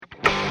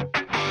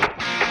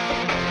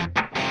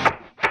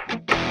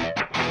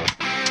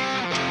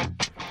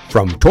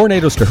From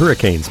tornadoes to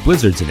hurricanes,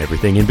 blizzards, and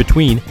everything in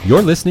between,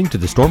 you're listening to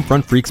the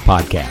Stormfront Freaks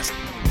podcast.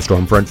 The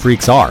Stormfront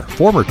Freaks are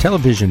former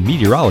television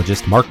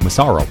meteorologist Mark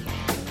Massaro,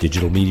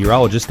 digital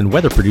meteorologist and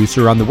weather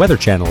producer on the Weather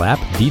Channel app,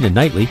 Dina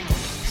Knightley,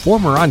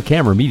 former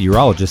on-camera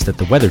meteorologist at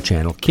the Weather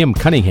Channel, Kim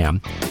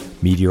Cunningham,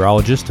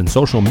 meteorologist and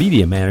social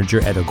media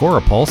manager at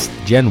Agora Pulse,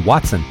 Jen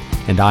Watson,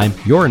 and I'm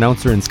your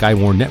announcer and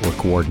Skywarn Network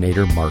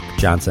coordinator, Mark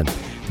Johnson.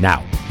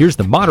 Now, here's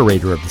the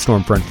moderator of the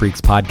Stormfront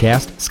Freaks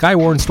podcast,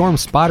 Skywarn Storm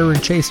spotter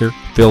and chaser,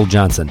 Phil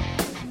Johnson.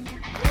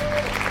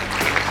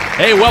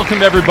 Hey,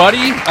 welcome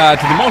everybody to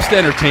the most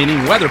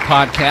entertaining weather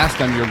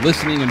podcast on your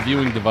listening and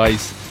viewing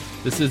device.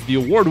 This is the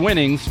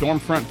award-winning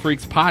Stormfront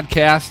Freaks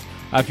podcast.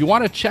 If you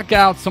want to check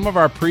out some of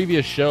our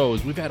previous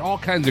shows, we've had all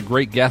kinds of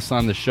great guests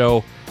on the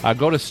show.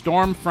 Go to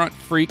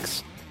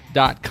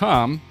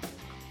stormfrontfreaks.com.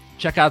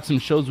 Check out some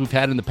shows we've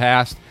had in the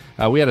past.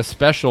 We had a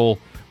special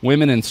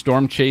Women in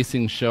Storm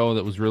Chasing show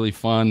that was really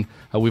fun.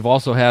 We've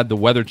also had the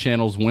Weather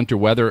Channel's winter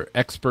weather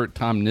expert,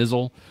 Tom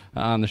Nizzle,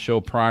 on the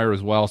show prior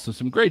as well. So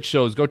some great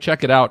shows. Go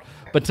check it out.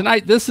 But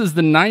tonight, this is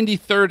the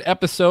 93rd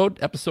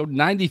episode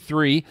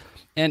 93,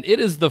 and it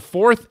is the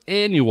 4th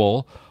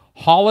annual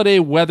Holiday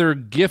Weather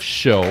Gift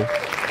Show.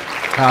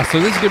 So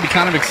this is going to be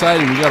kind of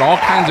exciting. We got all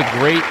kinds of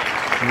great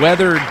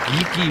weather,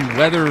 geeky,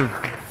 weather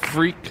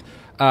freak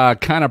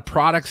kind of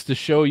products to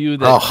show you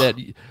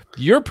that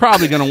you're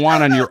probably going to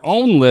want on your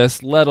own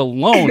list, let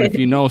alone if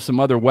you know some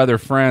other weather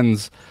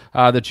friends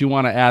that you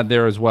want to add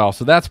there as well.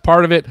 So that's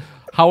part of it.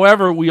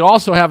 However, we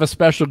also have a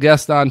special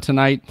guest on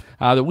tonight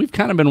that we've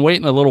kind of been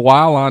waiting a little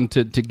while on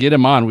to get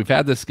him on. We've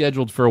had this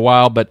scheduled for a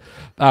while, but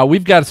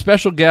we've got a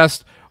special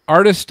guest,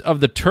 artist of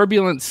the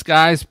Turbulent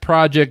Skies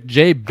Project,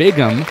 Jay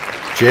Bigham.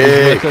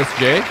 Jay. With us,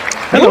 Jay.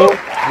 Hello.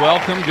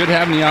 Welcome. Good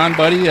having you on,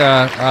 buddy.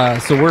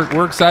 So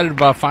we're excited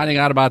about finding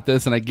out about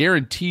this, and I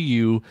guarantee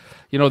you,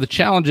 the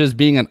challenges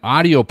being an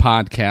audio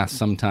podcast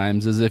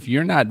sometimes is if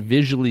you're not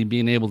visually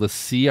being able to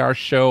see our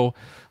show,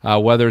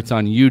 whether it's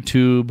on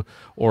YouTube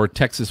or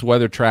Texas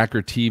Weather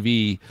Tracker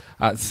TV,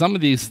 some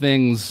of these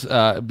things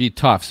be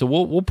tough. So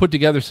we'll put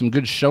together some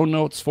good show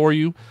notes for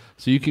you,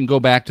 so you can go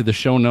back to the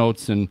show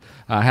notes and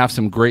have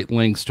some great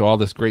links to all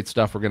this great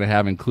stuff we're going to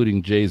have,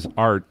 including Jay's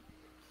art.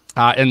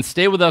 And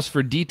stay with us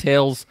for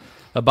details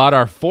about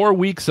our 4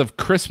 weeks of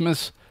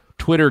Christmas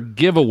Twitter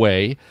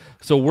giveaway.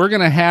 So we're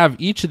going to have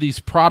each of these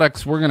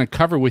products we're going to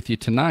cover with you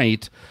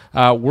tonight.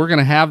 We're going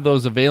to have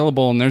those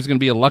available, and there's going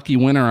to be a lucky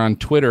winner on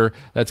Twitter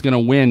that's going to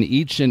win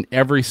each and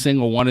every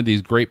single one of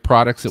these great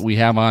products that we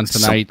have on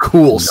tonight. Some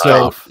cool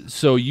stuff.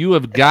 So you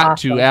have got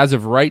to, as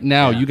of right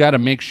now, you got to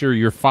make sure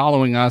you're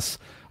following us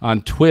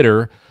on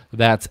Twitter.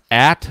 That's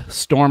at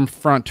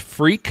Stormfront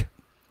Freak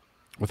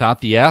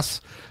without the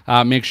S.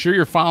 Make sure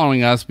you're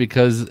following us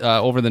because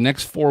over the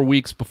next 4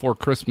 weeks before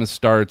Christmas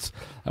starts,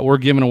 we're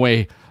giving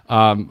away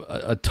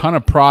a ton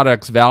of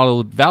products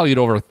valued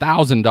over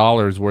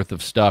 $1,000 worth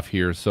of stuff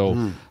here.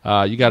 So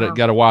you got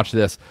to watch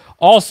this.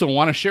 Also,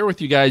 want to share with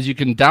you guys, you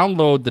can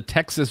download the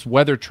Texas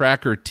Weather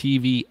Tracker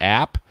TV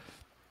app.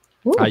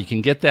 You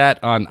can get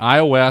that on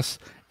iOS,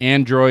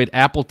 Android,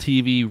 Apple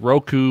TV,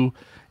 Roku,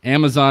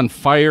 Amazon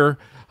Fire.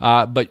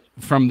 But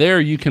from there,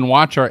 you can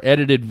watch our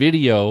edited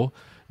video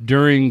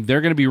they're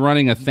going to be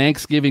running a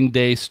Thanksgiving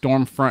Day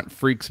Stormfront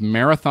Freaks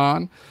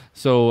Marathon.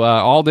 So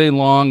all day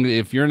long,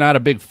 if you're not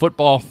a big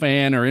football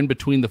fan or in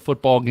between the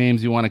football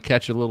games, you want to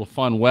catch a little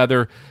fun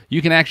weather,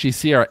 you can actually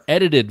see our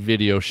edited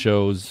video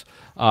shows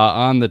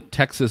on the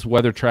Texas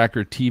Weather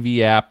Tracker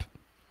TV app.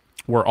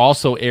 We're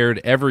also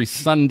aired every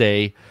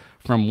Sunday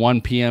from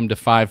 1 p.m. to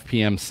 5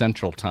 p.m.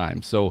 Central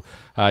Time. So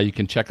you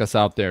can check us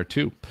out there,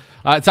 too.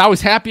 It's always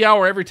happy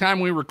hour every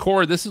time we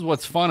record. This is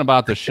what's fun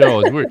about the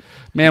show.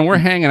 We're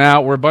hanging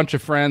out. We're a bunch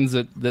of friends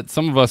that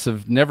some of us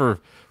have never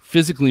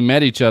physically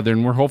met each other,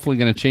 and we're hopefully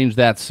going to change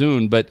that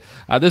soon. But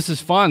this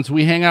is fun. So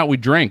we hang out, we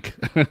drink.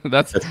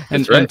 That's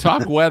right. And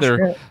talk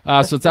weather.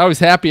 So it's always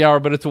happy hour,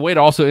 but it's a way to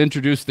also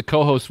introduce the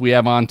co-hosts we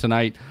have on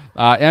tonight.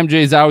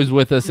 MJ's always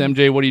with us.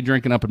 MJ, what are you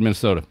drinking up in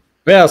Minnesota?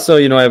 Well, so,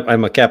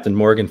 I'm a Captain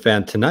Morgan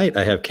fan tonight.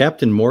 I have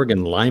Captain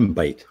Morgan Lime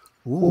Bite.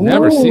 Ooh.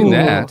 Never seen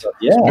that.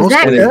 Yeah, is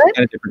that good?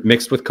 Kind of different,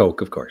 mixed with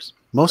Coke, of course.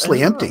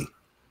 Mostly empty.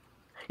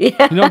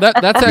 Yeah.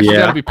 That's actually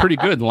got to be pretty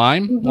good.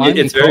 Lime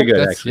it's very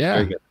good, actually. Yeah.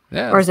 Very good.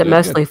 Yeah, or is it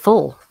mostly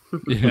full?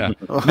 Yeah.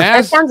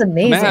 That sounds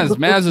amazing.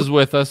 Maz is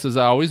with us as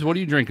always. What are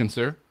you drinking,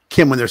 sir?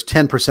 Kim, when there's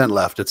 10%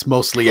 left, it's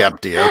mostly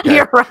empty. Okay.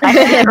 You're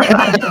right.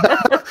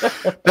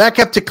 Back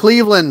up to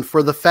Cleveland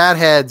for the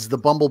Fatheads, the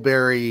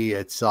Bumbleberry.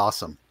 It's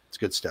awesome. It's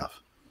good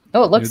stuff.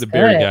 Oh, it looks You're the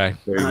berry good. guy.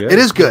 Very good. It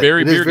is good.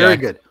 Berry It is beer very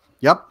guy. good.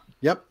 Yep.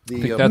 I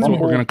think that's what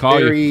we're going to call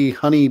you. Berry,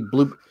 honey,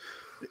 blue.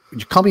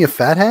 Did you call me a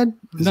fathead?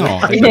 No,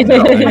 I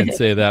didn't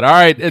say that. All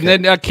right, and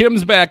then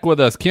Kim's back with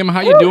us. Kim, how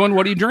you doing?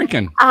 What are you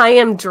drinking? I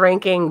am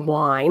drinking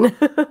wine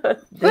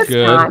this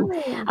Good. time.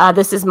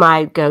 This is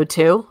my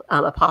go-to,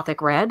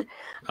 Apothic Red.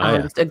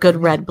 Just a good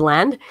red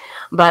blend.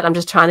 But I'm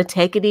just trying to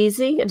take it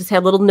easy. I just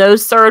had a little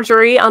nose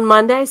surgery on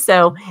Monday,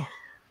 so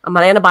I'm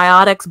on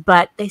antibiotics,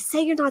 but they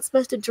say you're not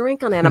supposed to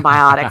drink on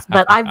antibiotics.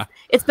 But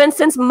it's been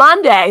since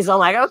Monday, so I'm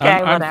like, okay,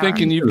 I'm whatever.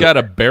 thinking you've got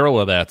a barrel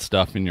of that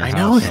stuff in your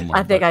house somewhere.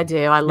 I think I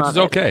do. I love it.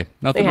 Which is okay.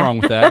 Nothing wrong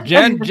with that.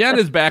 Jen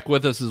is back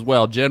with us as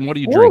well. Jen, what are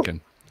you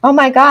drinking? Oh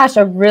my gosh,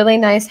 a really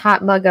nice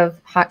hot mug of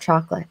hot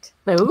chocolate.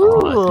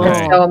 Ooh. It's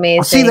so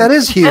amazing. See, that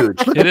is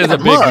huge. It is a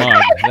big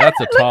mug.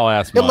 That's a tall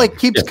ass mug. It like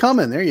keeps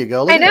coming. There you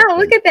go. I know.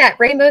 Look at that.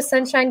 Rainbow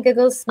sunshine,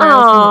 giggles,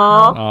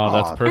 smiles. Oh,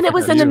 that's perfect. And it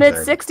was in the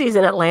mid-60s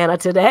in Atlanta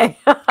today.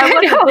 I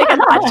know. Thinking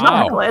hot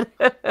chocolate.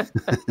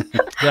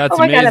 That's oh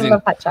my amazing. God, I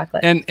love hot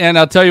chocolate. And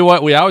I'll tell you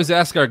what, we always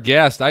ask our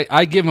guests.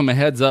 I give them a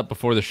heads up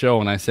before the show,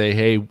 and I say,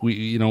 hey,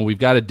 we've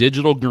got a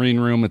digital green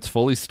room. It's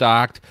fully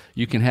stocked.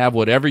 You can have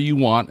whatever you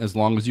want as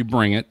long as you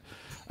bring it.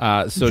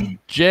 So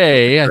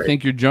Jay, I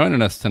think you're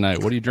joining us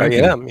tonight. What are you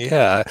drinking? I am,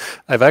 yeah.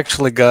 I've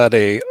actually got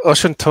a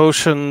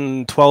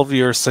Oshintoshin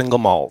 12-year single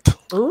malt.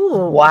 Ooh,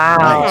 wow.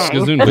 Nice.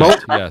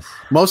 Gesundheit, yes.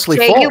 Mostly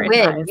Jay, full. you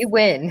win. You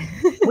win.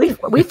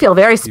 we feel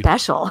very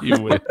special.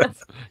 You win.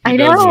 I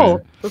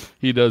know.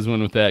 He does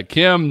win with that.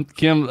 Kim,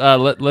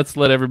 let's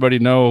let everybody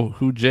know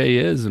who Jay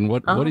is and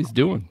what he's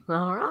doing.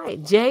 All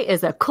right. Jay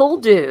is a cool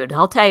dude.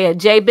 I'll tell you,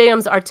 Jay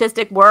Bingham's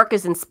artistic work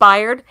is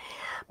inspired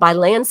by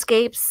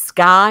landscapes,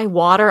 sky,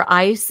 water,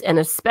 ice, and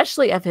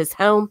especially of his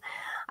home,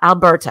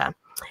 Alberta.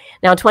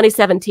 Now, in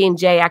 2017,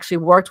 Jay actually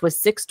worked with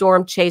 6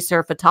 storm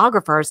chaser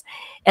photographers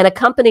and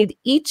accompanied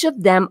each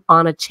of them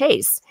on a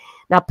chase.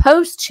 Now,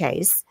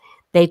 post-chase,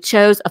 they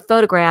chose a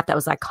photograph that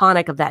was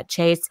iconic of that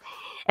chase,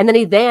 and then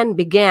he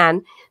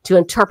began to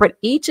interpret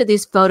each of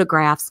these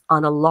photographs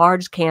on a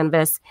large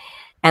canvas.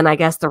 And I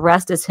guess the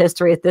rest is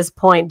history at this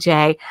point,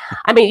 Jay.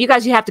 I mean, you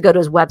have to go to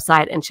his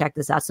website and check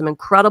this out. Some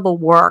incredible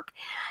work.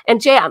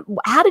 And Jay,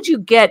 how did you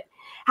get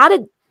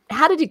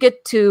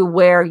to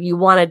where you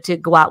wanted to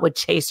go out with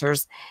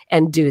chasers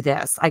and do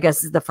this? I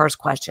guess is the first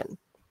question.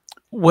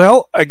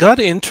 Well, I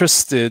got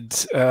interested.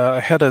 I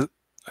had a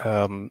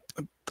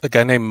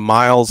guy named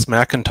Miles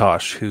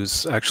McIntosh,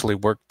 who's actually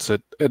worked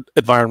at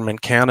Environment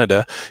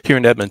Canada here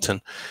in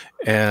Edmonton.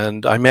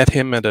 And I met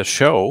him at a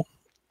show,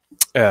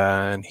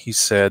 and he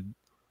said,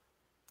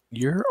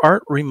 "Your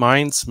art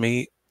reminds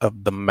me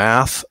of the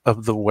math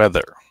of the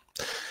weather."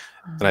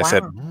 And I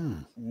said,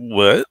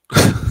 "What?"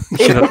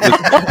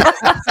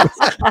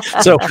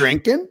 So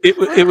Drinking?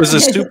 It was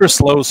a super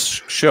slow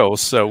show,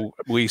 so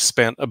we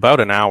spent about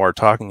an hour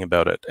talking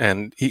about it.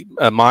 And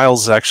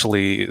Miles'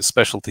 actually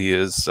specialty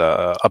is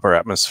upper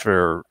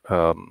atmosphere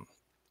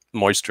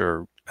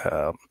moisture,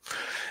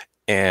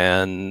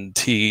 and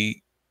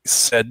he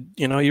said,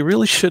 you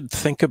really should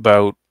think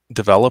about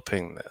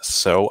developing this.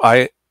 So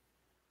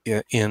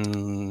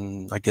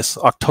in I guess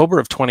October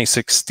of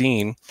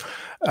 2016,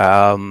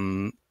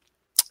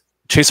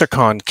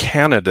 ChaserCon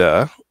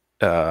Canada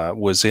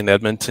was in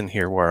Edmonton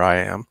here where I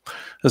am.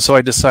 And so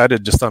I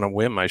decided just on a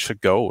whim I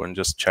should go and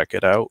just check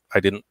it out.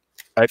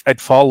 I'd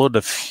followed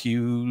a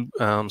few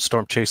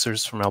storm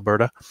chasers from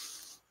Alberta,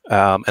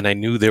 and I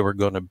knew they were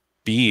going to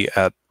be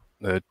at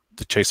the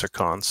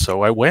ChaserCon.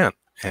 So I went,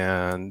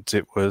 and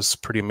it was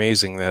pretty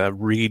amazing.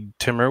 Reed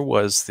Timmer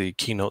was the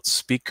keynote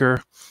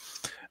speaker.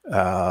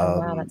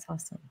 Wow, that's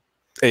awesome.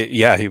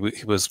 Yeah, he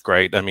was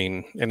great. I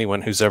mean,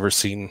 anyone who's ever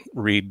seen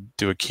Reed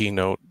do a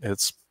keynote,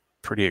 it's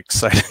pretty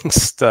exciting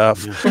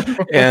stuff.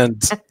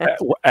 And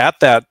at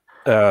that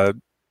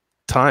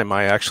time,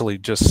 I actually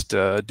just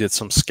did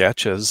some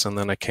sketches, and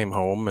then I came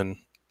home and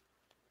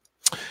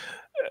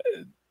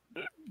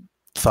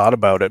thought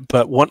about it.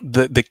 But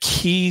the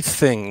key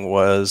thing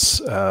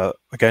was a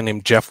guy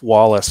named Jeff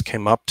Wallace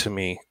came up to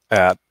me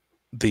at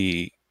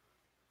the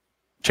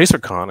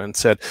ChaserCon and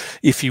said,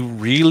 "If you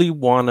really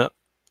want to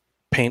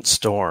paint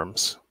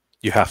storms,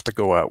 you have to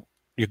go out.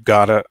 You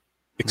gotta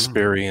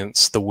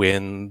experience the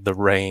wind, the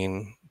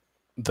rain,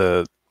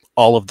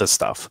 all of the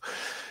stuff."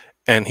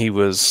 And he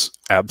was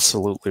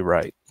absolutely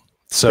right.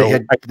 So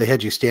they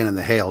had you stand in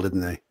the hail,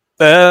 didn't they?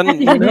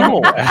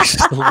 No,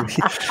 actually.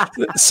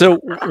 So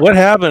what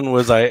happened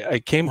was I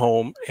came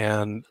home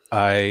and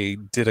I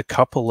did a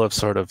couple of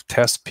sort of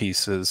test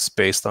pieces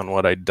based on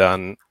what I'd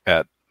done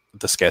at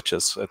the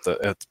sketches at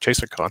the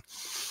ChaserCon,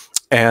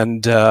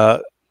 and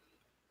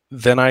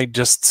then I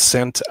just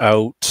sent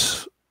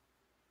out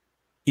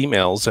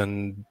emails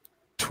and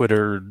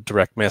Twitter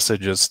direct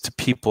messages to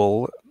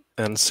people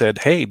and said,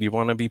 "Hey, do you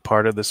want to be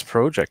part of this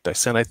project?" I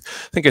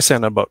think I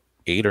sent about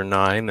 8 or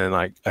 9, and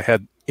I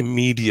had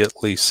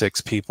immediately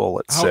 6 people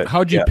that said.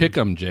 How'd you pick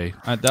them, Jay?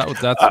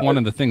 That's one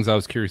of the things I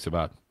was curious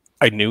about.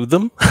 I knew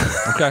them.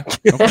 Okay.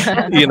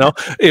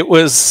 It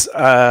was,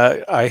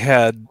 I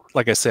had,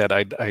 like I said,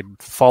 I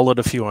followed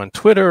a few on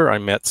Twitter. I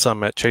met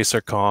some at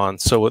ChaserCon.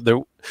 So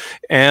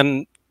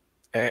and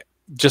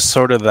just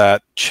sort of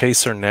that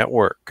chaser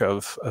network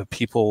of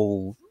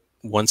people.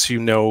 Once you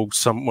know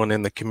someone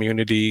in the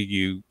community,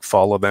 you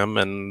follow them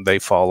and they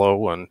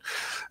follow,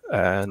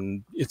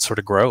 and it sort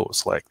of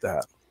grows like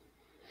that.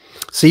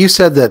 So you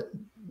said that,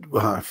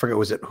 I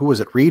forget, who was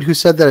it? Reed who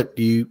said that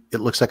it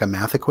looks like a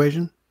math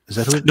equation? Is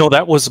that who? No,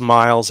 that was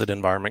Miles at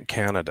Environment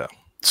Canada.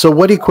 So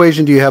what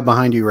equation do you have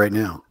behind you right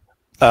now?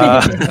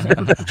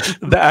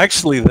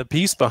 Actually, the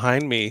piece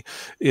behind me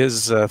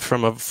is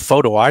from a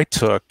photo I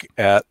took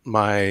at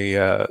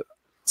my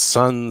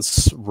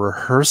son's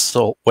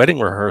wedding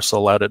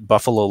rehearsal out at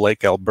Buffalo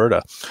Lake,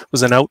 Alberta. It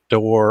was an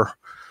outdoor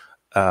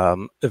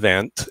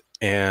event,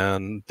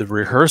 and the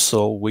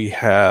rehearsal, we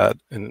had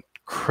an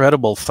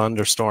incredible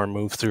thunderstorm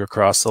move through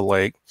across the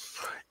lake.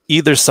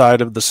 Either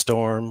side of the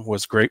storm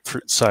was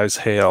grapefruit-sized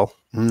hail,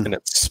 and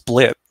it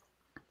split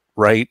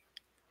right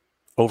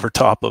over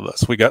top of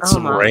us. We got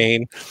some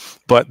rain,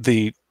 but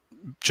the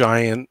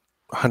giant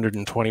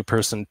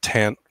 120-person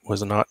tent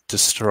was not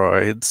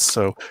destroyed.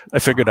 So I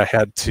figured I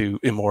had to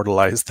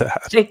immortalize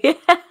that. Yes.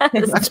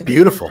 That's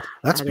beautiful.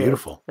 That's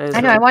beautiful. That is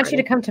I know. really I want you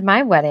pretty. to come to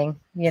my wedding,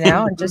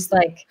 and just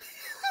like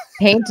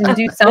paint and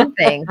do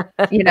something.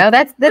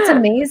 That's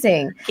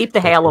amazing. Keep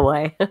the hail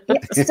away.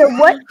 Yeah. So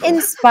what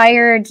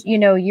inspired,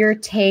 your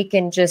take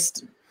and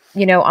just,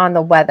 on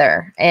the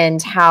weather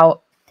and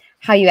how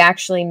you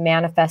actually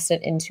manifest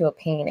it into a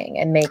painting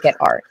and make it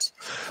art?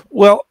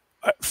 Well,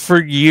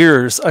 for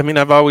years,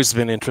 I've always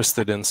been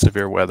interested in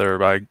severe weather.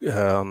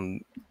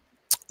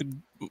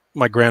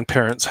 My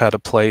grandparents had a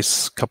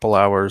place a couple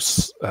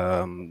hours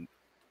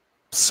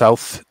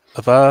south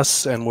of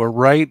us, and we're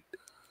right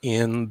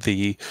in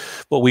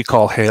what we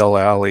call Hale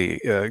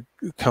Alley. It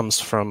comes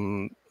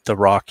from the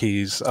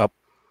Rockies up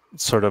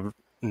sort of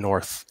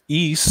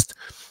northeast,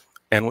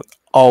 and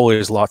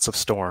always lots of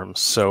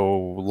storms. So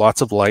lots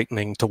of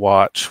lightning to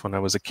watch when I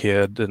was a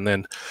kid. And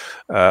then,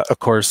 of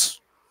course,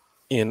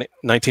 in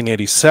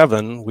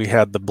 1987, we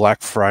had the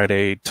Black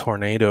Friday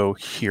tornado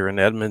here in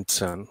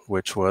Edmonton,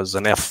 which was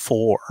an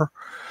F4.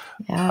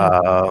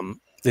 Yeah.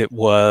 It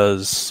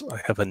was, I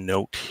have a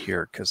note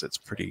here because it's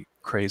pretty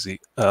crazy.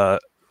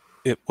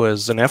 It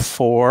was an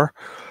F4,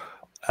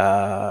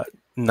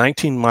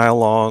 19-mile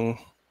long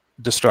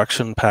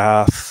destruction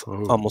path,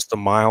 almost a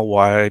mile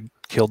wide,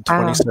 killed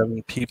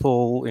 27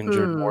 people,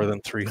 injured more than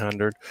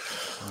 300.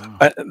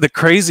 The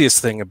craziest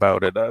thing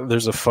about it,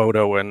 there's a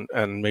photo,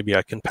 and maybe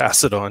I can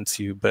pass it on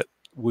to you, but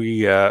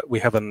we have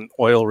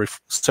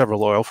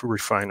several oil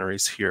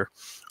refineries here,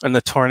 and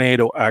the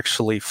tornado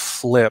actually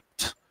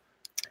flipped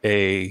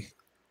a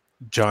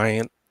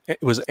giant.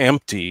 It was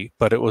empty,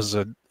 but it was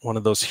one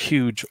of those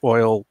huge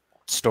oil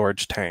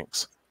storage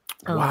tanks.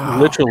 Wow.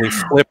 Literally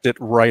flipped it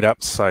right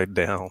upside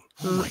down.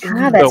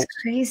 God, that's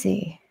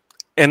crazy.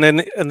 And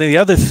then the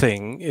other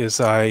thing is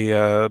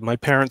my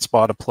parents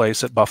bought a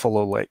place at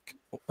Buffalo Lake,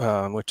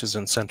 which is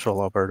in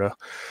central Alberta,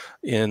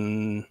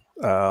 in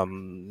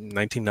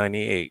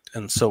 1998.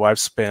 And so I've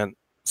spent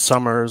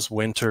summers,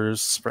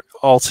 winters,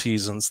 all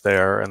seasons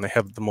there, and they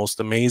have the most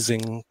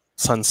amazing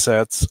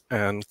sunsets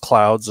and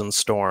clouds and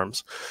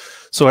storms.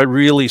 So I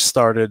really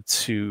started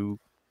to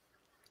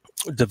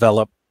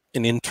develop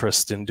an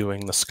interest in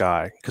doing the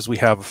sky, because we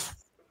have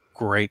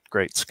great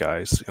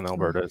skies in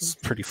Alberta. It's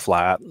pretty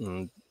flat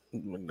and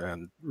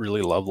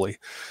really lovely.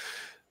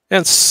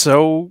 And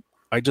so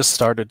I just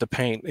started to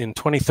paint. In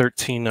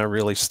 2013, I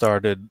really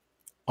started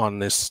on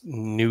this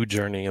new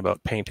journey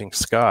about painting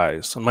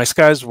skies. And my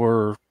skies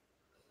were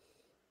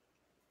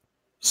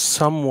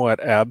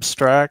somewhat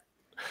abstract.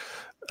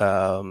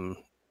 Swoopy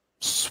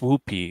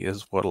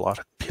is what a lot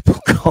of people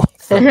call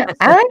them.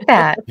 I like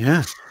that.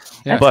 Yeah.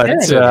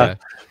 But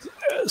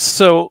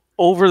so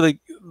over the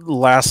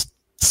last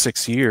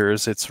 6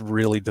 years, it's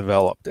really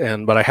developed.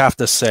 But I have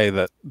to say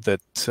that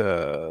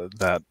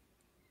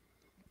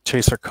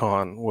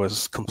ChaserCon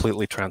was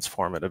completely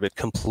transformative. It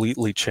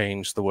completely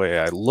changed the way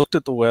I looked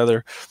at the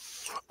weather.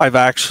 I've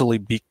actually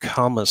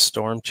become a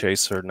storm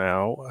chaser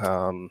now.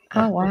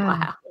 Oh,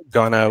 wow.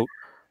 Gone out.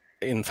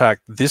 In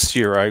fact, this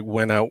year I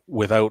went out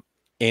without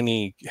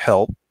any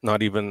help,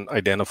 not even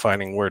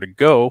identifying where to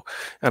go,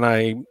 and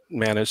I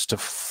managed to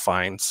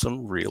find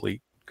some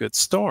really good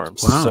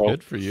storms. Wow, so,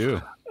 good for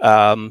you.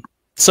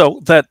 So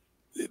that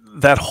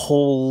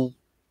whole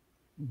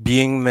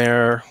being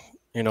there,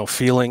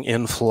 feeling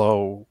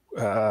inflow,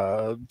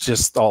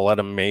 just all that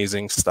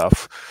amazing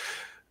stuff,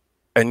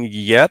 and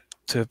yet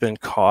to have been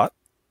caught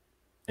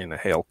in a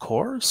hail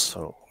core.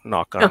 So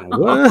knock on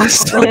wood.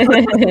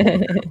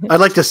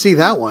 I'd like to see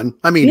that one.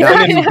 I mean,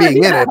 not you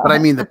being in it, but I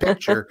mean the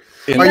picture.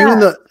 Are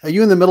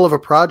you in the middle of a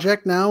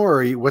project now,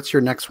 or what's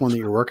your next one that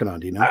you're working on?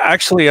 Do you know?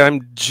 Actually,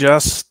 I'm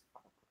just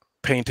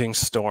painting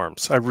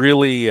storms. I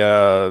really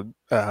the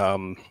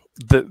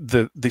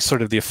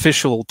sort of the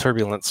official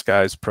Turbulent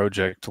Skies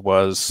project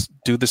was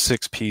do the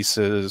 6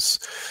 pieces,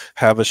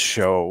 have a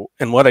show.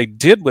 And what I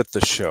did with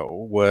the show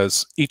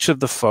was each of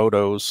the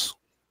photos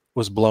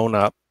was blown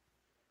up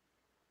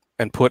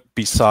and put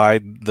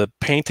beside the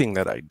painting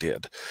that I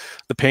did.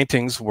 The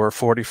paintings were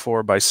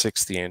 44 by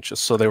 60 inches,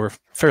 so they were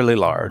fairly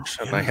large.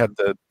 And I had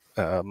the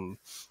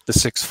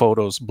 6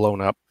 photos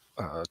blown up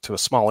to a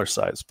smaller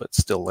size, but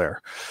still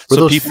there. Were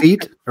those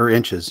feet or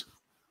inches?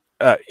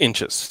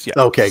 Inches, yeah.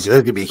 Okay,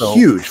 that could be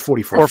huge,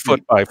 44 4 feet.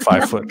 foot by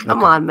 5 foot.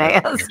 Come on,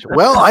 man.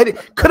 Well,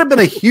 could have been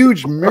a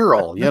huge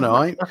mural.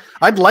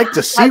 I'd like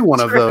to see one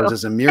of those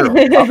as a mural.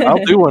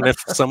 I'll do one if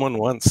someone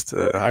wants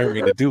to hire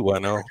me to do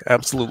one. I'll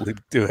absolutely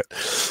do it.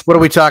 What are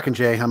we talking,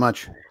 Jay? How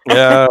much?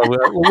 Yeah,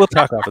 we'll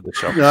talk off of the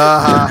show.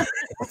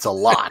 It's a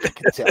lot. I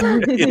can tell.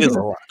 It is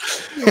a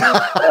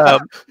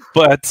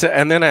lot.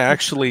 And then I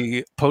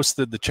actually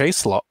posted the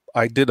chase log.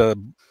 I did a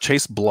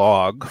chase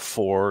blog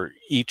for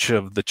each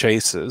of the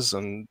chases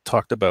and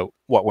talked about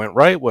what went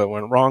right, what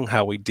went wrong,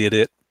 how we did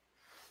it,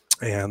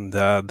 and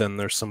then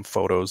there's some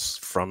photos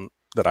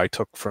that I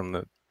took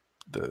from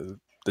the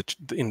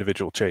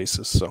individual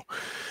chases. So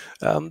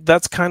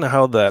that's kind of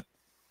how that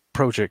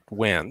project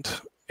went.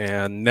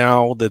 And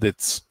now that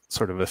it's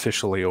sort of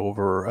officially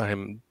over,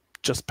 I'm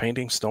just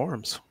painting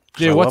storms.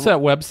 Jay, what's that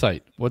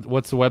website?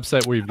 What's the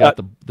website where you've got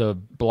the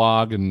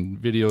blog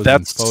and videos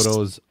and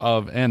photos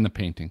of and the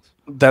paintings?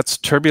 That's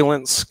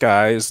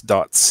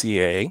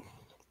turbulenceskies.ca.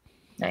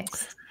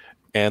 Nice.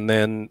 And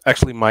then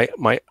actually my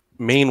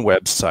main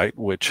website,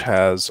 which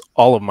has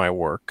all of my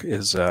work,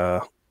 is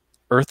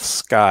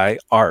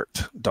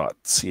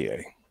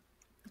earthskyart.ca.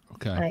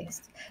 Okay.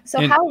 Nice.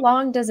 So how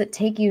long does it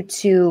take you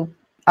to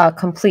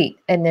complete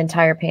an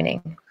entire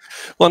painting?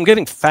 Well, I'm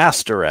getting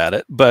faster at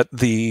it, but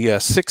the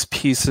 6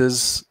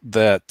 pieces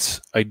that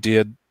I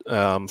did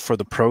for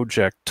the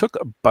project took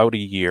about a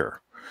year.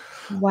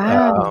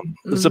 Wow.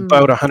 It's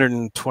about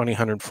 120,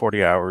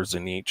 140 hours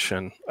in each,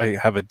 and I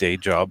have a day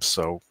job,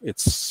 so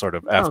it's sort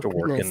of after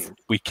work and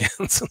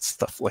weekends and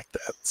stuff like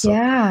that. So.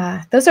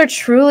 Yeah, those are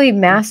truly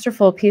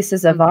masterful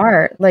pieces of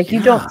art. Like,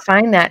 you don't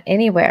find that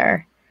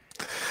anywhere.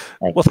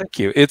 Well, thank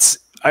you.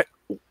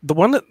 The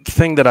one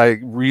thing that I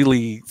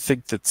really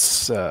think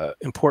that's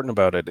important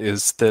about it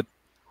is that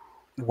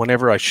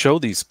whenever I show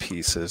these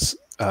pieces,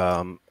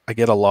 I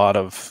get a lot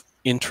of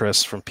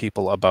interest from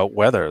people about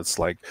weather. It's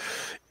like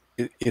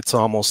it's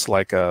almost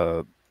like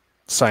a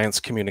science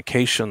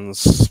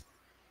communications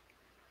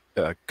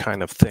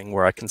kind of thing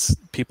where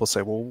people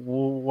say, well,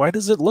 why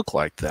does it look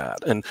like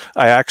that? And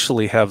I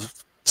actually have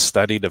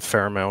studied a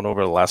fair amount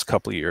over the last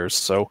couple of years.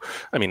 So,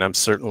 I mean, I'm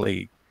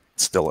certainly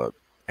still an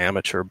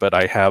amateur, but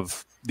I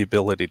have the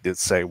ability to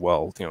say,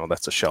 well,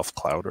 that's a shelf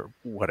cloud or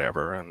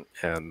whatever,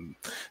 and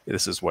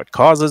this is what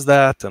causes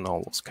that, and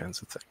all those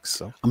kinds of things.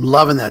 So I'm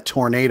loving that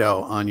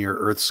tornado on your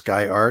Earth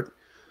Sky art.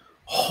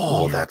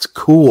 Oh, that's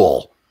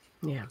cool.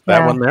 Yeah.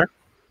 That one there?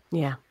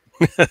 Yeah.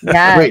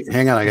 Yeah. Wait,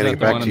 hang on. I got to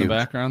get back to you. In the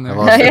background there?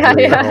 That's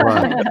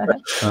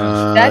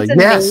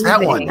yes,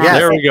 that one. Yes.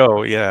 There we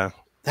go. Yeah.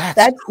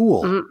 That's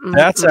cool.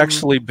 That's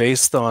actually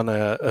based on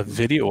a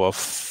video of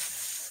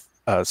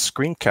a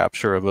screen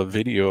capture of a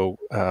video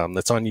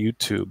that's on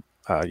YouTube.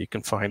 You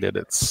can find it.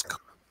 It's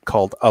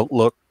called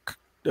Outlook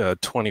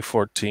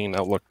 2014,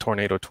 Outlook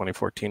Tornado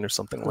 2014 or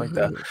something like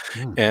that.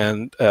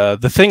 And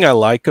the thing I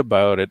like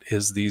about it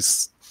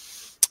is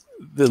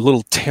the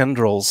little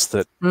tendrils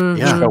that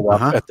show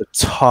up at the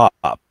top,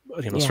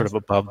 sort of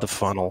above the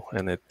funnel,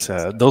 and it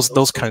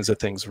those kinds of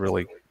things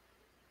really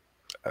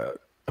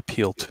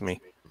appeal to me.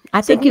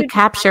 I think you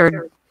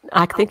captured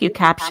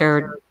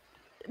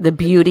the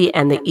beauty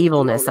and the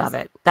evilness of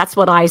it. That's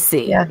what I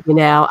see. Yeah.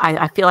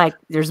 I feel like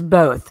there's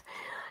both.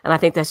 And I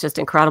think that's just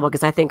incredible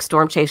because I think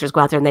storm chasers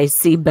go out there and they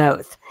see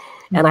both.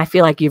 And I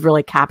feel like you've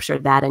really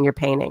captured that in your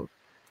painting.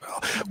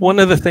 One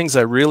of the things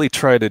I really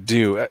try to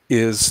do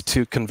is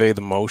to convey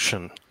the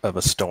motion of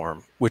a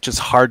storm, which is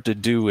hard to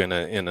do in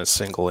a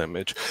single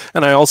image.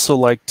 And I also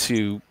like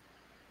to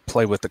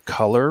play with the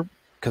color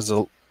because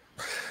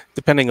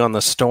depending on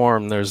the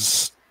storm,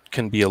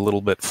 can be a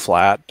little bit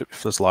flat.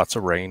 If there's lots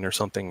of rain or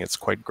something, it's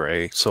quite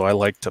gray. So I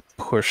like to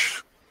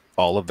push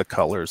all of the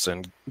colors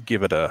and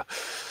give it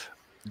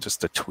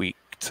just a tweak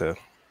to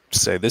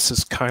say this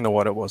is kind of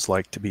what it was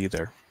like to be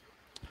there.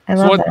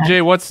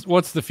 Jay, what's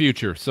the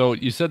future? So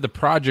you said the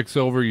project's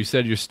over. You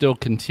said you're still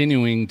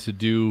continuing to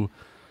do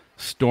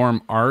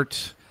storm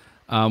art.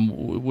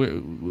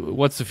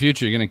 What's the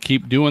future? You're going to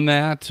keep doing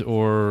that,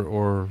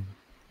 or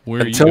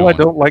where until are you going? I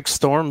don't like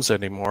storms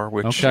anymore?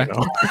 Which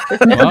well,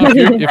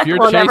 if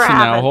you're chasing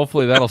now,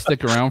 hopefully that'll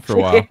stick around for a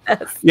while.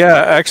 Yes. Yeah,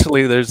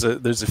 actually, there's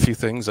a few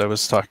things. I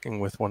was talking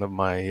with one of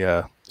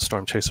my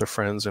storm chaser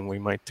friends, and we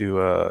might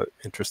do a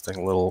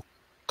interesting little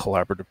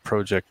collaborative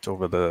project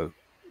over the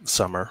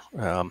summer.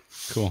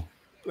 Cool.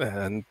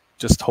 And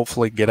just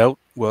hopefully get out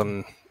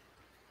when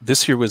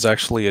this year was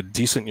actually a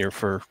decent year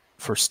for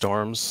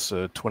storms.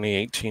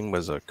 2018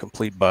 was a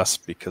complete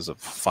bust because of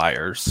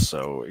fires.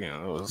 So,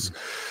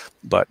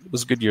 but it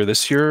was a good year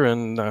this year,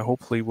 and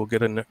hopefully we'll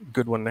get a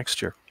good one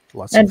next year.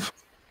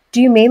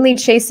 Do you mainly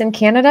chase in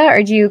Canada,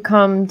 or do you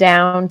come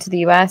down to the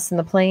US and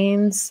the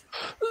plains?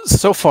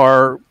 So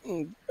far,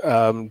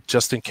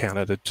 just in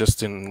Canada,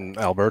 just in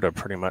Alberta,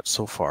 pretty much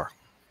so far.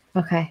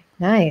 Okay,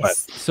 nice. But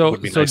So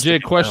Jay,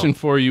 question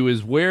for you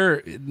is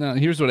now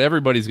here's what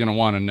everybody's going to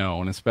want to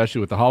know, and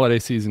especially with the holiday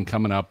season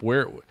coming up,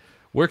 where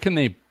can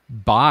they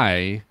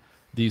buy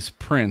these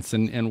prints,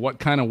 and what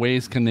kind of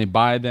ways can they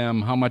buy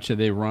them? How much are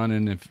they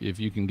running? If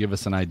you can give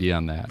us an idea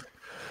on that.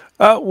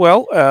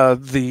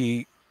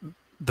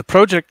 The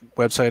project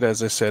website,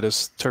 as I said,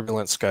 is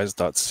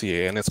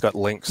turbulenceskies.ca, and it's got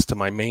links to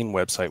my main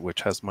website, which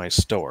has my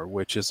store,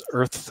 which is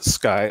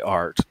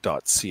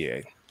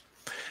earthskyart.ca.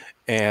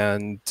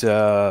 And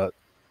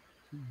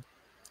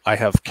I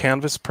have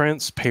canvas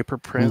prints, paper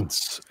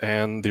prints,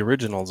 and the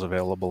originals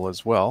available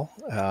as well.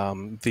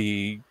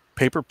 The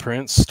paper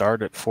prints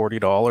start at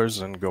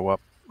 $40 and go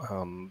up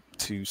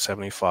to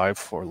 $75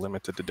 for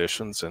limited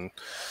editions, and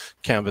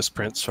canvas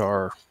prints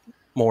are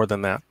more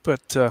than that,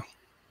 but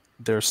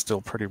they're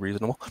still pretty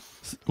reasonable.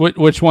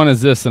 Which one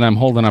is this that I'm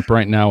holding up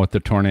right now with the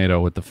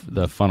tornado with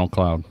the funnel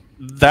cloud?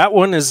 That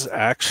one is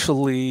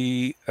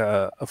actually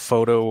a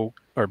photo,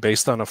 or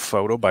based on a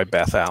photo by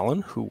Beth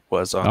Allen, who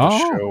was on the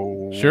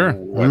show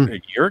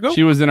a year ago.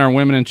 She was in our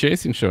Women in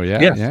Chasing show.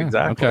 Yeah,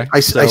 exactly. Okay.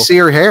 I see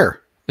her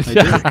hair.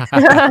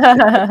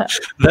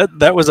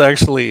 That was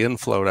actually in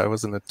float. I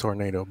was in a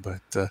tornado, but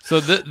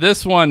so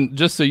this one,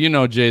 just so you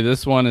know, Jay,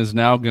 this one is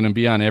now going to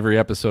be on every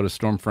episode of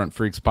Stormfront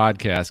Freaks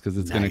podcast because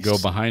it's going to go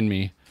behind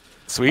me.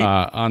 Sweet.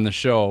 On the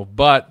show.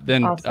 But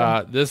then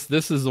Awesome.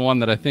 this is the one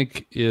that I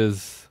think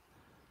is.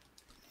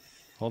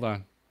 Hold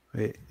on.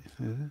 Wait.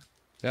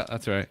 Yeah,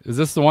 that's right. Is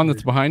this the one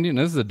that's behind you?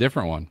 No, this is a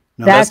different one.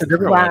 No, That's a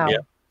different wow. one.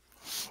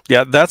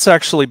 yeah, that's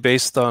actually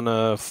based on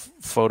a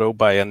photo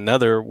by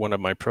another one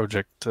of my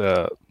project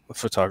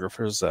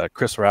photographers,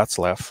 Chris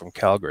Ratzlaff from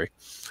Calgary.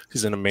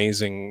 He's an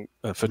amazing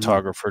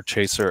photographer,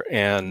 chaser,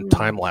 and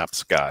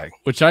time-lapse guy.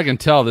 Which I can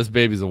tell this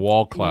baby's a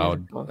wall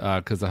cloud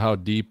because of how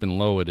deep and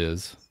low it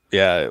is.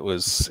 Yeah,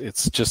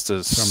 it's just a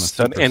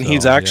supercell, and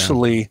he's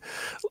actually,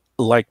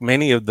 like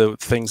many of the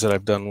things that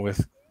I've done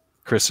with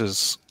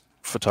Chris's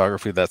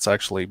photography, that's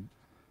actually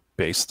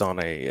based on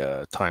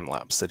a time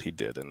lapse that he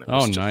did, and it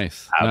was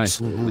nice,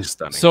 absolutely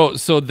stunning.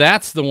 So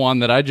that's the one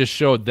that I just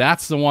showed.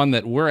 That's the one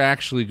that we're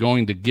actually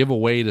going to give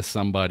away to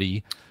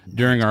somebody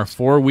during our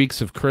 4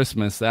 weeks of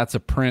Christmas. That's a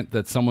print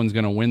that someone's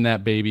going to win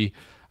that baby.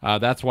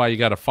 That's why you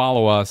got to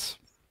follow us.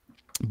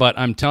 But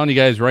I'm telling you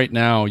guys right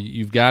now,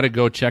 you've got to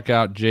go check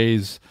out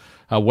Jay's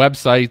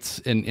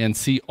websites and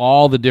see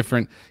all the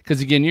different, because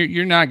again,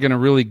 you're not going to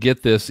really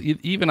get this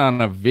even on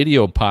a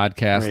video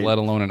podcast, let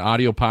alone an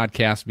audio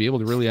podcast, be able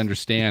to really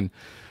understand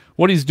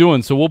what he's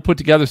doing. So we'll put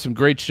together some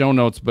great show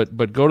notes,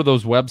 but go to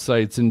those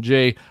websites. And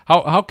Jay,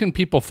 how can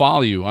people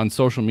follow you on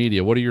social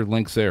media? What are your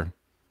links there?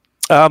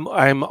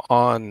 I'm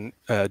on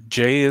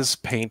Jay is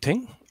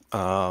Painting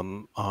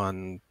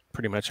on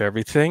pretty much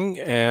everything,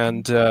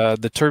 and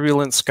the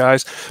Turbulent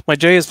Skies. My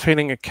Jay is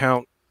Painting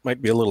account might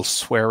be a little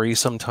sweary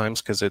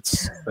sometimes because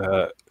it's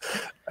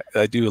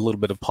I do a little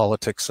bit of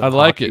politics. I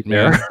like it,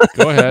 man.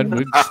 Go ahead.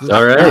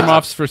 All right.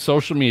 Earmuffs for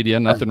social media.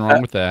 Nothing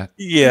wrong with that.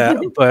 Yeah,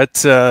 but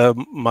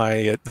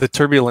the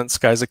Turbulent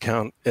Skies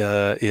account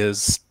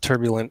is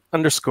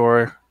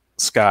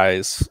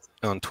turbulent_skies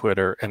on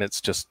Twitter, and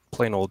it's just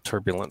plain old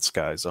Turbulent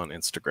Skies on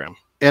Instagram.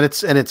 And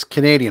it's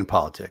Canadian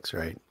politics,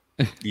 right?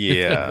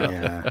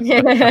 Yeah. It's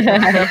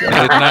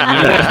not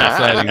nearly as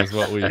exciting as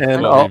what we.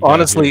 And what we've got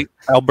honestly, here.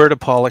 Alberta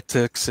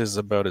politics is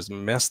about as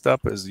messed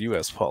up as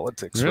U.S.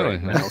 politics Really?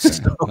 right now. Okay.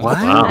 So-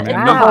 Wow.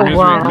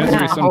 Wow.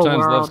 Misery It's the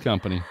sometimes whole loves world.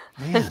 company.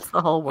 It's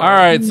the whole world. All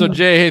right, so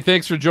Jay, hey,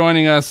 thanks for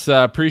joining us.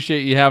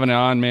 Appreciate you having it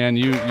on, man.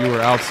 You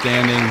were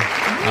outstanding.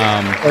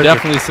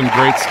 Definitely some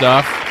great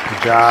stuff.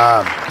 Good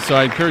job. So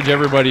I encourage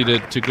everybody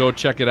to go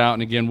check it out.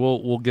 And again,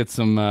 we'll get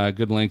some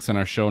good links in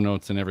our show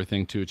notes and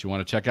everything too that you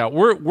want to check out.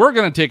 We're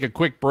going to take a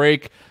quick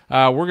break.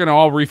 We're going to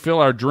all refill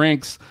our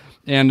drinks,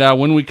 and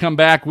when we come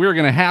back, we're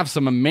going to have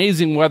some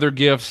amazing weather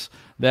gifts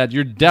that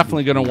you're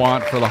definitely going to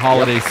want for the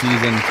holiday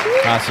season.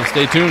 So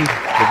stay tuned.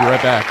 We'll be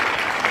right back.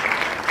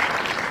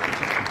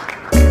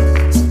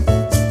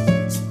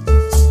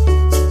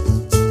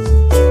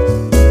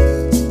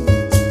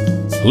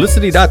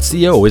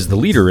 Helicity.co is the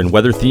leader in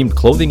weather-themed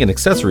clothing and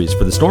accessories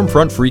for the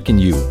Stormfront freak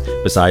and you.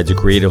 Besides a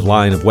creative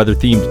line of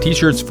weather-themed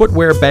t-shirts,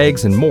 footwear,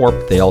 bags, and more,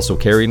 they also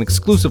carry an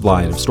exclusive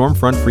line of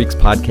Stormfront Freaks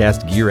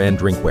podcast gear and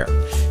drinkware.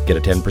 Get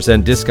a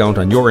 10% discount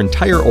on your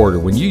entire order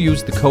when you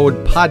use the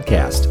code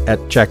PODCAST at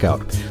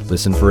checkout.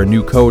 Listen for a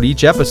new code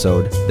each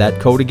episode. That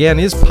code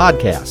again is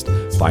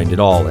PODCAST. Find it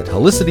all at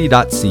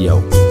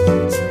Helicity.co.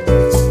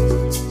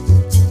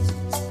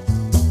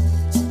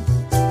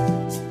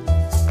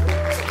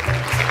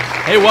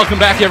 Hey, welcome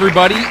back,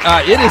 everybody.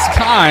 It is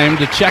time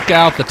to check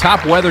out the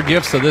top weather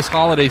gifts of this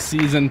holiday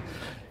season.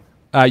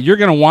 You're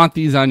going to want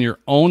these on your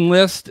own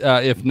list.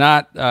 If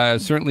not,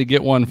 certainly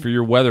get one for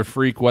your weather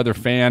freak, weather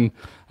fan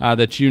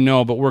that you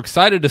know. But we're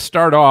excited to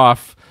start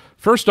off,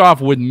 first off,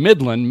 with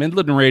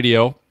Midland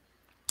Radio.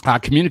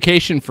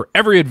 Communication for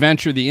every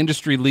adventure, the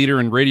industry leader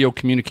in radio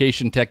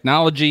communication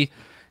technology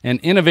and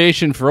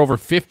innovation for over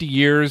 50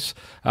 years.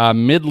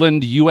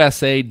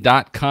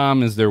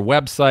 MidlandUSA.com is their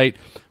website.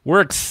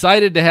 We're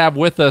excited to have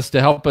with us to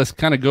help us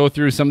kind of go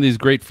through some of these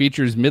great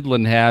features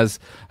Midland has.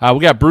 We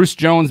got Bruce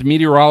Jones,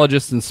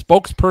 meteorologist and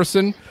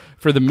spokesperson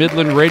for the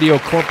Midland Radio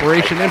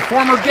Corporation and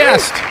former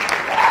guest.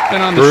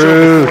 Been on the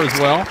show before as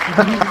well.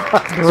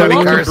 So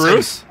welcome,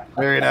 Bruce.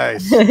 Very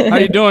nice. How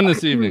you doing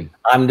this evening?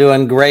 I'm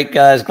doing great,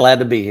 guys. Glad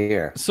to be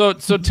here. So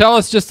tell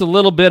us just a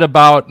little bit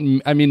about,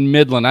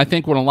 Midland. I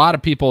think when a lot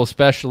of people,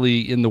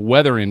 especially in the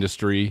weather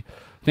industry,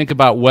 think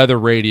about weather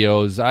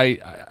radios, I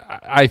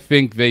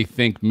think they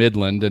think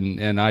Midland,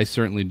 and I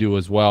certainly do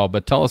as well.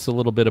 But tell us a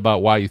little bit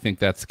about why you think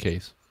that's the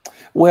case.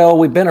 Well,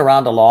 we've been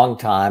around a long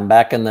time.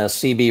 Back in the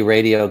CB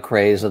radio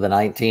craze of the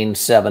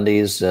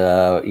 1970s,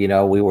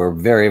 we were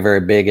very, very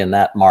big in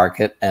that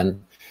market.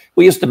 And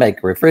we used to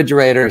make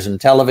refrigerators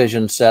and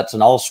television sets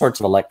and all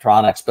sorts of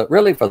electronics. But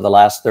really, for the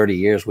last 30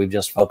 years, we've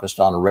just focused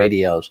on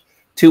radios,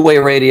 two-way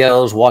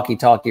radios,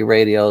 walkie-talkie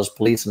radios,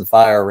 police and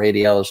fire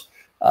radios,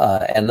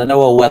 and the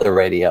NOAA weather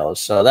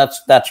radios. So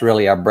that's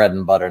really our bread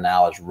and butter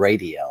now is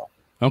radio.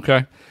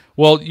 Okay.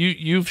 Well,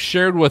 you've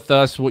shared with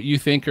us what you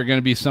think are going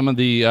to be some of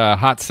the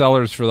hot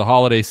sellers for the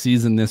holiday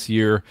season this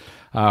year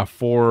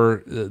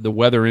for the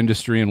weather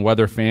industry and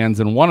weather fans.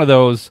 And one of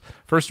those,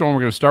 first one we're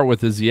going to start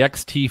with is the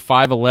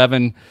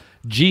XT511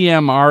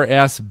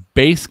 GMRS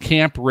Base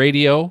Camp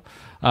Radio.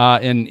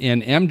 And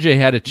MJ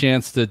had a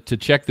chance to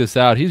check this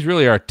out. He's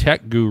really our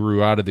tech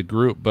guru out of the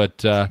group. But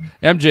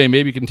MJ,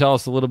 maybe you can tell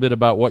us a little bit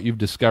about what you've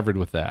discovered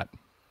with that.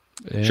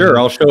 And sure,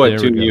 I'll show it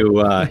to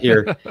you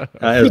here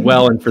as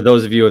well. And for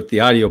those of you at the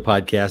audio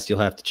podcast, you'll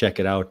have to check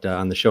it out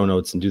on the show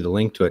notes and do the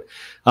link to it.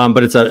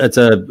 But it's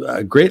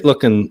a great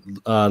looking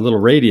little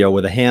radio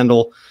with a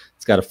handle.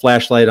 It's got a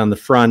flashlight on the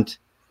front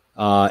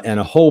and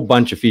a whole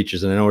bunch of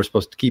features. And I know we're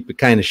supposed to keep it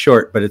kind of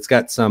short, but it's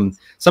got some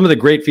of the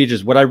great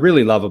features. What I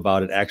really love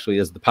about it actually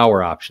is the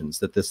power options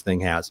that this thing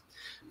has.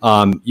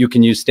 You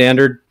can use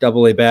standard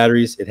AA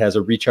batteries. It has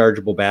a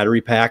rechargeable battery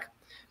pack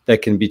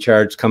that can be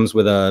charged, comes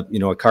with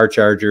a car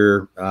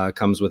charger,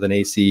 comes with an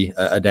AC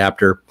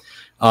adapter,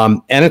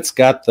 and it's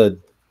got the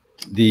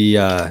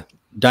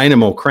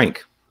dynamo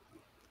crank.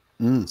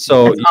 So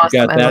That's you've awesome.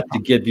 got that to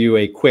give you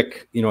a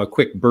quick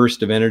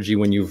burst of energy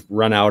when you've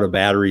run out of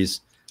batteries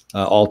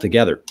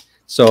altogether.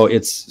 So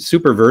it's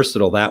super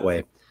versatile that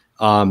way.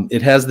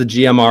 It has the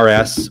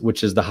GMRS,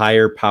 which is the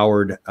higher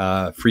powered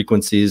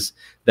frequencies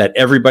that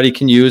everybody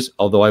can use.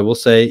 Although I will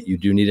say you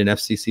do need an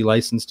FCC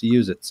license to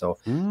use it. So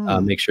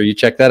make sure you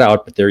check that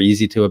out, but they're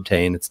easy to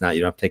obtain. It's not,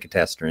 you don't have to take a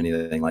test or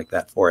anything like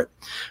that for it.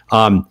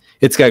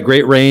 It's got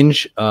great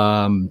range.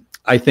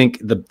 I think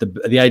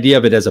the idea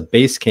of it as a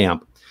base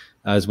camp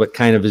is what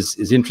kind of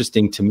is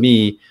interesting to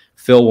me.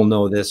 Phil will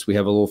know this. We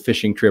have a little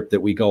fishing trip that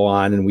we go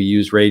on and we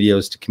use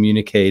radios to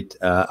communicate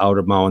out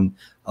around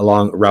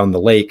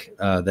the lake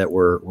that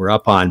we're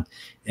up on.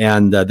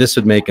 And this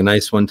would make a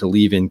nice one to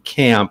leave in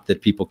camp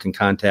that people can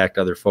contact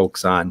other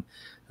folks on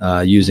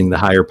using the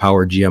higher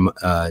power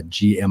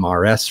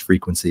GMRS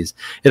frequencies.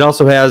 It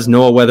also has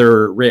NOAA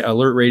weather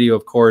alert radio,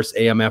 of course,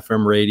 AM,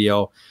 FM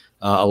radio,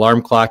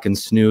 alarm clock and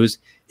snooze.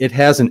 It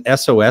has an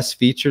SOS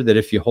feature that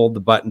if you hold the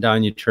button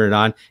down, you turn it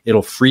on,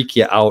 it'll freak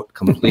you out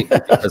completely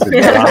because it's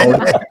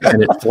loud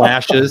and it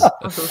flashes.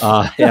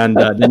 And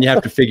then you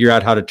have to figure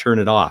out how to turn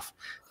it off.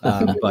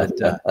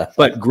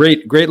 But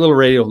great little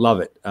radio. Love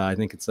it. I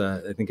think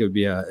it would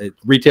be it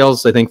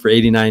retails, I think, for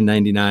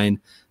 $89.99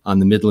 on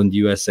the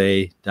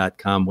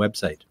MidlandUSA.com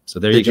website.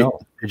 So there you go.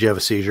 Did you have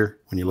a seizure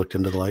when you looked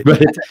into the light?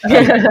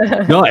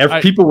 No,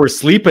 people were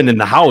sleeping in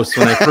the house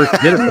when I first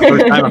did it the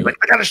first time. I'm like,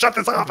 I gotta shut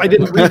this off. I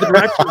didn't read the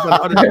directions on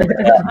how to do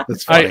it.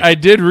 That's funny. I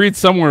did read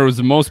somewhere it was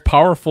the most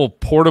powerful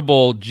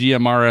portable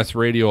GMRS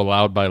radio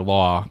allowed by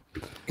law.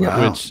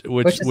 Wow.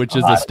 Which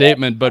is a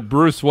statement. But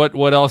Bruce,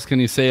 what else can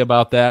you say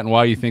about that and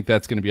why you think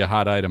that's going to be a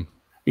hot item?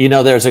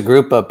 There's a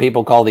group of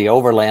people called the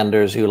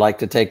Overlanders who like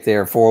to take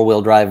their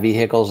four-wheel drive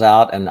vehicles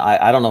out. And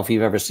I don't know if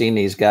you've ever seen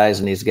these guys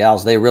and these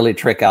gals. They really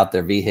trick out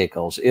their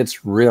vehicles.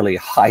 It's really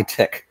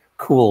high-tech,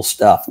 cool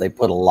stuff. They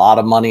put a lot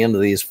of money into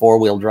these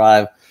four-wheel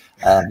drive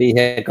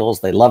vehicles.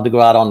 They love to go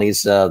out on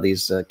these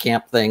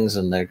camp things.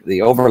 And the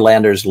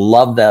Overlanders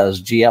love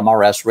those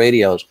GMRS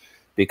radios,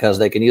 because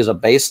they can use a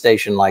base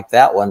station like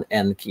that one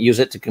and use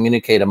it to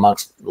communicate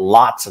amongst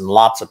lots and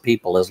lots of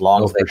people as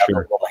long as they have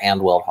their little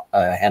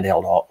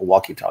handheld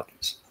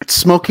walkie-talkies. It's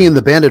Smokey and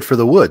the Bandit for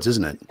the woods,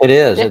 isn't it? It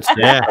is. It's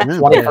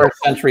 21st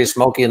century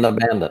Smokey and the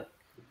Bandit.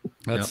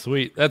 That's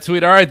sweet. That's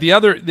sweet. All right. The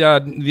other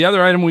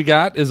item we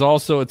got is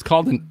also, it's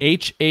called an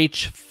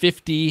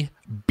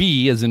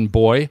HH50B as in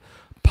boy,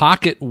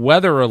 pocket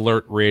weather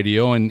alert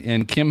radio,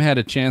 and Kim had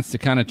a chance to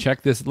kind of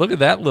check this. Look at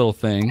that little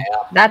thing.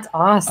 That's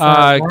awesome.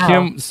 Wow.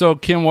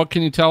 Kim, what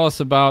can you tell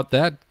us about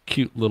that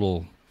cute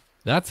little?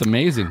 That's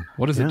amazing.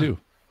 What does it do?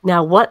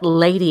 Now, what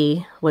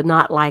lady would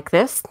not like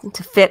this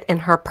to fit in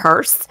her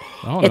purse?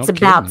 It's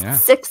about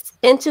 6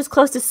 inches,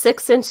 close to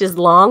 6 inches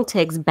long,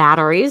 takes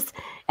batteries,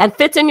 and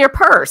fits in your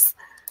purse.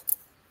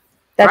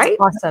 That's right?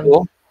 awesome.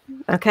 Cool.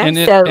 Okay, and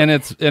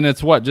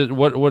it's what? Just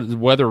what is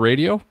weather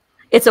radio?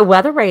 It's a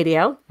weather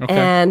radio,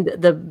 and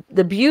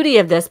the beauty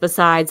of this,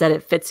 besides that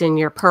it fits in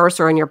your purse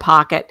or in your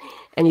pocket,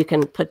 and you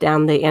can put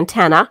down the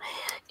antenna,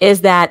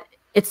 is that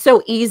it's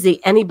so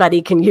easy.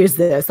 Anybody can use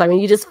this. I mean,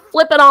 you just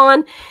flip it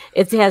on.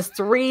 It has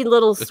 3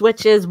 little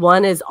switches.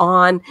 One is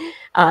on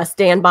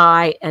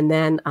standby, and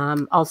then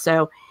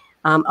also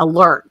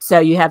alert.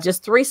 So you have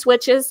just 3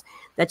 switches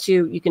that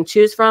you can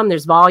choose from.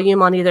 There's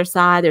volume on either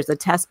side. There's a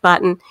test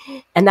button,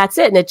 and that's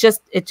it. And it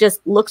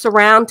just looks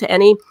around to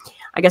any,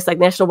 I guess, like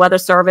National Weather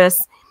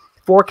Service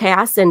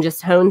forecasts and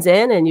just hones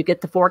in, and you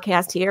get the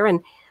forecast here.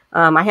 And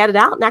I had it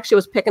out and actually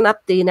was picking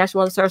up the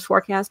National Weather Service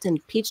forecast in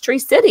Peachtree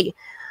City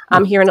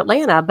here in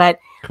Atlanta. But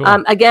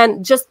Cool.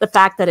 again, just the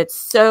fact that it's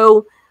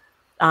so,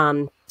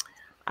 I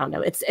don't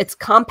know, it's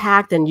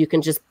compact and you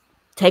can just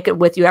take it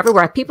with you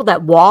everywhere. People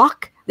that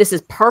walk, this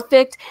is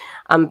perfect.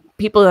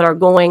 People that are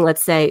going,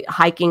 let's say,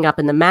 hiking up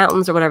in the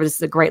mountains or whatever, this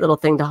is a great little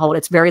thing to hold.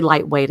 It's very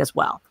lightweight as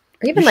well.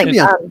 Or even like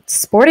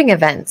sporting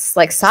events,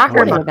 like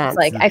soccer events.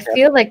 Like I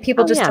feel like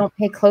people just don't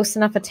pay close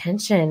enough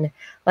attention.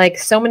 Like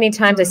so many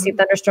times I see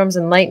thunderstorms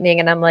and lightning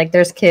and I'm like,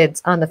 there's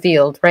kids on the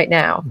field right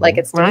now. Like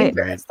it's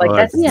dangerous. Like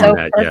that's so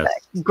perfect.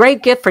 Yes.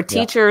 Great gift for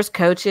teachers,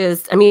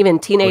 coaches. I mean, even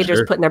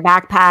teenagers putting their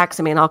backpacks.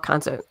 I mean, all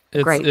kinds of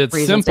great It's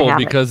reasons simple to have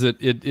because it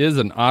is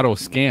an auto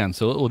scan.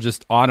 So it will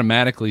just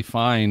automatically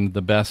find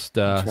the best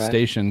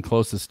station,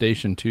 closest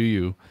station to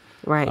you.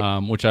 Right.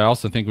 Which I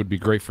also think would be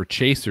great for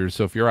chasers.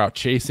 So if you're out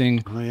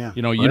chasing,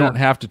 you know, you don't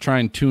have to try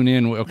and tune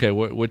in. Okay,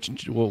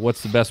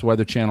 what's the best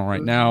weather channel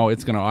right now?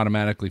 It's going to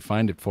automatically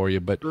find it for you.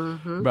 But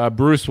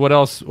Bruce, what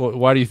else?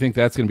 Why do you think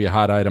that's going to be a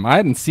hot item? I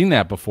hadn't seen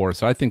that before,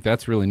 so I think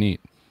that's really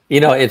neat. You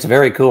know, it's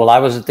very cool. I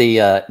was at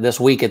the this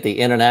week at the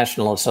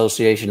International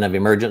Association of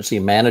Emergency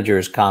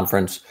Managers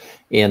Conference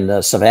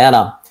in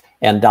Savannah.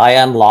 And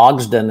Diane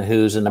Logsden,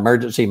 who's an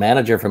emergency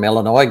manager from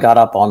Illinois, got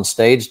up on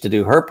stage to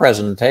do her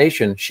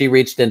presentation. She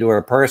reached into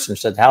her purse and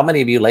said, how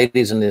many of you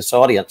ladies in this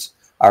audience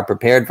are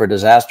prepared for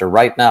disaster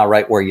right now,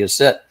 right where you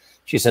sit?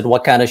 She said,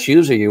 what kind of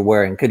shoes are you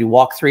wearing? Could you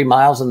walk 3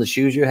 miles in the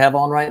shoes you have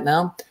on right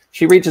now?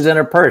 She reaches in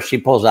her purse. She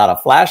pulls out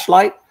a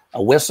flashlight,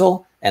 a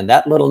whistle, and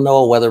that little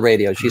NOAA weather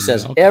radio. She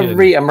says,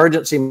 every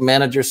emergency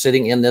manager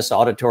sitting in this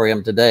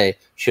auditorium today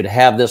should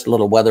have this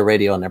little weather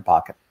radio in their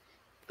pocket.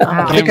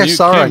 Wow. I think I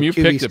saw Kim, you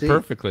picked it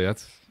perfectly.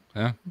 That's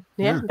And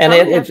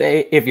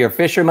if you're a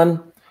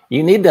fisherman,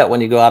 you need that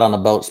when you go out on a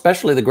boat,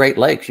 especially the Great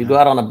Lakes. You go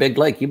out on a big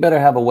lake, you better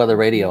have a weather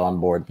radio on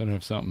board. Better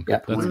have something.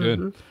 Yep. That's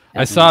good.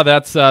 I saw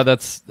that's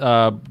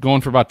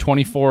going for about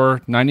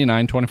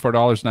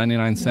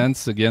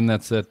 $24.99. Again,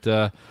 that's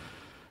at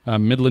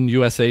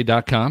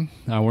midlandusa.com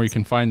where you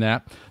can find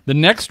that. The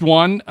next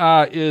one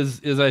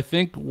is I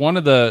think one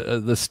of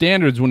the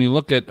standards when you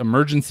look at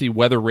emergency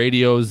weather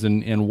radios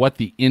and what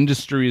the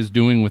industry is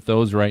doing with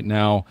those right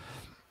now.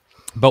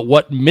 But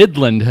what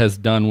Midland has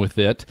done with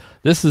it,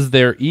 this is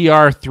their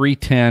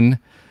ER310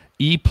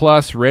 E+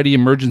 Ready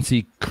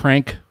Emergency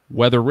Crank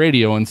Weather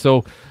Radio. And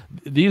so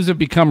these have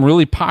become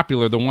really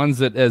popular. The ones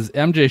that, as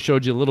MJ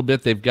showed you a little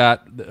bit, they've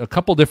got a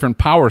couple different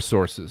power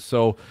sources.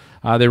 So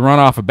they run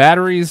off of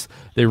batteries.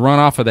 They run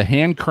off of the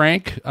hand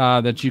crank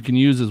that you can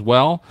use as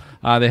well.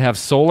 They have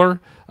solar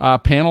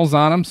panels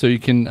on them, so you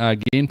can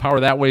gain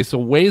power that way. So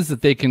ways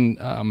that they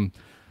can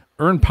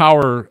earn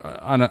power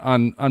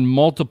on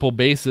multiple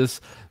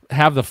bases.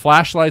 Have the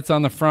flashlights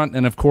on the front,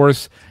 and of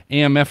course,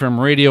 AM/FM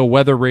radio,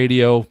 weather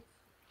radio,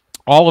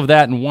 all of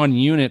that in one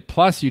unit.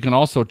 Plus, you can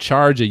also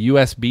charge a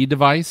USB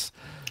device.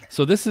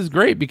 So this is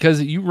great because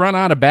you run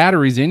out of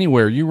batteries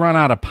anywhere, you run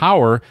out of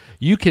power,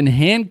 you can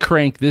hand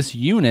crank this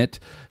unit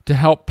to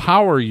help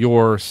power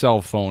your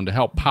cell phone, to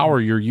help power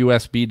your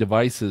USB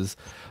devices.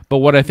 But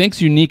what I think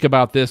is unique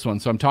about this one,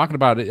 so I'm talking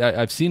about it,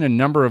 I've seen a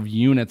number of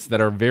units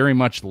that are very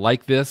much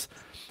like this.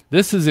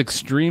 This is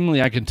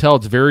extremely, I can tell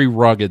it's very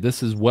rugged.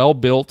 This is well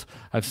built.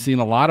 I've seen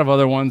a lot of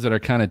other ones that are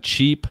kind of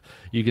cheap.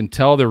 You can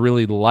tell they're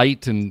really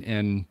light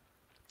and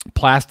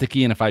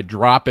plasticky, and if I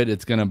drop it,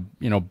 it's going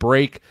to,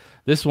 break.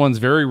 This one's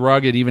very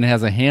rugged, even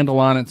has a handle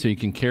on it, so you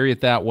can carry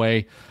it that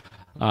way.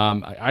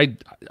 I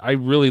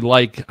really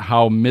like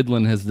how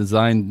Midland has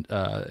designed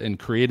and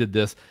created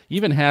this.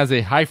 Even has a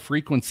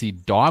high-frequency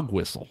dog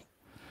whistle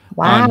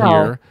on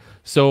here.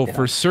 So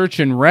for search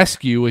and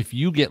rescue, if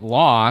you get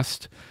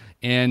lost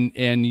and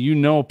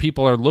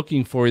people are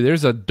looking for you,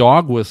 there's a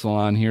dog whistle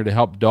on here to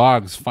help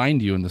dogs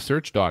find you and the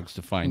search dogs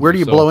to find you. Where do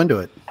you blow into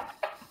it?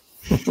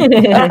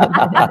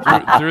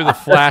 through the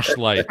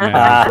flashlight, man.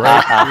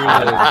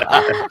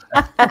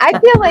 I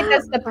feel like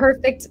that's the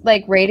perfect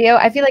radio.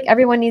 I feel like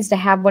everyone needs to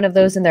have one of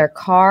those in their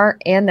car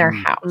and their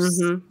house,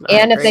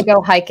 and if they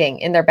go hiking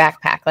in their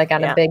backpack,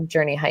 on a big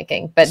journey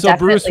hiking. But so,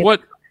 Bruce,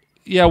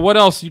 what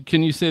else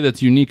can you say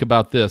that's unique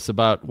about this?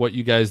 About what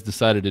you guys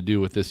decided to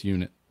do with this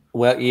unit?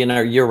 Well,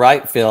 you're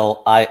right,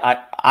 Phil.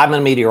 I'm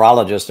a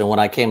meteorologist, and when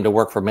I came to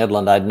work for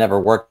Midland, I'd never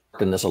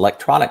worked in this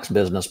electronics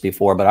business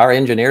before, but our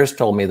engineers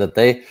told me that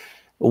they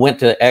went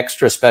to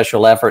extra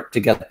special effort to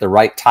get the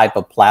right type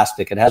of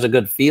plastic. It has a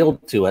good feel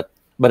to it,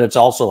 but it's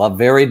also a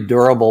very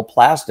durable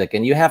plastic,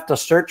 and you have to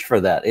search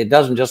for that. It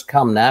doesn't just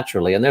come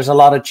naturally, and there's a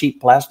lot of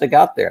cheap plastic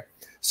out there.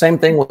 Same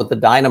thing with the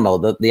dynamo,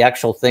 the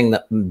actual thing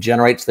that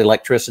generates the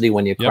electricity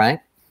when you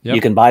crank. Yep.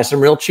 You can buy some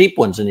real cheap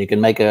ones, and you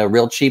can make a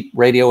real cheap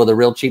radio with a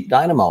real cheap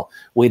dynamo.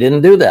 We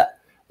didn't do that.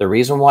 The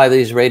reason why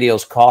these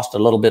radios cost a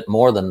little bit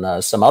more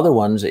than some other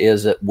ones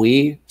is that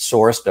we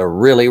sourced a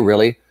really,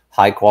 really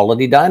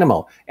high-quality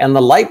dynamo. And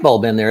the light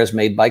bulb in there is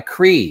made by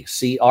Cree,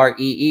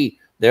 C-R-E-E.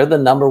 They're the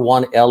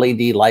 #1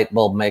 LED light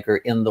bulb maker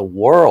in the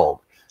world.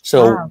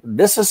 So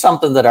This is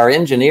something that our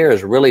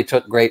engineers really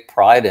took great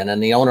pride in,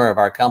 and the owner of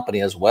our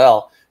company as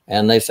well.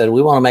 And they said,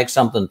 we want to make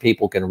something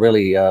people can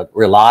really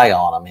rely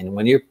on. I mean,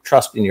 when you're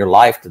trusting your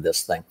life to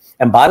this thing.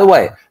 And by the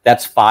way,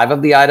 that's 5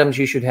 of the items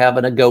you should have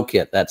in a Go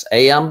Kit. That's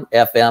AM,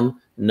 FM,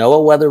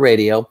 NOAA weather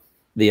radio,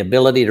 the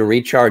ability to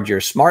recharge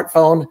your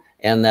smartphone,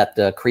 and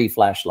that Cree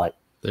flashlight.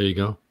 There you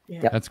go.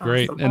 Yeah, that's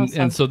great.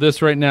 And so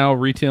this right now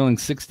retailing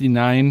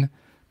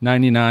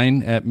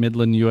 $69.99 at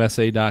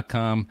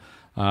midlandusa.com.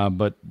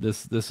 But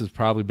this has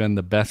probably been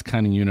the best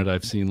kind of unit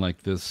I've seen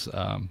like this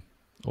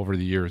over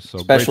the years. So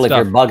especially if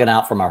you're bugging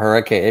out from a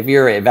hurricane. If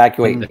you're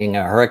evacuating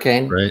a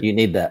hurricane, you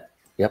need that.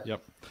 Yep.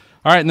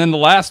 All right, and then the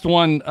last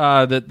one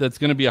that's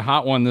going to be a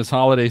hot one this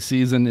holiday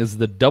season is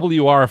the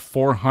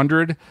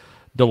WR400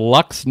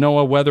 Deluxe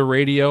NOAA Weather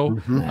Radio.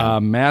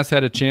 Maz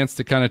had a chance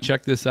to kind of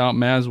check this out.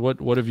 Maz,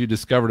 what have you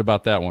discovered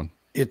about that one?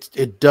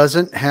 It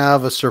doesn't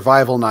have a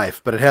survival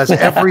knife, but it has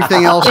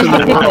everything else in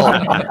the world.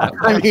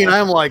 I mean,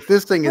 I'm like,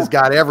 this thing has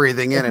got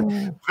everything in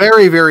it.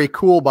 Very, very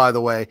cool, by the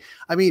way.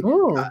 I mean,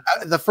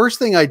 the first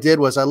thing I did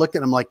was I looked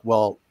at it, I'm like,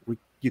 well,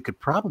 you could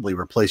probably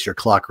replace your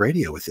clock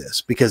radio with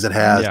this because it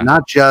has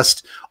not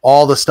just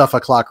all the stuff a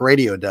clock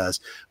radio does,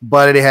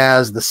 but it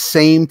has the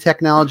same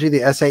technology,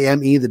 the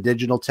SAME, the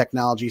digital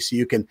technology. So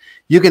you can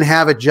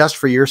have it just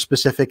for your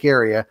specific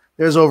area.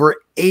 There's over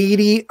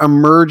 80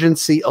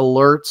 emergency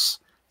alerts.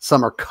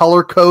 Some are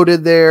color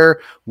coded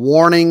there,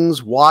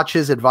 warnings,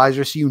 watches,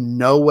 advisories. So you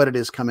know what it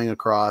is coming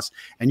across,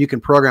 and you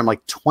can program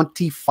like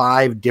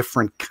 25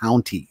 different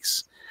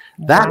counties.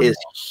 That is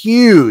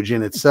huge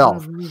in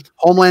itself.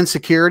 Homeland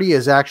Security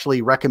has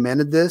actually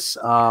recommended this,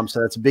 so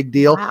that's a big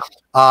deal.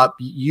 Wow.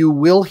 You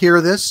will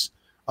hear this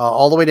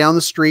all the way down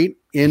the street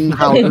in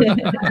Howden.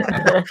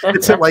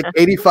 It's at like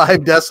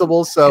 85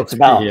 decibels, so it's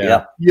about,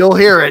 you'll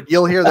hear it.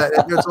 You'll hear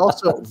that. There's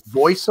also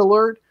voice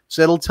alert,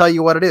 so it'll tell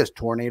you what it is.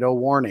 Tornado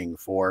warning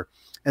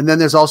and then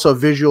there's also a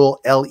visual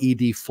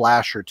LED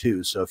flasher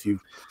too. So if you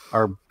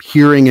are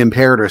hearing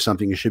impaired or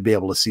something, you should be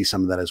able to see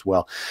some of that as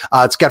well.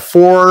 It's got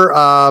 4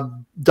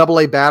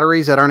 AA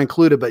batteries that aren't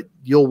included, but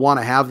you'll want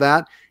to have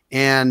that.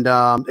 And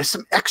there's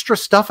some extra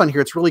stuff on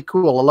here. It's really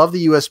cool. I love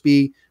the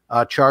USB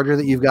charger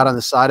that you've got on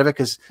the side of it,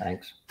 because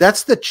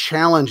that's the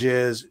challenge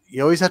is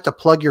you always have to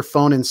plug your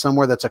phone in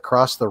somewhere that's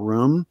across the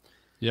room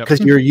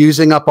because you're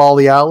using up all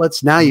the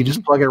outlets. Now you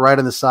just plug it right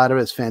on the side of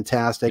it. It's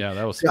fantastic. Yeah,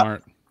 that was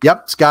smart.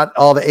 Yep. It's got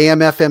all the AM,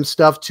 FM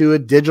stuff to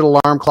it, digital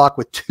alarm clock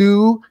with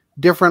 2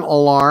 different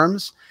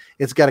alarms.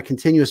 It's got a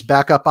continuous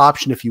backup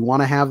option if you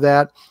want to have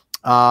that.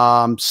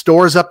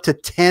 Stores up to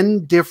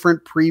 10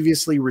 different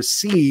previously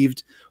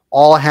received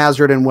all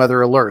hazard and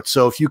weather alerts.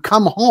 So if you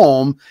come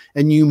home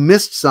and you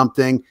missed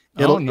something,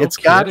 it's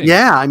got,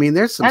 I mean,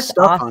 there's some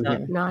stuff on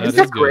here. Nice. Isn't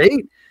that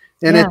great?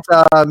 And it's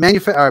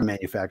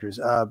manufacturers,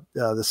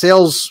 the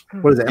sales,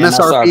 what is it?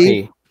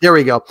 MSRP. There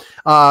we go.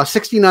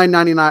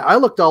 $69.99. I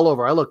looked all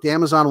over. I looked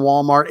Amazon,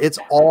 Walmart. It's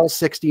all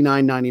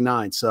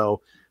 $69.99.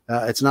 So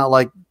it's not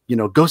like,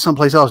 go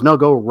someplace else. No,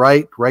 go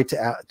right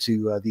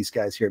to these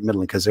guys here at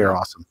Midland because they're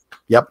awesome.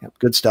 Yep,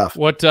 good stuff.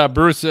 What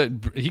Bruce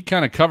he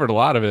kind of covered a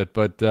lot of it,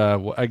 but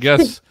I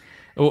guess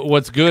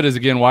what's good is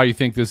again why you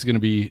think this is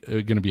going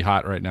to be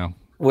hot right now.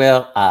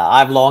 Well,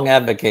 I've long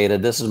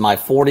advocated. This is my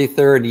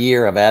 43rd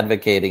year of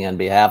advocating on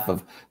behalf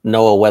of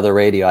NOAA Weather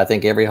Radio. I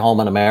think every home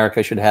in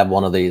America should have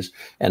one of these.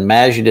 And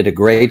Maz, you did a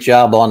great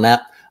job on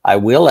that. I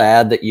will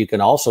add that you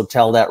can also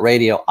tell that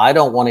radio, I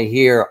don't want to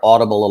hear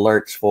audible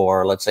alerts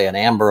for, let's say, an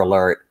Amber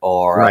Alert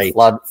or a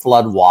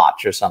flood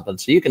watch or something.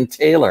 So you can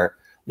tailor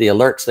the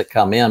alerts that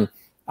come in.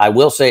 I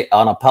will say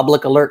on a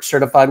public alert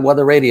certified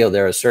weather radio,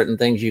 there are certain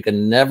things you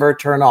can never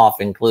turn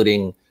off,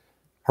 including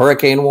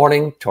hurricane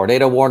warning,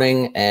 tornado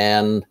warning,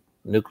 and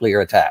nuclear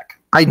attack.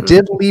 I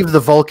did leave the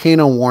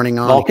volcano warning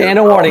on.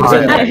 Volcano warning's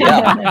in there,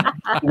 yeah.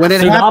 When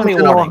it happens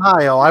in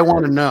Ohio, I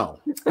want to know.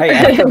 Hey,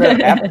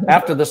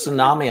 after the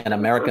tsunami in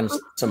American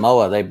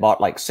Samoa, they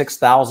bought like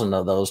 6,000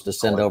 of those to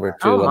send over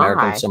to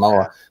American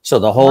Samoa. So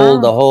the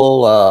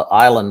whole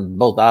island,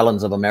 both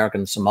islands of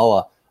American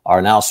Samoa,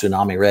 are now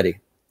tsunami ready.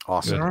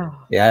 Awesome.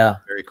 Yeah.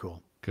 Very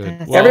cool.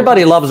 Good. Well,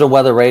 everybody loves a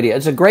weather radio.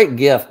 It's a great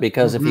gift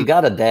because if you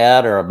got a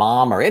dad or a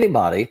mom or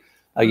anybody,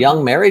 a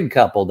young married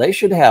couple, they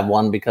should have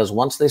one because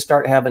once they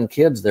start having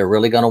kids, they're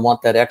really going to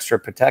want that extra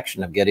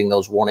protection of getting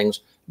those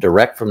warnings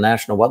direct from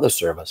National Weather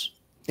Service.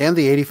 And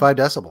the 85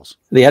 decibels.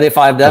 The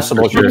 85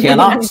 decibels. You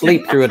cannot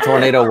sleep through a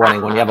tornado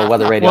warning when you have a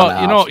weather radio in the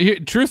house.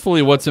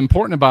 Truthfully, what's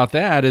important about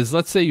that is,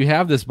 let's say you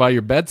have this by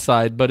your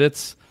bedside, but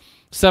it's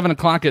 7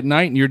 o'clock at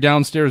night and you're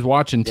downstairs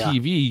watching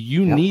TV.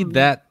 You need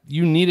that.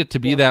 You need it to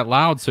be that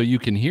loud so you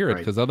can hear it,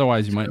 because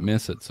otherwise you might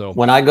miss it. So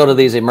when I go to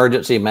these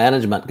emergency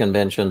management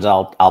conventions,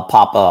 I'll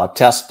pop a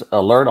test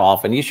alert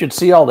off, and you should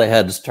see all the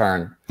heads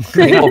turn.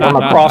 People from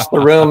across the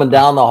room and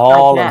down the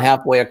hall and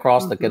halfway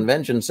across the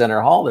convention center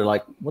hall, they're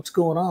like, "What's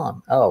going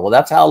on?" Oh, well,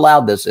 that's how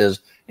loud this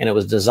is, and it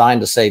was designed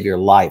to save your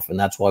life, and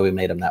that's why we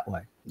made them that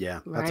way.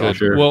 Yeah, that's all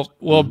sure.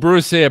 Well,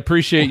 Bruce, I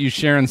appreciate you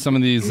sharing some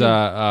of these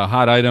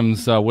hot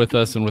items with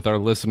us and with our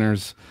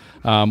listeners.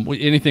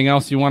 Anything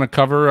else you want to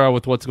cover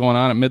with what's going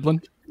on at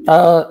Midland?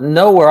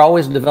 No, we're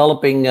always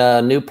developing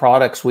new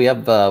products. We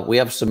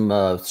have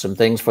some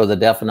things for the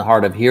deaf and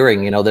hard of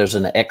hearing. You know, there's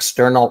an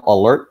external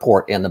alert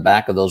port in the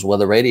back of those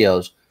weather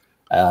radios,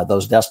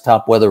 those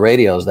desktop weather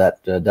radios,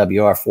 that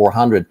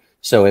WR400.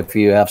 So if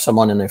you have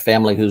someone in their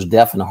family who's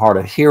deaf and hard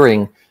of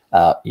hearing,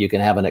 you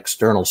can have an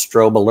external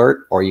strobe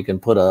alert, or you can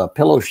put a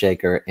pillow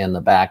shaker in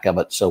the back of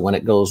it. So when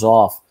it goes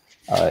off,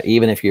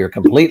 even if you're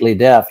completely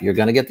deaf, you're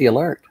going to get the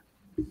alert.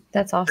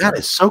 That's awesome. That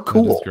is so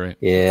cool. That is great.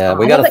 Yeah,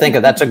 we got to think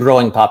of that's a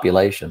growing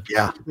population.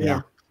 Yeah.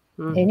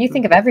 And you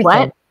think of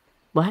everything.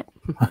 What?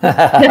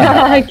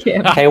 I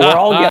can't. Hey, we're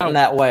all getting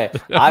that way.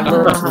 I've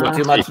listened to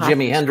too much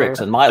Jimi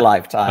Hendrix in my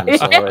lifetime.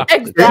 So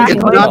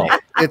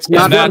It's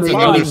not that's me.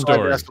 another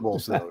story.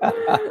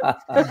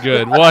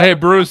 Good. Well, hey,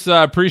 Bruce,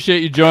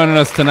 appreciate you joining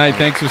us tonight.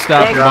 Thanks for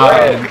stopping by.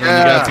 And you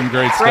got some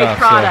great stuff.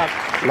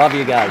 Product. Love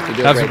you guys.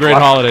 Have some great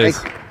holidays.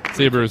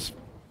 See you, Bruce.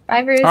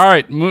 Bye, Bruce. All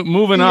right,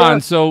 moving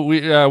on. So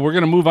we're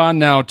going to move on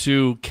now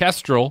to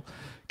Kestrel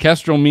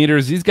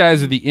meters. These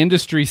guys are the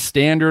industry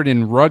standard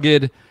in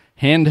rugged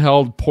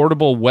handheld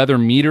portable weather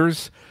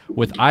meters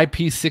with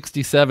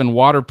IP67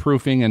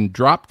 waterproofing and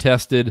drop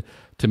tested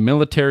to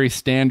military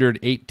standard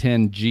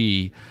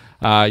 810G.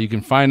 You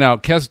can find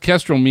out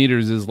Kestrel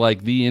meters is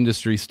like the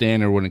industry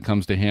standard when it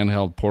comes to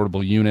handheld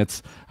portable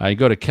units. You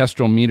go to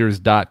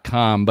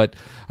kestrelmeters.com, but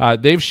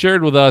they've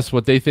shared with us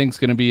what they think is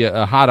going to be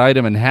a hot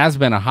item, and has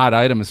been a hot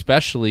item,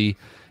 especially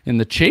in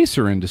the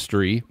chaser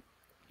industry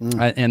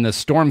and the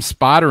storm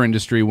spotter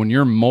industry. When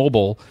you're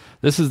mobile,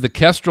 this is the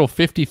Kestrel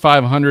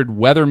 5500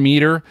 weather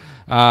meter,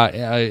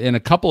 and a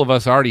couple of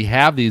us already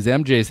have these.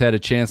 MJ's had a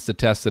chance to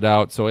test it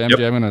out, so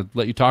MJ, I'm going to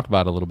let you talk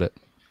about it a little bit.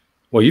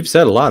 Well, you've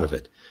said a lot of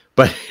it.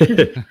 But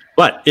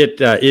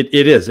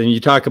it is, and you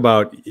talk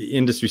about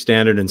industry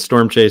standard and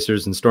storm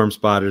chasers and storm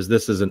spotters.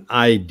 This is an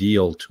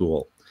ideal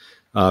tool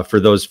for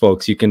those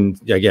folks. You can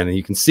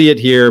see it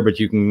here, but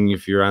you can,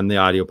 if you're on the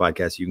audio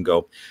podcast, you can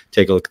go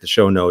take a look at the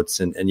show notes,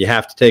 and you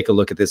have to take a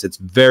look at this. It's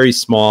very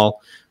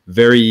small,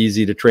 very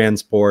easy to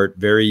transport,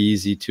 very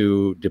easy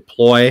to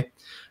deploy.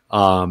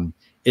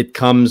 It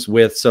comes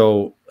with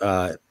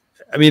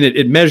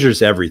it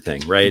measures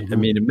everything, right? Mm-hmm. I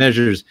mean, it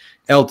measures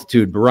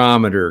altitude,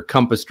 barometer,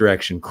 compass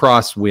direction,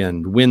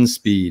 crosswind, wind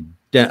speed,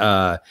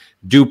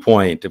 dew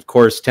point, of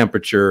course,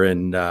 temperature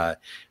and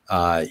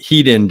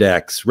heat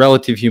index,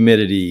 relative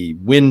humidity,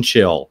 wind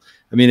chill.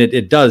 I mean,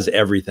 it does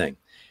everything.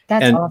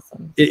 That's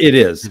awesome. It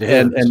is.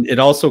 And it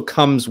also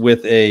comes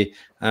with a,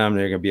 I'm not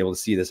going to be able to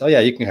see this. Oh, yeah,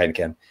 you can hide,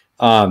 Ken.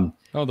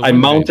 I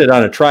mount it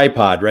on a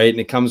tripod, right? And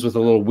it comes with a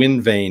little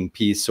wind vane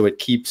piece, so it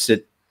keeps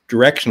it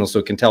directional, so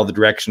it can tell the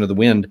direction of the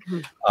wind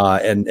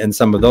and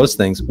some of those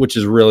things, which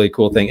is a really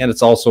cool thing. And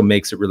it also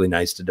makes it really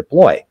nice to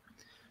deploy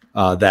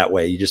that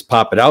way. You just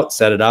pop it out,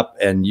 set it up,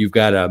 and you've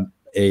got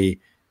a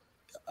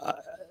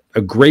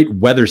great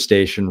weather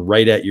station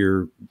right at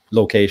your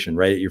location,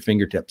 right at your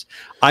fingertips.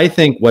 I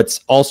think what's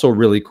also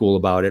really cool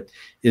about it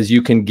is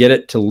you can get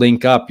it to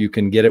link up. You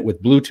can get it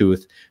with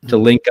Bluetooth to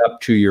link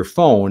up to your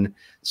phone,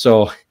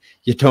 so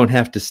you don't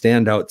have to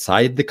stand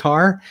outside the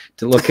car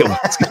to look at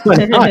what's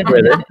going on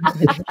with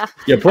it.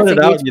 You put it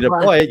out, you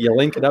deploy it, you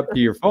link it up to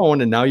your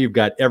phone, and now you've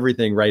got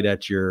everything right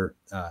at your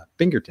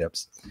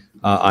fingertips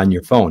on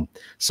your phone.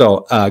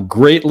 So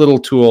great little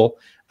tool.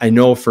 I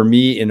know for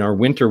me, in our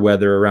winter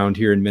weather around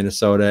here in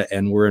Minnesota,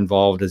 and we're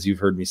involved, as you've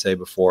heard me say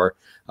before,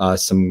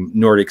 some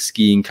Nordic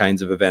skiing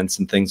kinds of events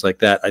and things like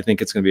that. I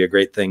think it's going to be a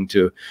great thing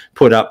to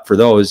put up for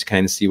those,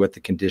 kind of see what the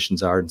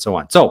conditions are and so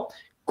on. So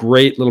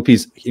great little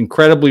piece,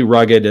 incredibly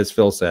rugged, as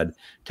Phil said,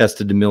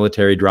 tested to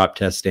military drop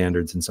test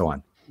standards and so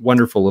on.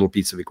 Wonderful little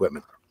piece of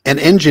equipment. And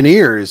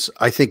engineers,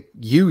 I think,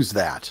 use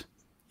that.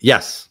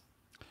 Yes.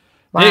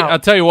 Wow. Hey, I'll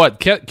tell you what,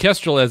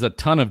 Kestrel has a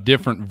ton of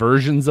different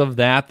versions of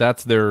that.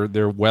 That's their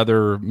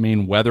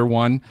main weather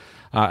one.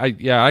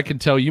 I can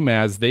tell you,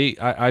 Maz,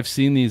 I've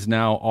seen these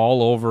now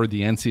all over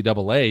the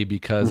NCAA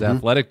because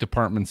athletic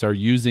departments are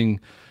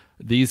using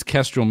these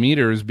Kestrel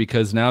meters,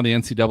 because now the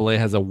NCAA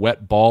has a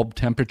wet bulb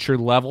temperature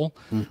level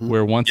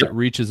where once it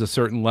reaches a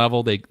certain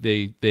level,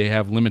 they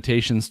have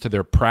limitations to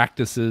their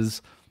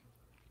practices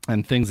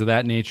and things of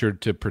that nature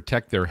to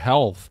protect their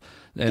health.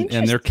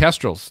 And they're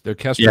Kestrels. They're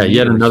Kestrel meters.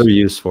 Yet another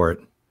use for it.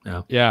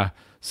 Yeah.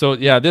 So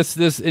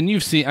this, and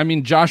you've seen, I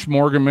mean, Josh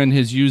Morganman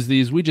has used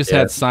these. We just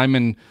had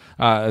Simon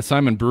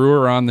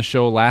Brewer on the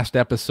show last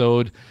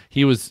episode.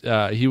 He was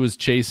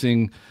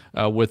chasing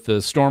with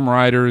the Storm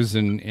Riders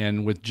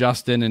and with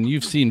Justin, and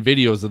you've seen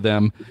videos of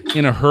them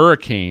in a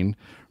hurricane,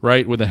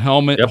 right, with a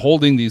helmet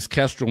holding these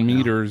Kestrel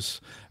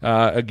meters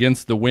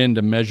against the wind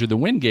to measure the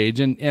wind gauge.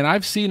 And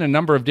I've seen a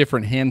number of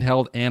different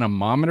handheld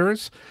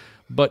anemometers.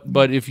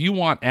 But if you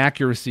want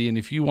accuracy, and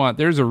if you want,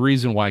 there's a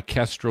reason why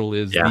Kestrel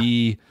is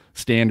the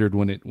standard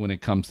when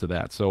it comes to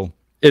that. So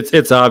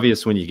it's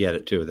obvious when you get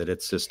it too, that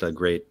it's just a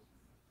great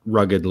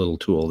rugged little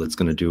tool that's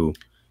going to do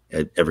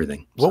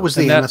everything. What was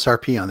the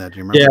MSRP on that? Do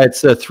you remember? Yeah,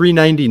 it's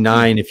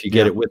 $399 if you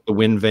get it with the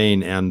wind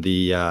vane and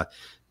the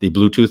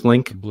Bluetooth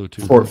link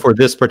for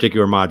this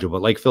particular module.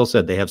 But like Phil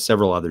said, they have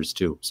several others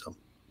too. So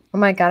Oh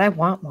my God, I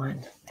want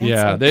one.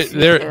 Yeah,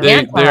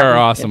 they are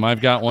awesome.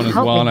 I've got one as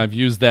well, and I've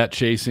used that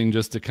chasing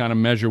just to kind of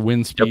measure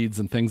wind speeds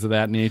and things of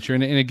that nature,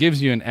 and it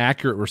gives you an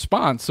accurate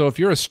response. So if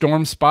you're a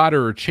storm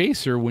spotter or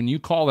chaser, when you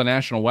call the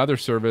National Weather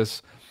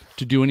Service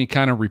to do any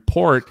kind of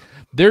report,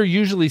 they're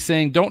usually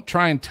saying, don't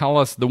try and tell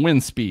us the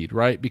wind speed,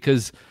 right?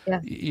 Because,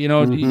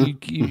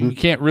 you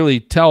can't really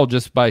tell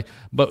just by,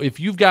 but if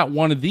you've got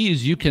one of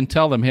these, you can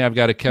tell them, hey, I've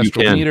got a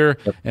Kestrel meter,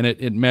 and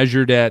it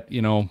measured at,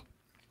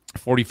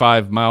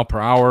 45 mile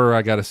per hour.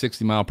 I got a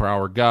 60 mile per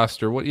hour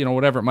gust, or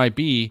whatever it might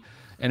be.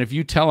 And if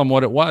you tell them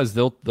what it was,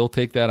 they'll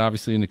take that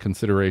obviously into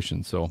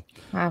consideration. So,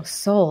 wow,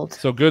 sold.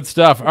 So good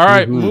stuff. All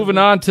right, moving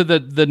on to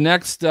the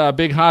next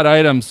big hot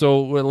item.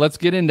 So let's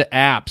get into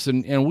apps,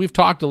 and we've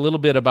talked a little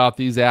bit about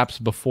these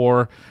apps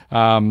before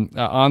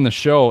on the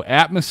show.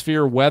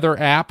 Atmosphere Weather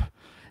app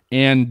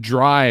and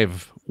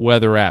Drive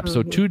Weather app.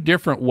 So two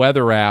different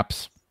weather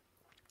apps,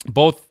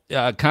 both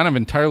kind of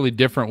entirely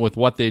different with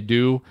what they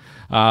do.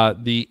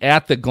 The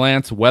At the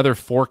Glance Weather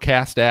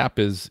Forecast app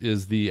is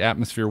the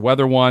Atmosphere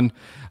Weather one.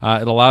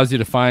 It allows you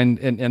to find,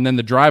 and then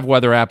the Drive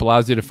Weather app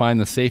allows you to find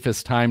the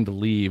safest time to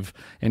leave.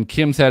 And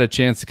Kim's had a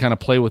chance to kind of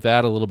play with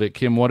that a little bit.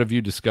 Kim, what have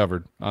you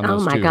discovered on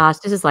those two? Oh my gosh,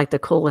 this is like the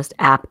coolest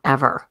app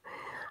ever.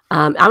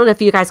 I don't know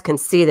if you guys can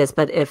see this,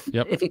 but if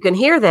you can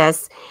hear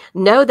this,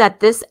 know that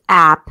this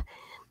app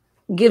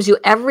gives you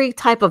every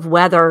type of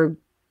weather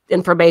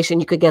information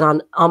you could get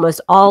on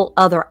almost all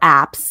other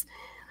apps,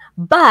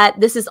 but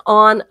this is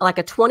on like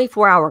a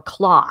 24-hour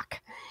clock.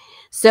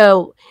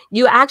 So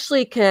you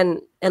actually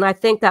can, and I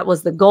think that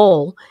was the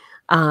goal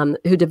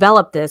who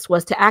developed this,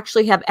 was to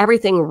actually have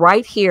everything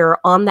right here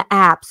on the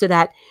app so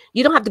that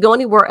you don't have to go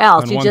anywhere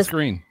else. On one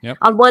screen. Yep.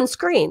 On one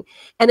screen.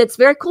 And it's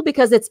very cool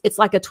because it's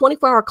like a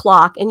 24-hour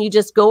clock, and you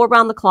just go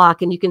around the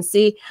clock and you can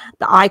see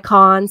the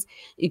icons,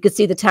 you can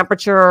see the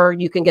temperature,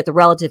 you can get the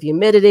relative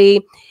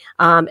humidity.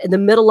 In the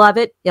middle of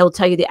it, it'll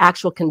tell you the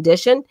actual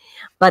condition.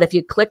 But if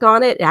you click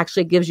on it, it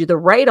actually gives you the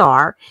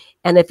radar.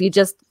 And if you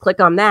just click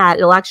on that,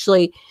 it'll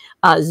actually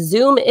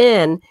zoom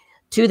in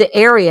to the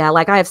area.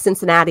 Like I have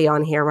Cincinnati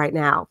on here right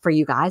now for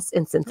you guys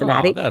in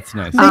Cincinnati. Oh, that's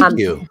nice. Thank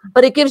you.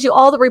 But it gives you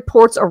all the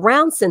reports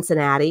around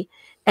Cincinnati.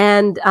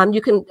 And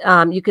you can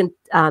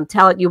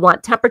tell it you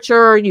want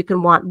temperature, you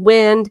can want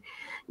wind,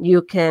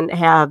 you can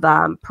have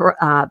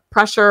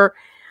pressure,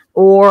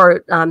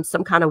 or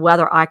some kind of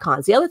weather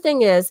icons. The other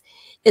thing is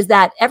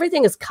that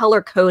everything is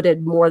color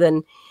coded more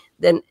than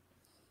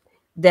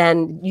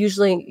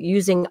usually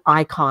using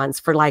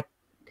icons for like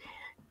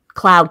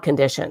cloud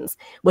conditions,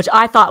 which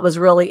I thought was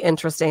really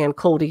interesting and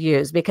cool to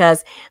use,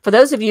 because for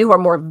those of you who are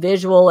more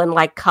visual and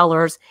like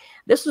colors,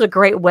 this was a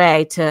great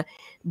way to,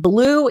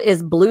 blue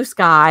is blue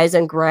skies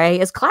and gray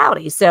is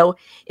cloudy. So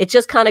it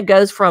just kind of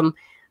goes from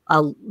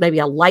maybe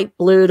a light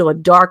blue to a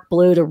dark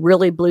blue to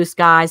really blue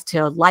skies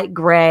to light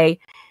gray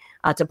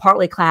to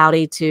partly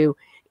cloudy to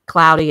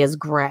cloudy as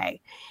gray.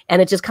 And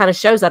it just kind of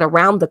shows that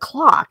around the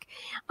clock.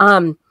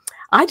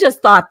 I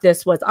just thought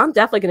I'm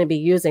definitely going to be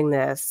using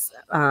this.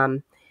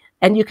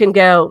 And you can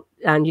go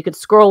and you could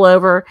scroll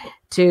over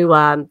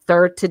to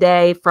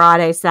today,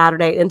 Friday,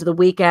 Saturday, into the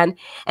weekend.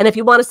 And if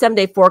you want a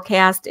 7-day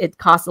forecast, it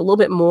costs a little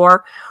bit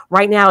more.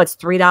 Right now, it's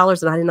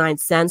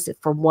 $3.99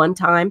 for one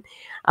time.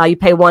 You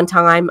pay one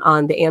time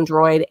on the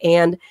Android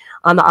and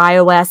on the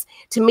iOS.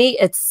 To me,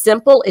 it's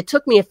simple. It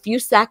took me a few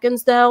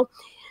seconds, though,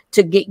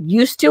 to get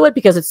used to it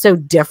because it's so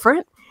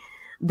different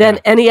than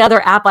any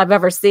other app I've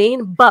ever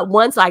seen. But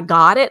once I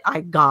got it, I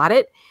got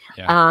it.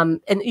 Yeah.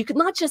 And you could,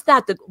 not just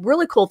that, the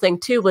really cool thing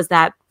too was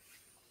that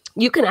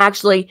you can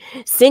actually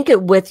sync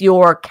it with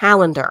your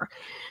calendar.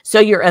 So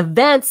your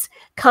events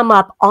come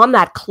up on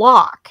that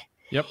clock.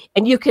 Yep.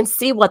 And you can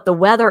see what the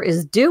weather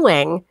is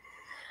doing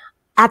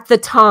at the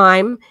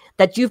time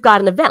that you've got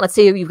an event. Let's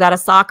say you've got a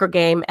soccer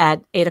game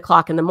at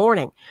 8:00 in the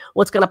morning.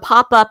 Well, it's going to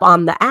pop up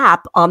on the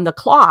app on the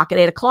clock at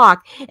 8:00,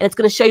 and it's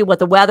going to show you what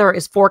the weather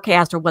is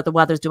forecast or what the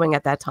weather's doing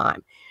at that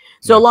time.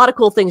 So a lot of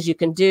cool things you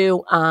can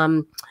do.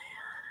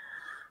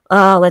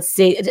 Let's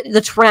see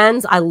the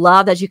trends. I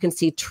love that you can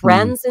see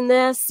trends in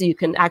this. You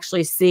can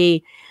actually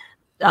see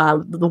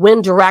the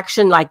wind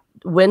direction, like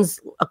winds,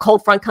 a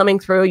cold front coming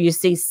through. You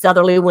see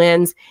southerly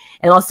winds,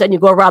 and all of a sudden you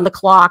go around the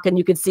clock and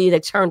you can see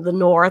they turn to the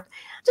north.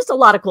 Just a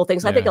lot of cool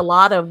things. Yeah. I think a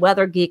lot of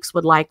weather geeks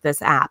would like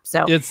this app.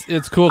 So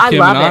it's cool,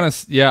 Kim. And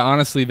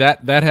honestly,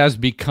 that has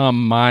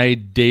become my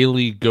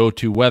daily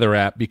go-to weather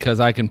app because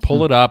I can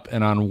pull it up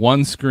and on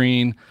one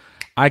screen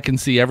I can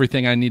see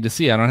everything I need to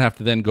see. I don't have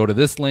to then go to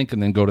this link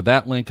and then go to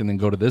that link and then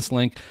go to this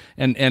link.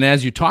 And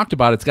as you talked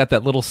about, it's got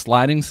that little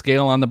sliding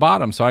scale on the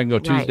bottom. So I can go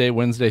Tuesday,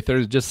 Wednesday,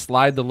 Thursday, just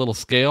slide the little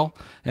scale,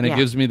 and it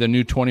gives me the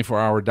new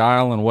 24-hour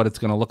dial and what it's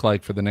going to look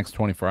like for the next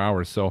 24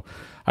 hours. So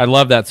I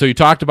love that. So you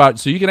talked about,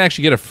 so you can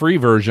actually get a free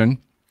version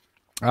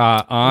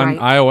on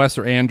iOS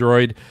or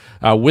Android.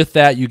 With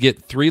that, you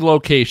get 3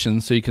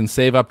 locations. So you can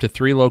save up to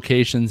 3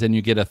 locations, and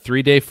you get a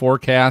 3-day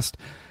forecast.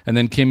 And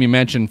then, Kim, you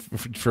mentioned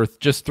for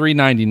just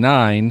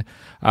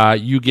 $3.99,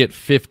 you get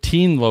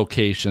 15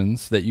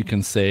 locations that you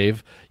can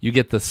save. You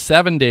get the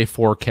 7-day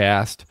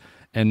forecast,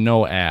 and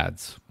no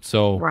ads.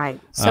 So right,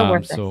 so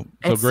worth it. So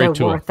it's great so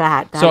tool. worth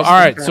that. So all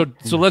right,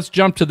 so let's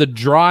jump to the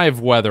Drive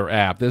Weather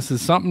app. This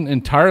is something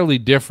entirely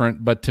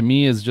different, but to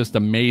me is just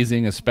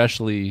amazing,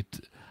 especially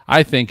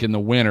I think in the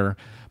winter.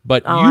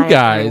 But you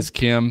guys,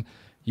 Kim,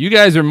 you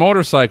guys are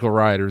motorcycle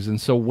riders, and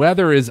so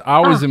weather is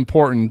always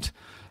important,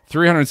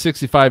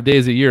 365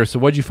 days a year. So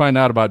what'd you find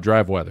out about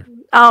Drive Weather?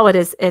 Oh, it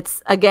is.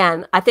 It's,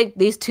 again, I think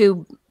these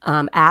two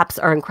apps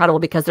are incredible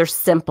because they're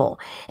simple.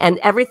 And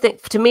everything,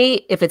 to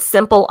me, if it's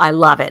simple, I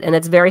love it. And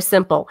it's very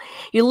simple.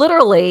 You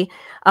literally,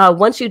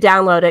 once you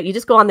download it, you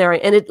just go on there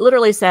and it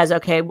literally says,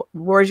 okay,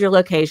 where's your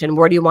location?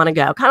 Where do you want to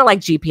go? Kind of like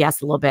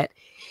GPS a little bit.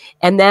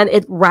 And then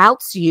it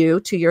routes you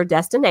to your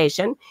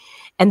destination.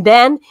 And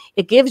then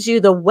it gives you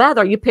the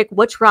weather. You pick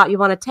which route you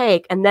want to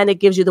take. And then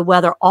it gives you the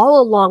weather all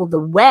along the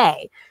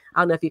way.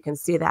 I don't know if you can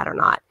see that or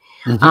not.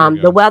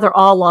 The weather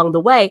all along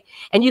the way,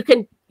 and you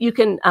can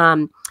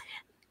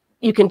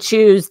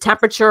choose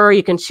temperature,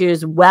 you can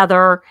choose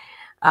weather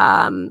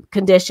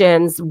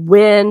conditions,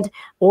 wind,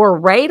 or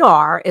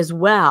radar as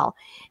well.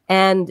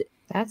 And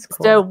that's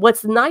cool. So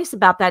what's nice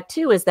about that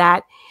too is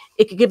that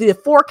it could give you the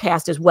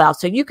forecast as well.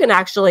 So you can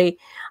actually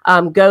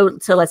go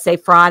to, let's say,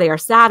 Friday or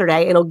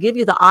Saturday, and it'll give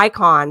you the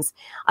icons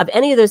of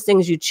any of those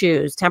things you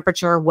choose,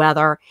 temperature,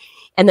 weather,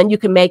 and then you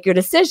can make your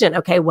decision.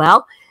 Okay,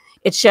 well,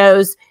 it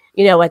shows,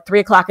 at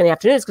 3:00 in the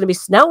afternoon, it's going to be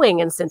snowing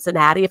in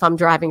Cincinnati if I'm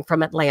driving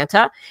from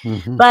Atlanta.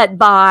 But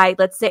by,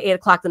 let's say,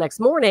 8:00 the next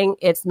morning,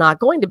 it's not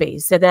going to be.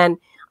 So then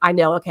I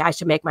know, okay, I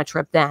should make my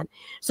trip then.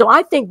 So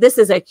I think this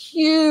is a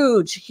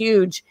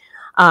huge,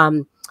 a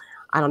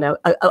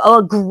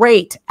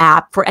great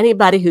app for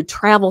anybody who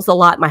travels a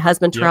lot. My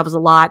husband travels a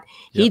lot.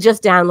 He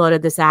just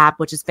downloaded this app,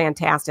 which is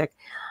fantastic.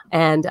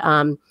 And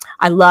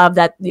I love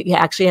that it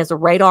actually has a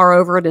radar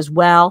over it as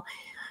well.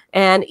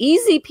 And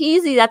easy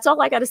peasy. That's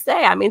all I got to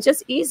say. I mean, it's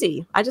just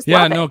easy. I just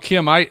love it. No,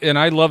 Kim,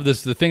 I love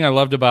this. The thing I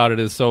loved about it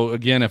is, so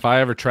again, if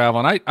I ever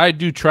travel, and I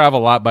do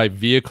travel a lot by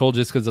vehicle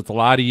just because it's a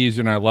lot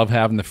easier, and I love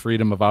having the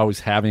freedom of always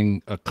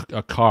having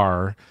a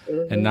car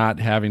and not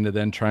having to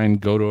then try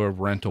and go to a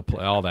rental,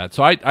 all that.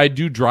 So I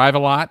do drive a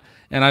lot,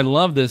 and I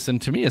love this.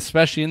 And to me,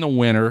 especially in the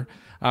winter,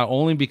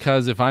 only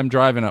because if I'm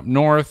driving up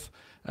north,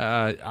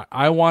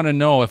 I want to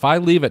know if I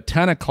leave at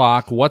 10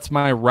 o'clock, what's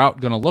my route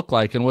going to look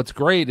like? And what's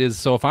great is,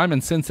 so if I'm in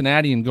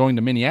Cincinnati and going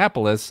to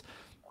Minneapolis,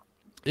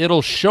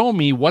 it'll show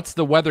me what's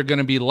the weather going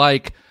to be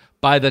like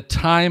by the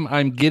time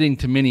I'm getting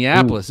to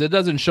Minneapolis. It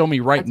doesn't show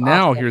me right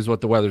now, awesome. Here's what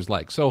the weather's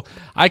like. So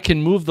I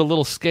can move the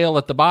little scale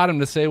at the bottom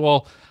to say,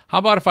 well, how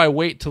about if I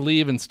wait to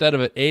leave instead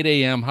of at 8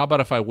 a.m.? How about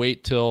if I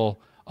wait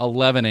till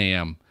 11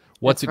 a.m.?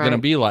 What's it going to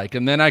be like?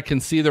 And then I can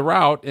see the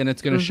route, and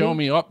it's going to show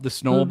me, the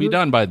snow will be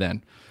done by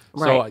then.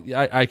 Right.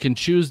 So I can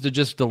choose to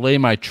just delay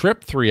my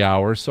trip 3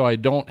 hours so I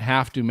don't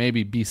have to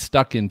maybe be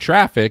stuck in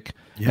traffic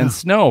and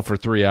snow for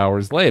 3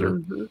 hours later.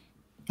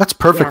 That's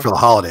perfect for the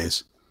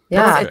holidays.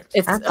 Yeah,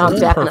 it's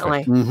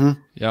definitely.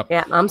 Yep.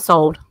 Yeah, I'm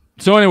sold.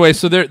 So anyway,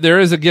 so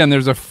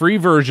there's a free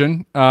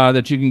version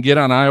that you can get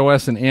on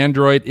iOS and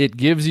Android. It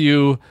gives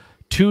you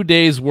 2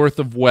 days worth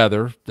of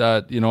weather.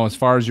 As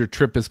far as your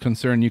trip is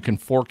concerned, you can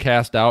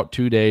forecast out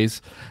 2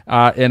 days,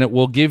 and it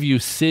will give you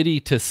city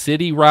to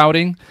city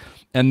routing.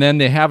 And then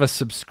they have a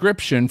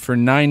subscription for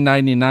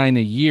 $9.99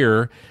 a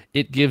year.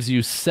 It gives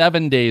you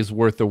 7 days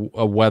worth of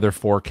weather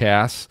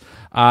forecasts,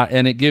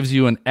 and it gives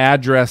you an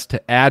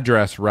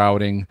address-to-address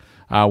routing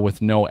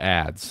with no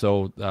ads.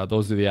 So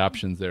those are the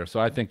options there.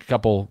 So I think a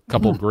couple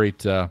great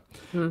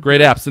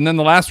apps. And then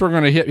the last we're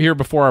going to hit here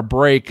before our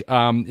break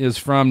is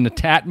from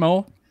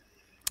Netatmo.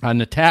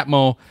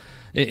 Netatmo,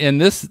 and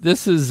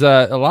this is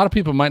a lot of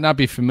people might not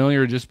be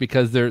familiar just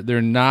because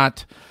they're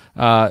not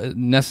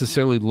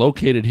necessarily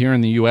located here in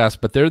the U.S.,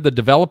 but they're the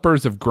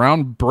developers of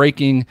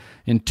groundbreaking,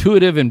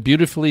 intuitive, and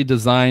beautifully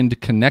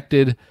designed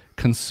connected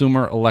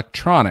consumer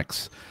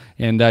electronics.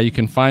 And you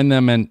can find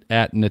them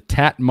at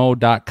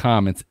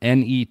netatmo.com. It's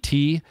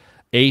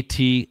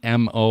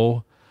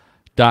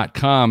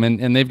netatmo.com.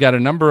 And they've got a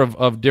number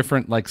of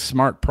different like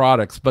smart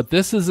products. But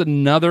this is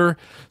another,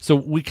 so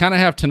we kind of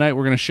have tonight,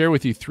 we're going to share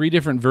with you 3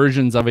 different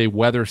versions of a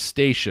weather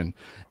station.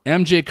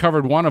 MJ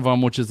covered one of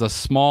them, which is a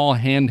small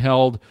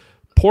handheld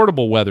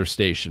portable weather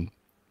station.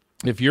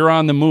 If you're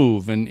on the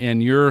move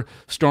and you're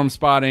storm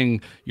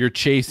spotting, you're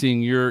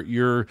chasing,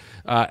 you're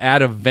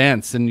at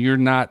events and you're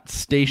not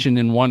stationed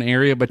in one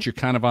area, but you're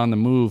kind of on the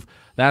move,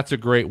 that's a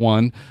great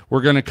one.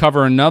 We're going to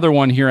cover another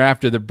one here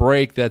after the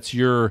break. That's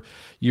your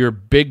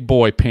big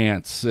boy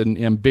pants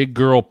and big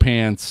girl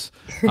pants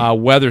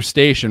weather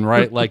station,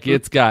 right? Like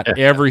it's got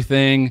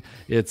everything.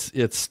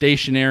 It's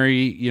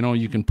stationary.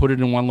 You can put it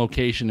in one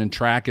location and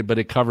track it, but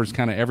it covers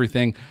kind of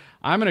everything.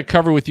 I'm going to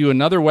cover with you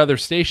another weather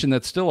station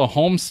that's still a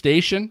home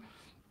station,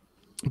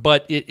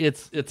 but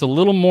it's a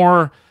little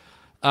more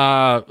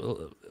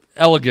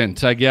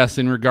elegant, I guess,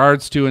 in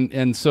regards to,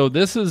 and so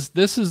this is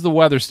the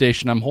weather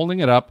station. I'm holding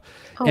it up,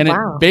 and it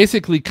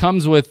basically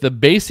comes with, the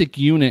basic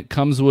unit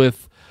comes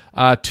with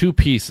 2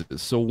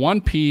 pieces. So one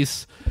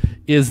piece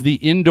is the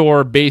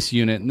indoor base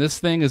unit, and this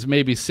thing is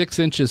maybe 6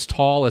 inches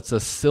tall. It's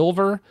a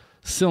silver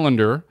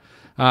cylinder.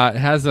 It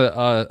has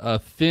a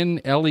thin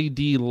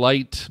LED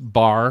light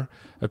bar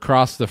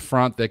across the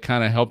front that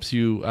kind of helps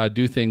you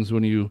do things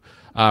when you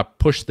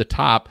push the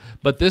top.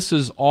 But this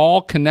is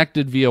all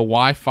connected via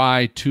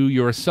Wi-Fi to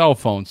your cell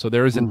phone. So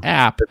there is an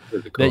app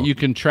that you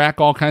can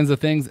track all kinds of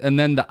things. And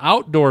then the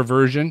outdoor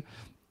version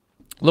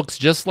looks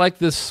just like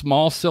this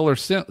small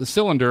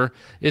cylinder.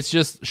 It's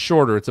just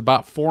shorter. It's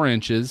about 4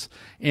 inches,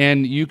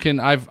 and you can.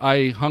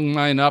 I hung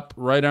mine up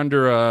right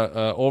under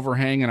a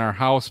overhang in our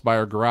house by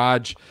our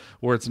garage,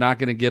 where it's not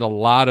going to get a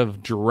lot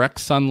of direct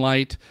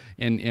sunlight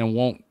and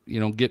won't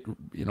get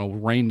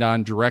rained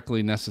on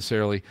directly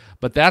necessarily.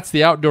 But that's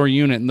the outdoor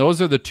unit, and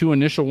those are the 2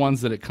 initial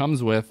ones that it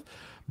comes with.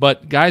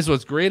 But guys,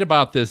 what's great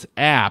about this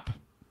app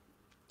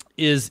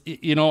is,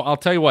 I'll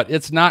tell you what,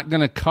 it's not going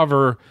to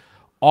cover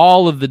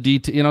all of the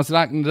detail. It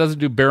doesn't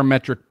do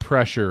barometric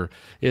pressure.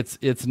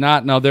 It's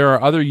not. Now there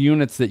are other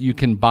units that you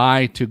can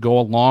buy to go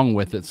along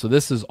with it. So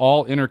this is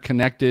all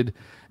interconnected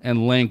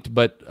and linked.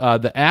 But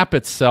the app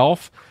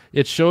itself,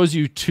 it shows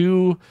you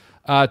two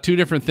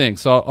different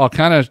things. So I'll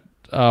kind of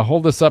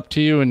hold this up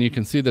to you, and you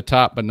can see the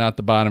top, but not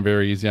the bottom.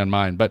 Very easy on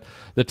mine. But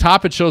the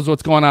top, it shows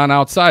what's going on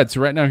outside. So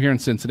right now here in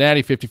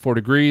Cincinnati, 54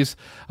 degrees.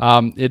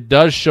 It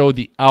does show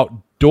the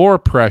outdoor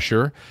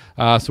pressure.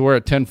 So we're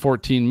at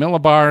 1014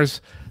 millibars.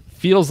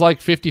 Feels like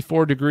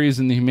 54 degrees,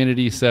 and the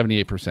humidity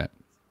 78%.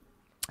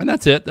 And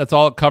that's it. That's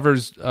all it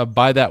covers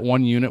by that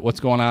one unit, what's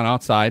going on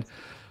outside.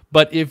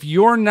 But if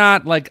you're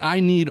not like,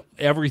 I need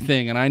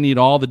everything and I need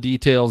all the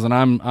details, and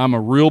I'm a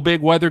real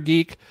big weather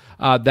geek,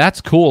 that's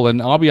cool.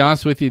 And I'll be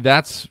honest with you,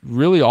 that's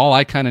really all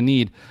I kind of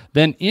need.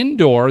 Then the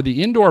indoor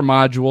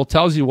module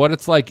tells you what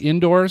it's like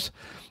indoors.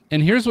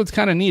 And here's what's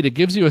kind of neat. It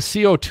gives you a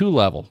CO2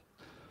 level.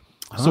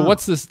 So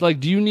what's this like?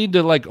 Do you need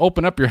to like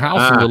open up your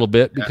house a little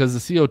bit because the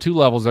CO2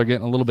 levels are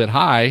getting a little bit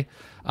high?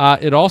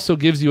 It also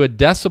gives you a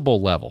decibel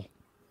level.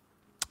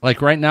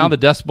 Like right now, the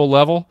decibel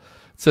level,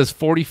 it says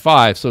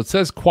 45. So it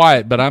says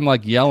quiet, but I'm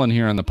like yelling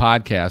here on the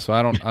podcast, so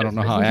I don't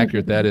know how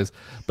accurate that is.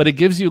 But it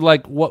gives you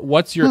like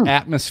what's your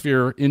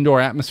indoor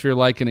atmosphere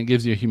like, and it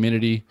gives you a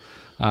humidity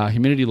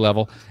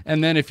level.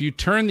 And then if you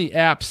turn the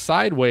app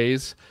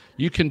sideways,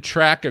 you can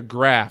track a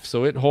graph.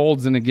 So it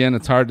holds, and again,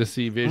 it's hard to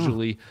see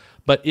visually.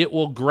 But it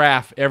will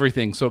graph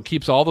everything. So it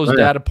keeps all those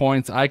data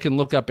points. I can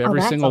look up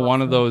every single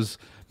one of those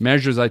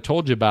measures I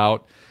told you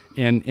about,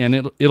 and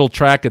it'll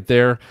track it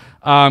there.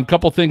 A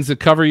couple things that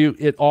cover you.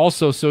 It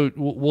also, so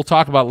we'll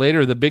talk about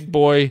later, the big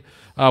boy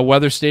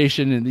weather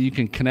station, and you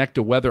can connect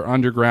to Weather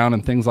Underground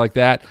and things like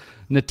that.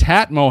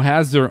 Netatmo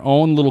has their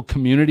own little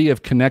community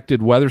of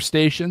connected weather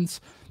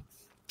stations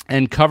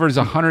and covers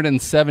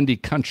 170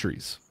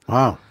 countries.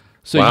 Wow.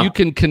 So you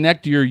can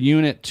connect your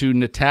unit to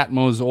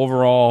Netatmo's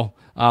overall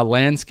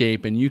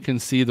landscape, and you can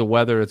see the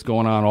weather that's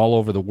going on all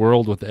over the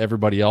world with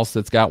everybody else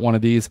that's got one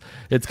of these.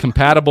 It's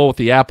compatible with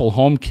the Apple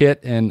HomeKit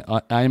and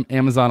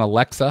Amazon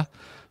Alexa.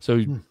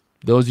 So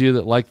those of you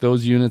that like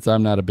those units,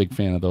 I'm not a big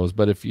fan of those,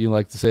 but if you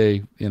like to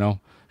say,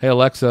 hey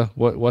Alexa,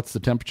 what's the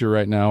temperature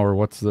right now, or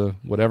what's the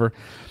whatever,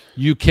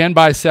 you can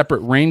buy separate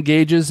rain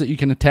gauges that you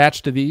can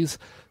attach to these,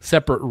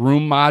 separate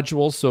room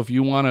modules. So if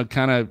you want to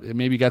kind of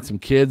maybe got some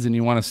kids and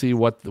you want to see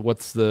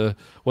what's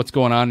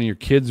going on in your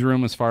kids'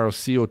 room as far as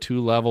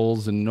CO2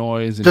 levels and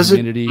noise and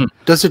humidity.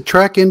 Does it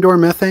track indoor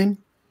methane?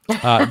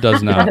 It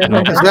does not. No.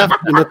 At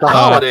the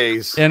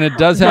holidays. And it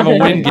does have a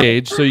wind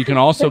gauge, so you can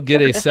also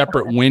get a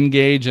separate wind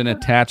gauge and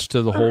attach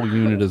to the whole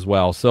unit as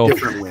well. So,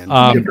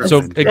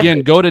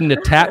 again, go to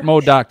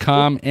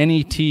netatmo.com,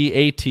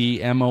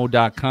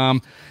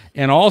 netatmo.com.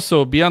 And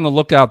also be on the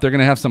lookout. They're going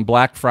to have some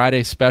Black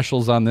Friday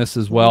specials on this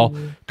as well.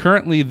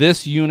 Currently,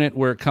 this unit,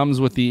 where it comes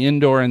with the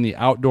indoor and the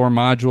outdoor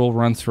module,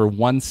 runs for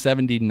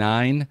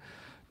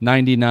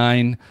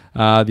 $179.99.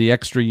 The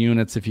extra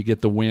units, if you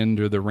get the wind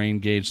or the rain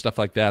gauge, stuff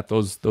like that,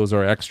 those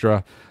are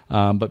extra.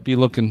 But be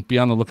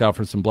on the lookout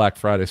for some Black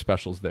Friday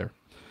specials there.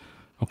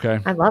 Okay.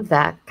 I love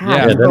that. God,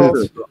 yeah,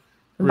 cool.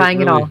 I'm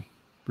buying it all.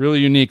 Really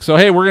unique. So,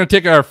 hey, we're going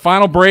to take our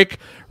final break.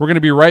 We're going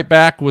to be right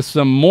back with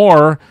some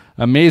more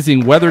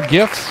amazing weather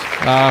gifts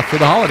for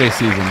the holiday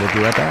season. We'll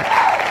be right back.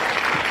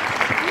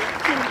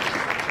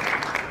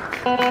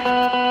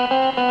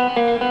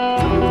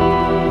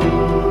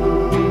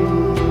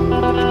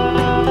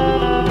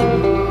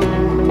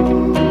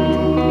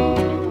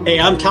 Hey,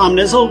 I'm Tom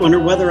Nizzle, winter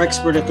weather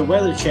expert at the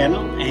Weather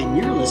Channel, and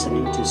you're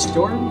listening to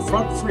Storm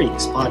Front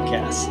Freaks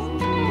podcast.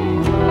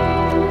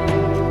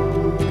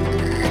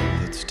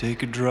 Let's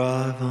take a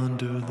drive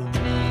under the moon.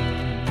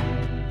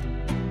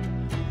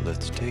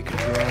 Let's take a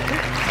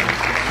drive.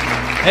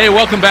 Hey,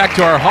 welcome back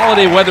to our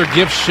holiday weather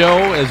gift show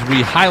as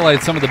we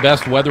highlight some of the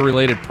best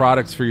weather-related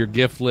products for your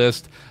gift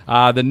list.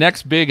 The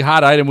next big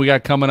hot item we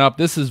got coming up,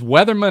 this is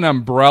Weatherman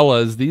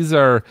umbrellas. These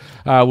are,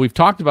 we've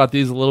talked about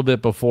these a little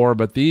bit before,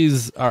 but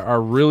these are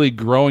really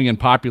growing in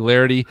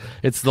popularity.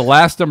 It's the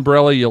last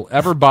umbrella you'll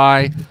ever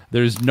buy.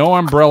 There's no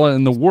umbrella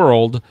in the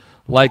world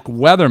like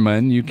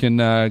Weatherman. You can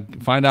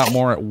find out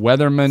more at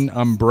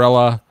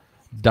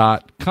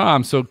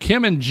weathermanumbrella.com. So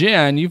Kim and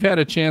Jen, you've had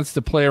a chance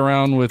to play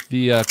around with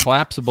the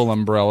collapsible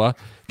umbrella.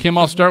 Kim,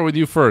 I'll start with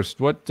you first.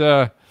 What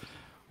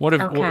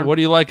What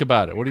do you like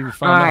about it? What do you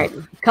find out? All right,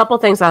 a couple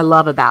things I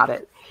love about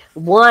it.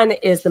 One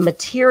is the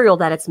material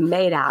that it's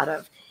made out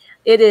of.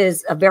 It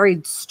is a very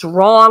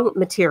strong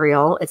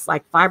material. It's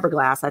like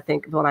fiberglass, I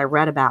think, when I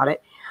read about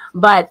it.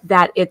 But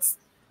that it's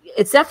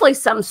definitely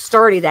something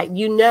sturdy that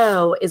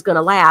is going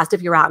to last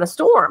if you're out in a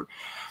storm.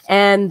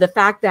 And the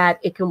fact that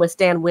it can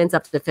withstand winds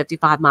up to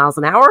 55 miles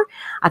an hour,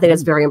 I think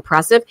that's very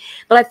impressive.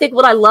 But I think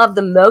what I love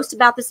the most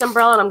about this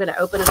umbrella, and I'm going to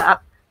open it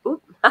up.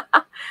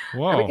 Whoa,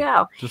 there we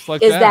go. Just like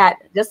that.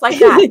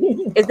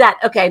 Is that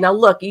okay? Now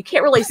look, you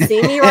can't really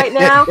see me right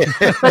now,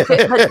 but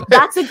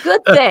that's a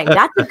good thing.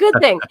 That's a good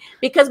thing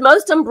because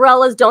most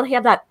umbrellas don't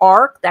have that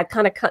arc that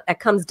kind of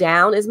that comes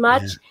down as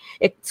much. Yeah.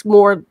 It's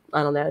more,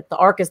 I don't know. The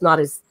arc is not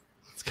as.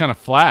 It's kind of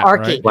flat,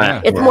 archy.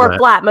 Right? It's more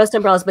flat, most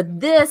umbrellas, but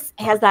this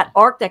has that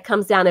arc that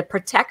comes down and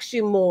protects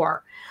you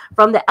more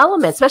from the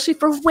elements, especially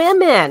for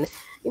women.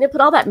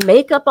 Put all that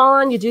makeup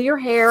on, you do your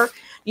hair.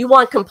 You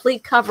want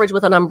complete coverage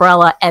with an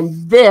umbrella,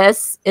 and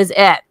this is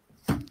it.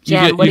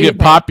 Jen, you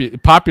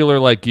get popular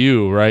like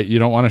you, right? You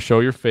don't want to show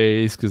your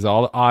face because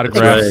all the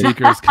autograph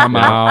seekers come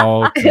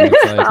out.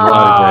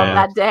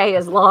 That day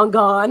is long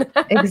gone.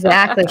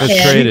 Exactly.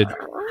 It's traded.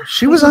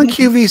 She was on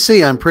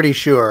QVC, I'm pretty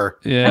sure.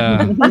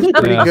 Yeah.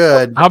 Pretty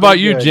good. How about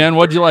you, Jen?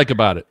 What'd you like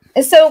about it?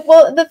 So,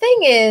 well, the thing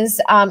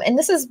is, and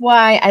this is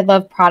why I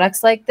love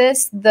products like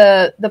this.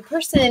 The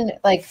person,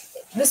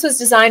 this was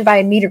designed by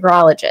a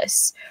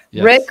meteorologist,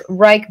 yes. Rick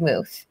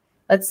Reichmuth.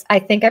 I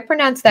think I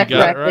pronounced that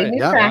correctly. Right. We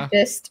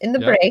practiced in the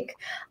break.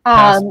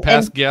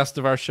 Past guest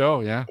of our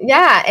show, yeah.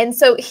 Yeah, and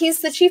so he's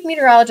the chief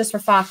meteorologist for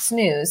Fox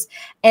News,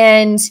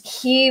 and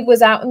he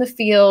was out in the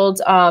field,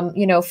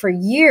 for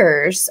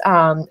years,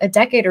 a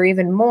decade or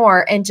even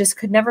more, and just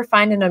could never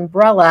find an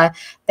umbrella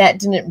that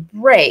didn't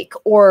break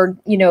or,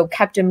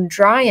 kept him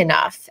dry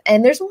enough.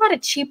 And there's a lot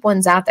of cheap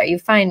ones out there. You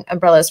find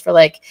umbrellas for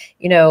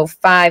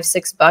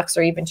 $5-6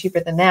 or even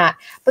cheaper than that,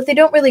 but they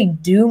don't really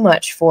do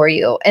much for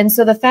you. And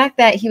so the fact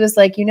that he was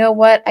like, you know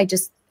what,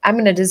 I'm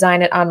going to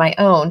design it on my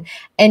own.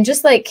 And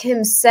just like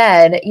Kim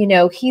said,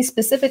 he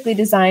specifically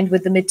designed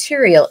with the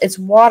material. It's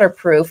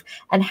waterproof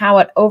and how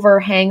it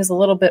overhangs a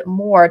little bit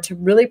more to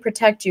really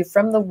protect you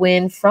from the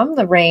wind, from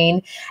the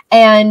rain.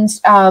 And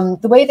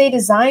the way they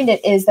designed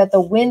it is that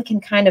the wind can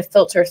kind of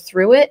filter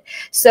through it.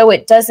 So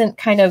it doesn't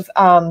kind of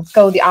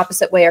go the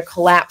opposite way or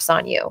collapse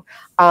on you.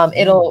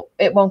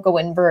 It won't go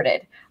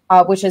inverted,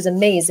 which is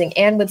amazing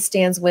and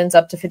withstands winds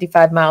up to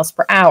 55 miles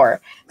per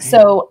hour.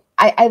 So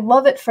I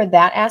love it for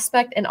that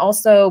aspect. And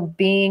also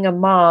being a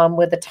mom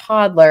with a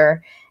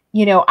toddler,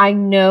 I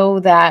know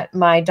that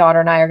my daughter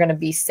and I are going to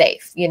be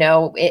safe,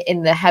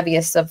 in the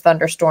heaviest of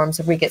thunderstorms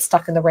if we get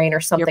stuck in the rain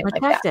or something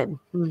like that.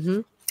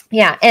 Mm-hmm.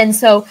 Yeah. And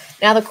so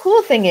now the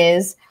cool thing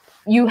is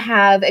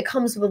it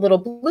comes with a little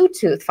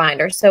Bluetooth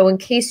finder. So in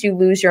case you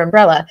lose your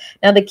umbrella,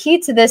 now the key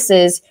to this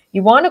is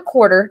you want a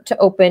quarter to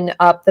open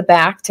up the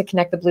back to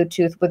connect the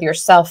Bluetooth with your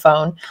cell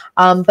phone.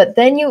 But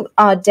then you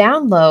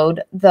download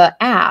the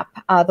app,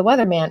 the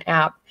Weatherman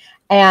app.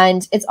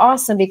 And it's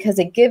awesome because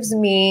it gives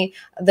me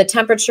the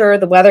temperature,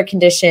 the weather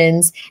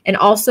conditions, and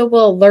also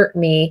will alert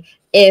me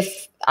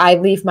if I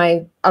leave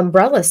my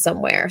umbrella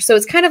somewhere. So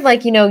it's kind of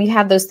like, you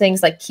have those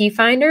things like key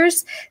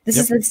finders. This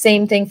is the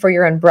same thing for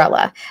your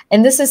umbrella.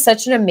 And this is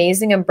such an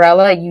amazing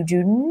umbrella. You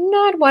do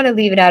not want to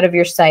leave it out of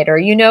your sight. Or,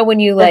 when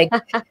you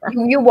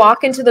you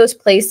walk into those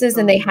places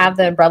and they have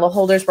the umbrella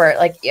holders where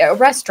a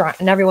restaurant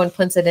and everyone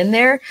puts it in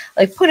there,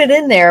 put it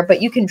in there,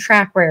 but you can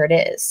track where it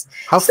is.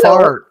 How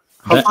far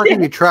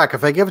can you track?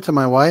 If I give it to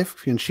my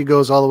wife and she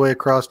goes all the way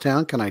across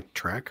town, can I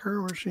track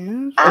her where she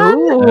is?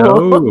 Oh, I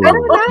don't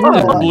know.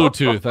 It's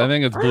Bluetooth. I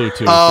think it's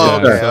Bluetooth. Oh,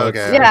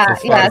 okay. Yeah.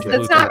 So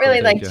it's not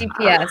really like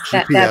GPS.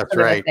 That's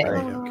right.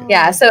 Okay.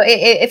 Yeah. So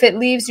if it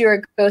leaves you or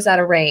it goes out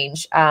of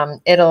range,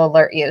 it'll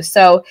alert you.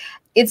 So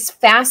it's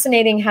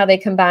fascinating how they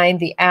combine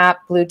the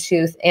app,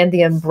 Bluetooth, and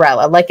the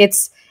umbrella.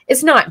 It's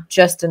not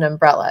just an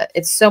umbrella.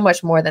 It's so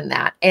much more than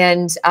that.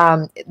 And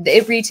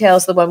it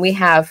retails, the one we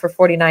have, for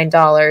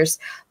 $49.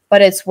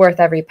 But it's worth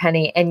every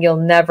penny, and you'll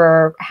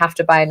never have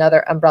to buy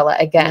another umbrella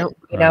again.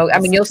 Nope.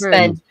 You'll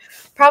spend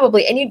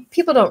probably, and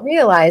people don't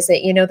realize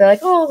it. They're like,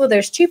 oh, well,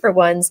 there's cheaper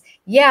ones.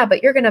 Yeah,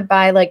 but you're going to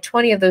buy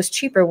 20 of those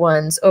cheaper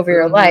ones over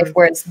your life,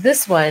 whereas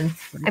this one,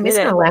 it's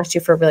going to last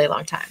you for a really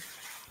long time.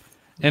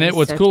 And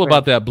what's cool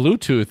about that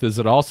Bluetooth is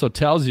it also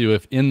tells you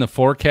if in the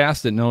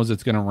forecast it knows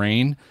it's going to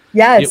rain.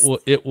 Yes.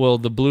 It will.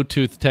 The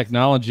Bluetooth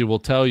technology will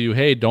tell you,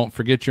 hey, don't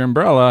forget your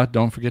umbrella.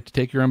 Don't forget to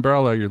take your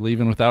umbrella. You're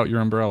leaving without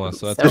your umbrella.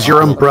 So does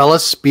your umbrella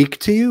speak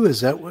to you?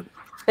 Is that what?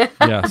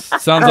 Yes.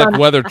 Sounds like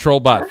Weather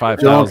Trollbot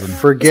 5000. Don't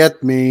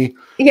forget me.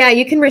 Yeah,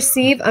 you can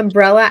receive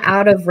umbrella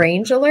out of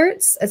range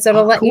alerts. So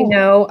it'll let you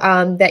know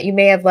that you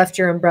may have left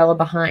your umbrella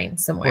behind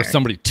somewhere. Or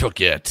somebody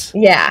took it.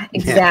 Yeah,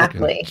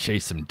 exactly.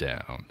 Chase them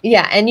down.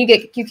 Yeah, and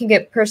you can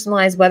get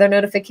personalized weather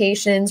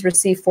notifications,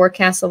 receive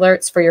forecast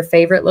alerts for your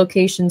favorite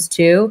locations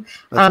too.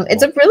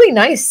 It's a really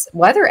nice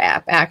weather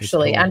app,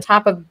 actually, on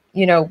top of,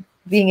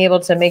 being able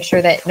to make sure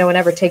that no one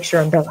ever takes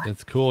your umbrella.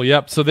 It's cool.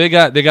 Yep. So they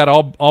got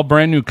all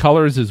brand new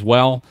colors as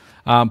well.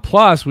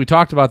 Plus, we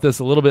talked about this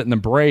a little bit in the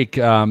break.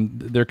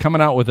 They're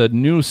coming out with a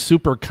new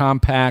super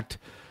compact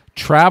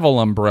travel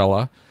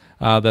umbrella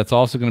that's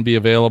also going to be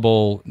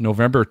available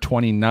November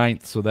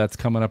 29th. So that's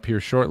coming up here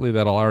shortly.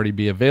 That'll already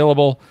be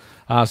available.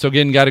 So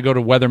again, got to go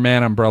to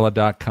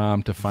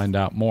weathermanumbrella.com to find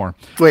out more.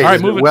 Wait,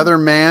 is it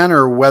Weatherman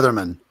or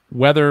Weatherman?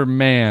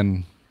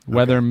 Weatherman.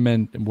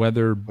 Weatherman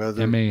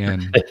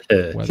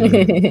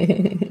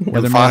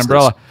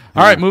umbrella.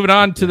 All right, moving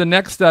on to the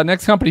next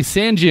company,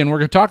 Sangean. We're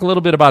going to talk a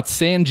little bit about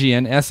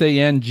Sangean,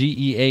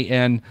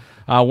 Sangean,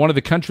 one of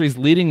the country's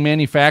leading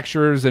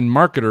manufacturers and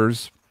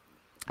marketers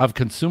of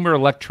consumer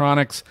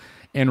electronics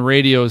and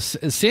radios.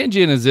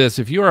 Sangean is this: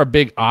 if you are a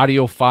big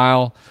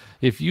audiophile,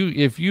 if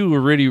you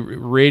were really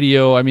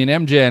radio, I mean,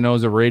 MJ I know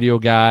is a radio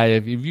guy.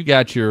 If you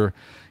got your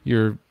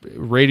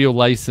radio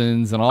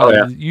license and all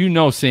that, you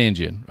know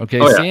Sangean. Okay,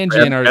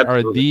 Sangean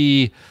are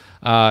the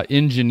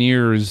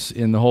engineers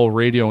in the whole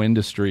radio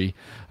industry,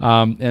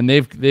 and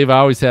they've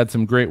always had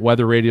some great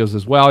weather radios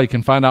as well. You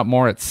can find out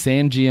more at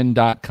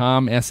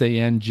sangean.com,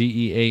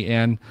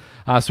 Sangean.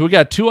 So we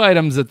got two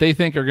items that they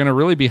think are going to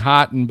really be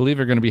hot and believe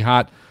are going to be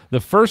hot.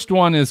 The first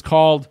one is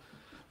called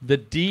the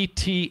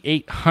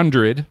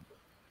DT800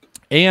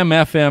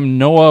 AM/FM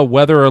NOAA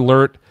Weather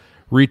Alert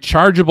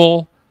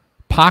rechargeable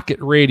pocket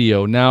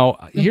radio. Now,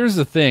 here's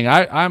the thing.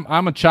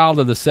 I'm a child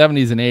of the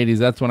 70s and 80s.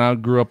 That's when I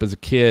grew up as a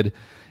kid.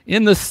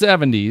 In the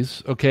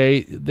 70s,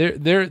 okay,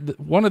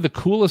 one of the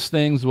coolest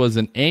things was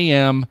an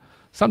AM,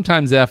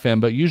 sometimes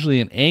FM, but usually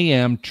an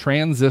AM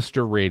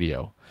transistor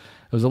radio.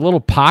 It was a little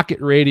pocket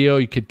radio.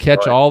 You could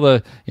catch all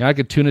the, I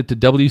could tune it to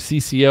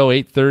WCCO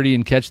 830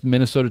 and catch the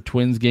Minnesota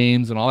Twins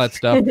games and all that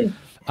stuff.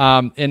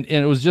 And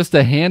it was just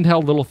a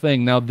handheld little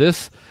thing. Now,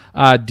 this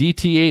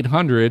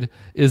DT800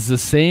 is the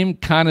same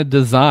kind of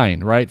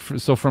design, right?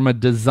 So from a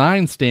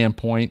design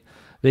standpoint,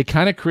 they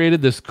kind of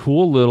created this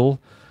cool little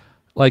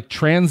like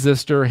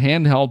transistor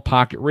handheld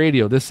pocket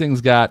radio. This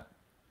thing's got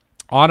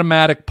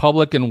automatic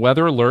public and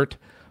weather alert,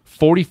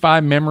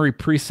 45 memory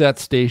preset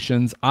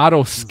stations,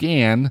 auto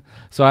scan.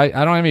 So I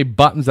don't have any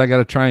buttons I got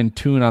to try and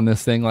tune on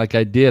this thing like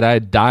I did. I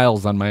had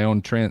dials on my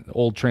own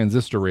old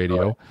transistor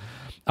radio.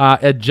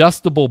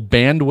 Adjustable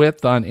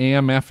bandwidth on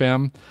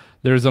AM/FM.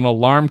 There's an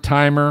alarm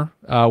timer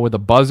with a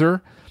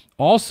buzzer.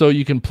 Also,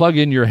 you can plug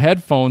in your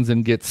headphones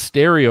and get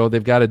stereo.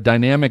 They've got a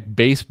dynamic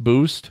bass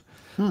boost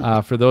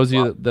for those of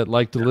you that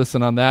like to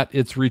listen on that.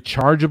 It's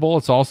rechargeable.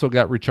 It's also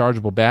got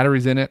rechargeable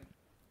batteries in it.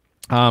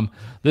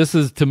 This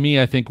is, to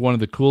me, I think, one of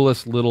the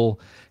coolest little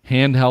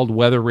handheld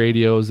weather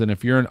radios. And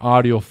if you're an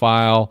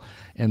audiophile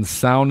and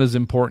sound is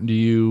important to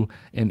you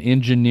and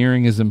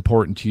engineering is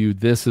important to you,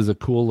 this is a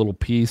cool little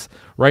piece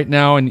right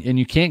now. And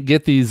you can't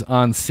get these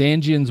on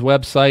Sangean's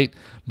website,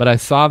 but I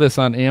saw this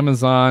on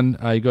Amazon.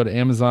 You go to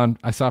Amazon,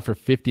 I saw it for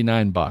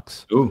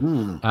 $59.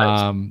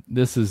 Ooh,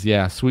 this is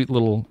sweet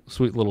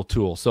little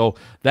tool. So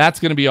that's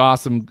going to be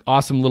awesome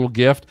little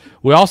gift.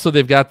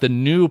 They've got the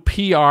new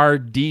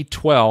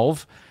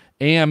PRD12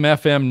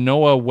 AM/FM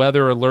NOAA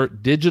Weather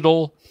Alert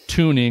digital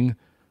tuning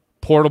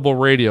portable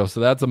radio. So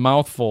that's a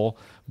mouthful,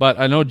 but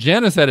I know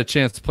Jen has had a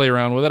chance to play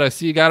around with it. I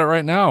see you got it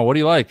right now. What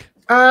do you like?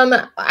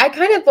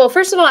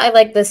 First of all, I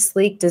like the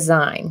sleek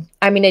design.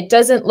 I mean, it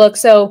doesn't look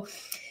so,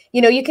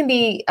 you can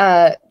be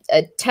a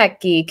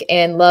tech geek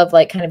and love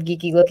like kind of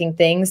geeky looking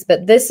things,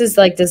 but this is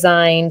like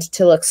designed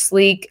to look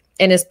sleek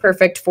and is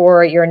perfect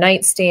for your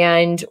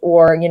nightstand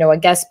or, a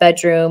guest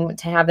bedroom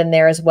to have in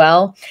there as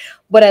well.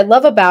 What I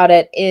love about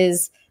it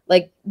is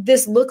like,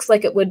 this looks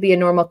like it would be a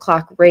normal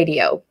clock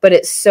radio, but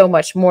it's so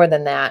much more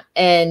than that.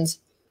 And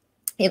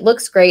it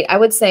looks great. I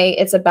would say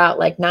it's about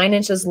like 9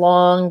 inches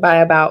long by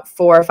about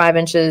 4 or 5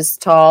 inches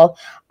tall.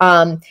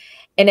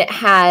 And it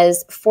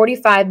has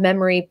 45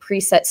 memory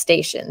preset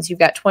stations. You've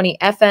got 20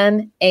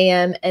 FM,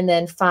 AM, and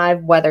then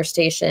 5 weather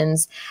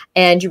stations.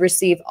 And you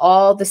receive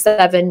all the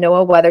 7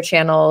 NOAA weather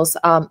channels.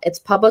 It's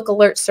public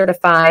alert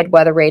certified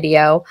weather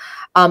radio.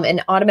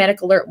 An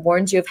automatic alert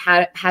warns you of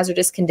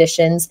hazardous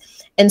conditions.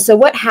 And so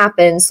what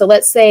happens? So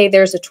let's say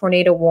there's a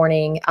tornado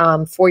warning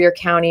for your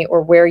county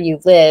or where you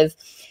live.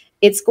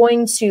 It's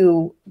going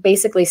to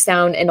basically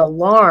sound an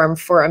alarm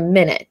for a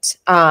minute.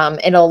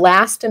 It'll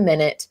last a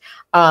minute.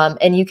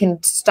 And you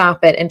can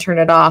stop it and turn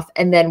it off.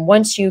 And then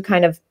once you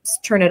kind of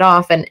turn it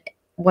off and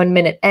 1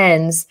 minute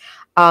ends,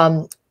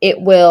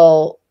 it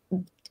will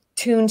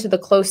tune to the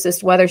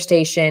closest weather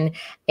station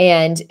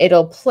and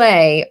it'll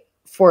play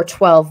for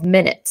 12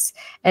 minutes.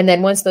 And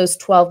then once those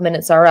 12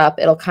 minutes are up,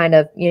 it'll kind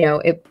of,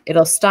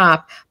 it'll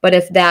stop. But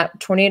if that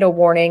tornado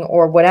warning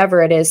or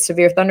whatever it is,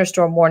 severe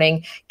thunderstorm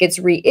warning gets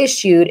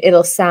reissued,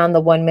 it'll sound the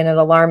 1 minute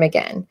alarm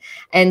again.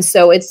 And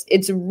so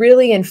it's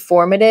really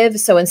informative.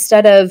 So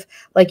instead of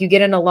like you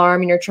get an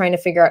alarm and you're trying to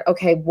figure out,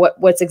 okay,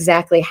 what's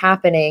exactly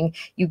happening,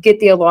 you get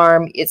the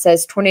alarm, it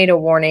says tornado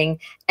warning,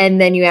 and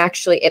then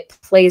it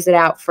plays it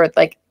out for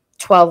like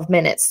 12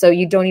 minutes. So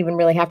you don't even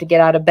really have to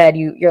get out of bed.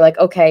 You're like,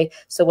 okay,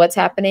 so what's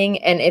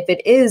happening? And if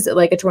it is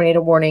like a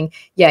tornado warning,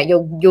 yeah,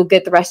 you'll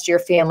get the rest of your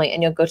family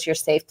and you'll go to your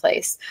safe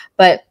place.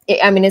 But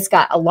it's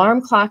got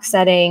alarm clock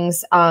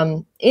settings,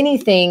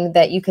 anything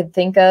that you could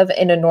think of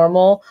in a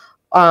normal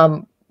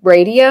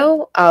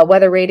radio,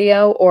 weather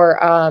radio, or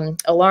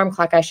alarm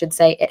clock, I should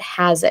say, it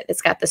has it.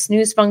 It's got the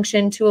snooze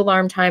function, 2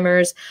 alarm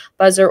timers,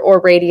 buzzer or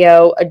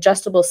radio,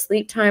 adjustable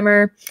sleep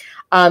timer,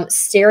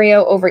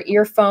 stereo over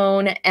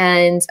earphone,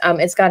 and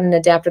it's got an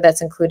adapter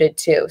that's included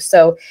too.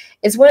 So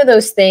it's one of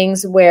those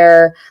things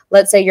where,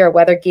 let's say you're a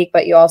weather geek,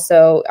 but you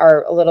also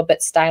are a little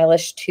bit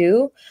stylish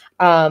too.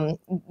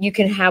 You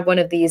can have one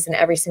of these in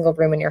every single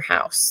room in your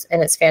house,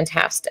 and it's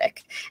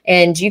fantastic.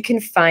 And you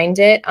can find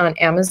it on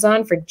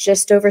Amazon for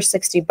just over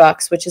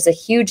 $60, which is a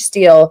huge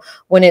steal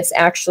when it's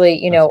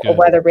actually, a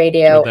weather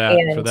radio.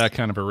 For that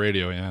kind of a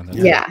radio.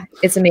 Yeah.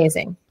 It's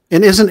amazing.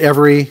 And isn't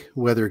every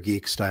weather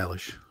geek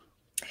stylish?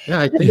 Yeah,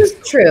 I think this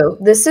is true.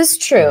 This is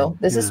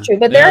true.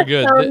 But they're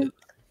good.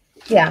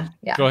 Yeah.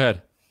 Go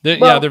ahead. They're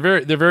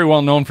very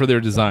well known for their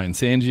design.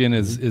 Sangean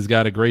is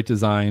got a great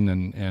design,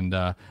 and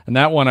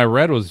that one I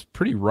read was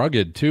pretty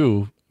rugged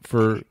too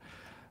for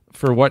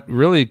what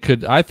really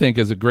could, I think,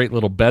 is a great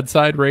little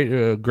bedside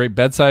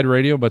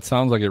radio, but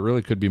sounds like it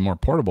really could be more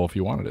portable if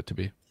you wanted it to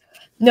be.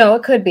 No,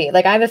 it could be.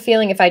 Like, I have a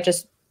feeling if I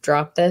just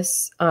drop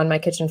this on my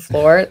kitchen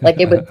floor, like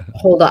it would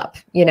hold up.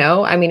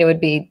 It'd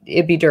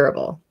be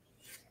durable.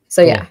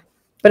 So yeah,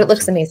 but it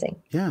looks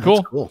amazing. Yeah,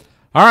 cool.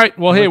 All right.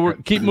 Well, hey, we'll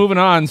keep moving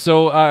on.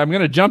 So I'm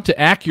going to jump to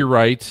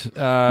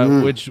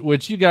AccuRite,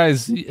 which you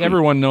guys,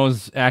 everyone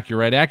knows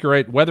AccuRite.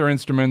 AccuRite weather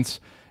instruments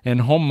and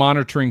home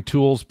monitoring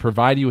tools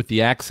provide you with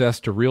the access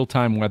to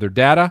real-time weather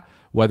data,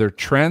 weather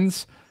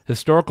trends,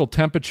 historical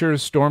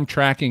temperatures, storm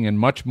tracking, and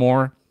much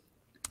more.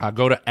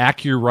 Go to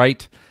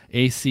AccuRite,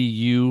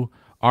 AccuRite,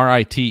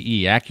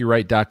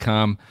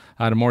 AccuRite.com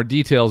to more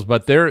details.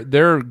 But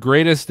their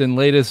greatest and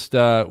latest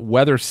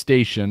weather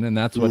station, and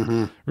that's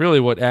what really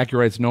what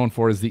AccuRite's known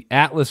for, is the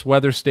Atlas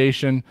weather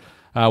station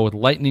with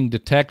lightning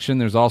detection.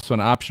 There's also an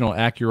optional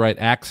AccuRite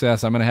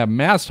Access. I'm going to have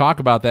Maz talk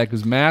about that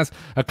because Maz,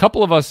 a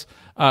couple of us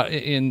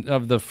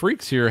of the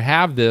freaks here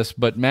have this,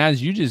 but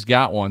Maz, you just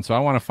got one, so I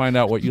want to find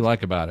out what you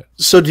like about it.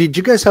 So did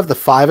you guys have the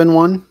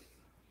 5-in-1?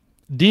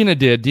 Dina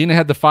did. Dina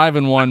had the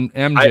 5-in-1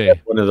 MJ. I have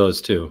one of those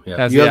too. Yeah.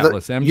 Has the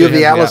Atlas. MJ you have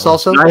the Atlas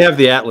also? I have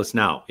the Atlas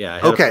now. Yeah.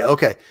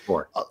 Okay.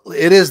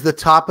 It is the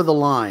top of the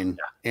line,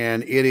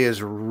 and it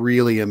is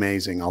really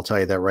amazing. I'll tell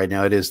you that right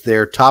now. It is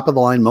their top of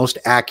the line, most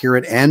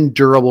accurate and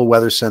durable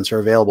weather sensor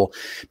available.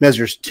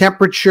 Measures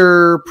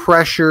temperature,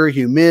 pressure,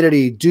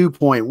 humidity, dew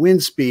point,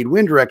 wind speed,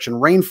 wind direction,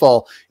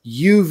 rainfall,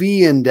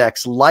 UV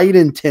index, light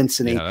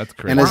intensity. Yeah, that's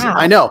crazy. And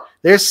I know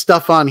there's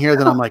stuff on here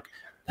that I'm like,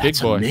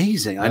 that's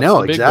amazing. I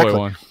know,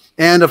 exactly.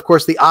 And of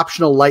course, the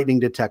optional lightning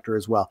detector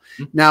as well.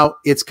 Now,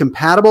 it's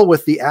compatible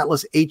with the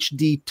Atlas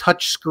HD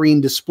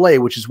touchscreen display,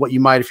 which is what you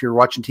might, if you're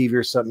watching TV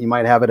or something, you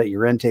might have it at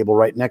your end table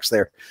right next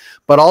there.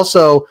 But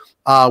also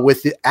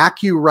with the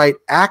AccuRite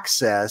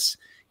Access,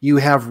 you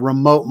have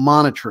remote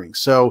monitoring.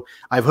 So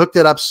I've hooked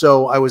it up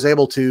so I was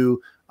able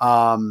to,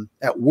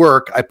 at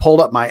work, I pulled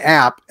up my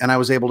app and I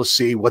was able to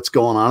see what's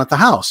going on at the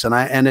house.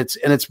 And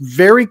it's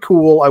very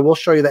cool. I will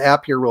show you the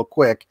app here real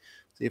quick.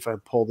 See if I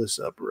pull this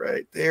up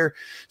right there.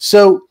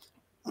 So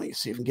let me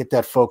see if I can get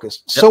that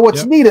focused. So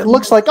what's neat, it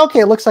looks like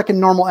a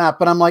normal app,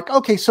 but I'm like,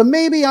 okay, so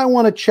maybe I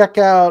want to check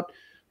out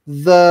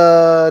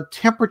the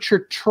temperature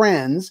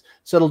trends.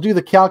 So it'll do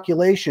the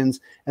calculations,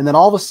 and then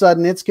all of a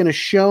sudden it's going to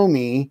show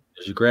me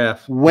there's a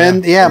graph.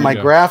 When my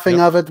graphing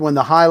of it, when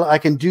the highlight, I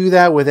can do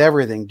that with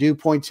everything. Dew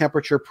point,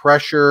 temperature,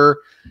 pressure,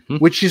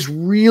 which is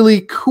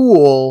really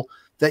cool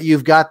that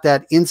you've got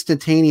that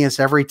instantaneous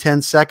every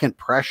 10-second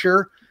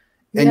pressure.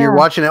 And you're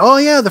watching it. Oh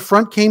yeah, the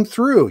front came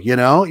through.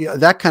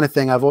 That kind of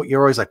thing.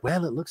 You're always like,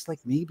 well, it looks like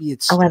maybe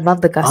it's. Oh, I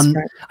love the gust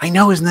front. I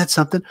know, isn't that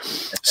something?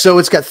 So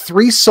it's got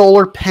 3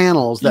 solar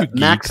panels that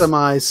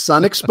maximize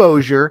sun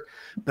exposure,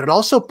 but it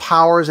also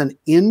powers an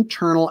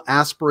internal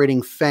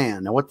aspirating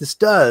fan. Now, what this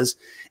does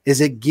is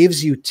it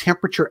gives you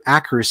temperature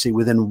accuracy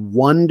within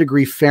 1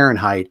 degree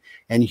Fahrenheit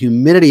and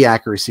humidity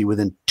accuracy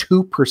within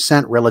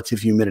 2% relative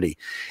humidity.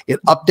 It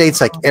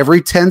updates like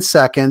every 10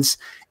 seconds.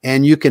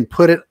 And you can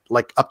put it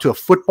like up to a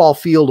football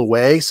field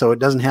away, so it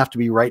doesn't have to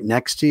be right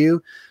next to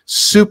you.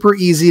 Super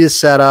easy to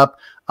set up.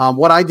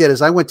 What I did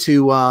is I went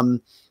to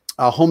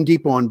Home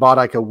Depot and bought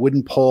like a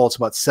wooden pole. It's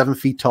about 7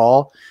 feet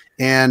tall.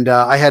 And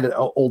I had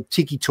old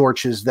tiki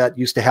torches that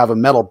used to have a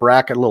metal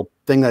bracket, a little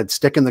thing that'd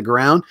stick in the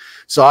ground.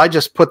 So I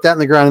just put that in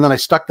the ground, and then I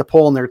stuck the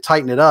pole in there,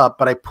 tightened it up.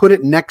 But I put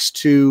it next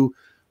to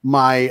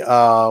my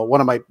one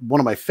of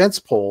my fence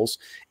poles,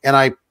 and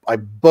I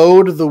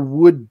bowed the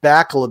wood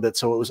back a little bit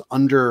so it was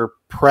under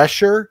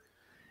pressure,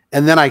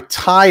 and then I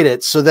tied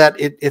it so that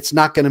it's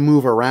not going to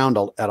move around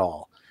at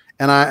all.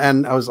 And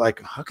I was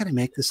like, how can I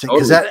make this thing?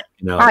 Because I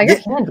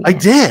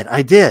did,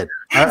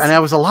 and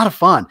that was a lot of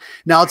fun.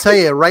 Now I'll tell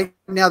you right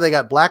now, they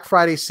got Black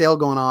Friday sale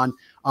going on.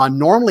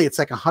 Normally it's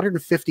like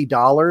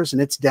 $150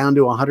 and it's down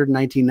to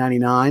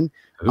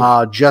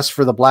 $119.99 just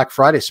for the Black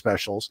Friday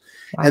specials.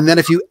 Wow. And then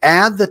if you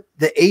add the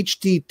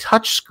HD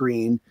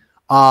touchscreen,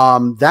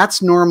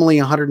 that's normally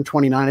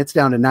 $129. It's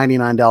down to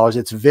 $99.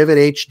 It's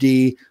Vivid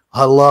HD.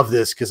 I love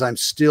this because I'm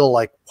still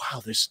like,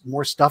 wow, there's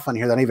more stuff on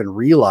here than I even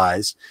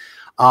realized.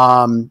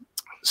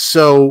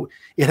 So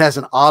it has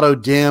an auto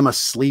dim, a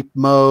sleep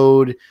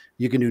mode.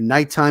 You can do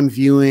nighttime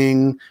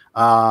viewing.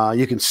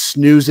 You can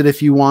snooze it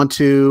if you want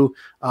to.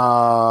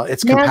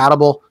 It's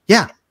compatible.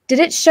 Yeah. Did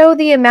it show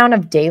the amount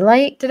of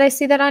daylight? Did I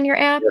see that on your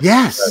app?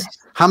 Yes.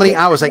 How many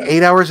hours? Like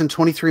 8 hours and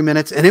 23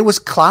 minutes. And it was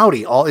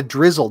cloudy. It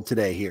drizzled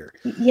today here.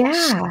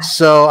 Yeah.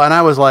 So, and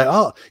I was like,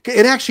 oh,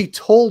 it actually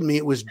told me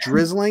it was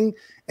drizzling.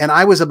 And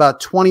I was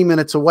about 20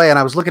 minutes away and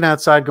I was looking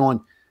outside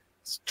going,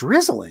 it's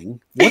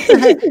drizzling? What the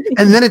heck?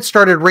 And then it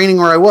started raining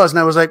where I was. And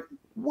I was like,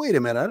 wait a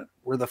minute.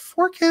 Were the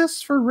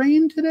forecasts for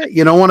rain today?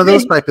 You know, one of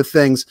those type of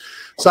things.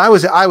 So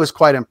I was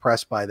quite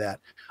impressed by that.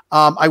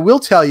 I will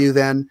tell you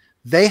then,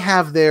 they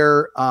have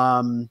their,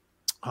 what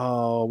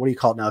do you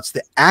call it now? It's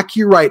the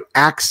AccuRite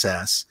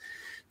Access.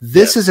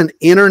 This is an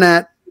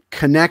internet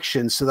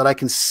connection so that I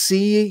can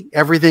see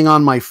everything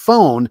on my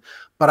phone,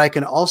 but I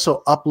can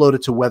also upload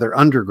it to Weather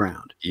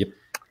Underground. Yep.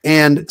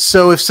 And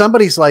so if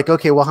somebody's like,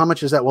 okay, well, how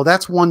much is that? Well,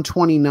 that's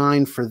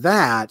 $129 for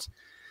that.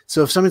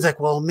 So if somebody's like,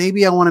 well,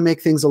 maybe I want to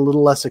make things a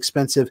little less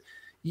expensive.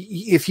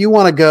 If you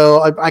want to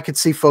go, I could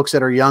see folks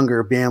that are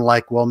younger being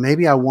like, well,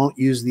 maybe I won't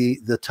use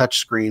the touch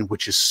screen,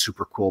 which is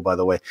super cool, by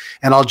the way.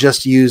 And I'll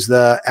just use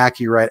the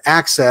AccuRite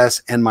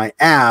Access and my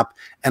app,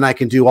 and I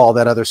can do all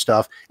that other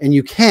stuff. And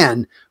you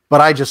can, but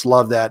I just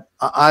love that.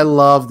 I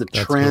love the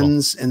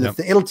trends cool. And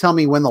it'll tell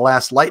me when the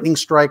last lightning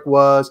strike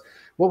was,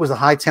 what was the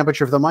high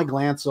temperature of them. I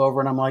glance over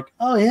and I'm like,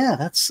 oh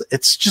yeah,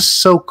 it's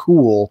just so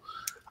cool.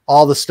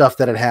 All the stuff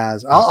that it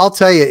has. I'll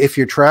tell you, if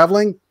you're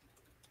traveling,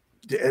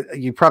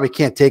 you probably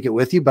can't take it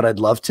with you, but I'd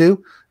love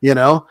to,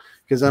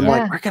 because I'm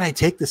like, where can I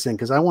take this thing?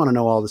 Because I want to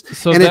know all this.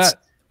 So and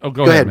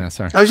go ahead, man.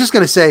 Sorry. I was just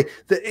going to say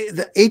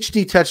the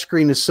HD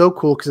touchscreen is so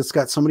cool because it's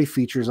got so many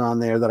features on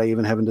there that I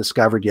even haven't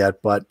discovered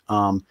yet. But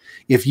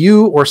if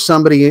you or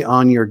somebody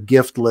on your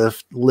gift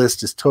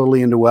list is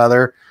totally into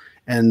weather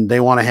and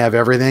they want to have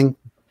everything,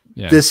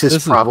 this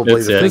is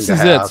probably the thing this to is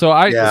have. it. So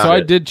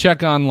I did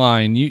check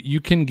online. You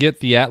can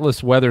get the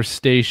Atlas Weather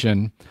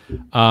Station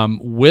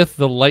with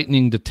the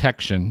lightning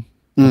detection.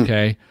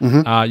 Okay, you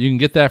can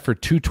get that for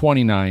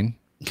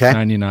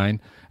 $229.99,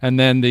 and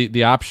then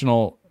the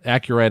optional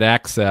AccuRite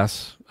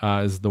Access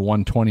is the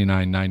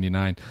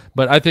 $129.99.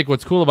 But I think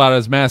what's cool about it,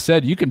 as Matt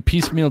said, you can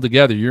piecemeal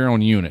together your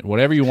own unit,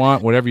 whatever you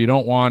want, whatever you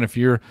don't want. If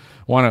you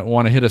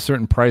want to hit a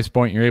certain price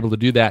point, you're able to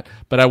do that.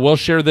 But I will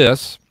share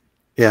this.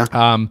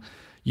 Yeah.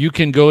 You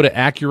can go to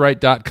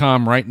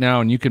accurite.com right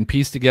now and you can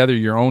piece together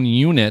your own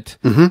unit.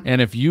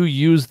 And if you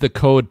use the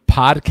code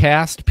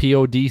PODCAST,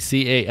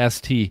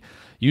 PODCAST,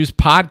 use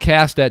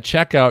podcast at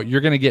checkout,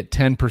 you're going to get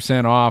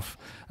 10% off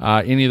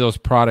any of those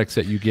products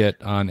that you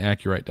get on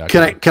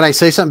accurite.com. Can I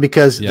say something?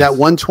 Because that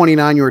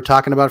 $129 you were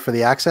talking about for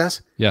the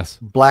access, yes,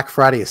 Black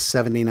Friday is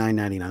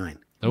 $79.99.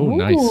 Oh,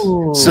 nice.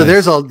 So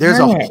there's a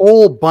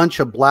whole bunch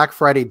of Black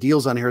Friday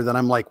deals on here that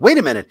I'm like, wait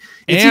a minute,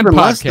 it's and even podcast.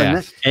 less than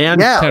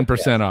that. And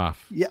 10%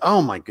 off. Yeah.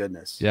 Oh my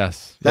goodness.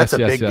 Yes. That's a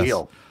big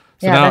deal.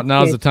 So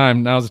now's the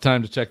time. Now's the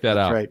time to check that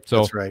out. Right. So,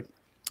 that's right.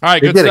 All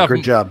right. They Good did stuff. A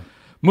great job.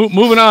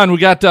 Moving on, we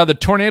got the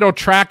Tornado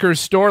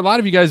Trackers store. A lot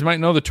of you guys might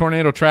know the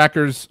Tornado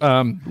Trackers.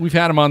 We've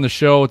had them on the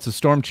show. It's a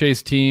Storm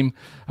Chase team.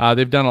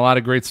 They've done a lot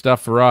of great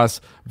stuff for us.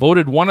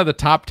 Voted one of the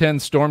top 10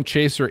 Storm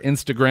Chaser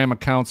Instagram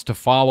accounts to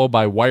follow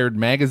by Wired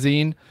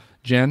Magazine.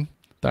 Jen,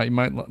 thought you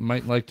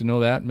might like to know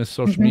that, Miss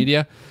Social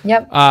Media.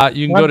 Yep.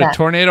 You can go to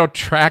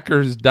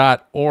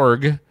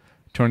tornadotrackers.org.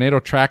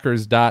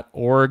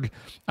 tornadotrackers.org.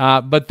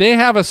 But they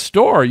have a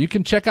store. You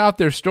can check out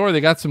their store.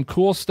 They got some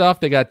cool stuff.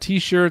 They got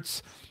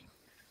T-shirts,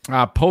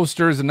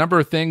 posters, a number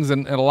of things,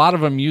 and a lot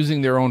of them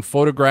using their own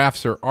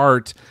photographs or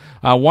art.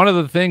 One of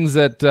the things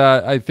that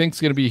I think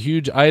is going to be a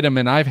huge item,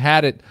 and I've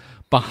had it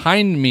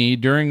behind me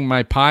during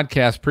my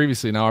podcast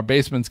previously. Now our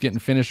basement's getting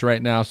finished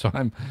right now, so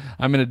I'm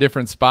in a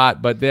different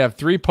spot. But they have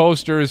 3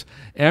 posters.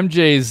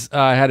 MJ's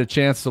had a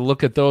chance to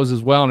look at those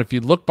as well. And if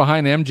you look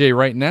behind MJ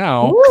right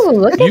now,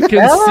 you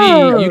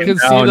can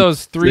see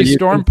those 3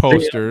 Storm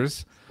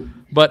posters.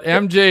 But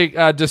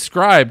MJ,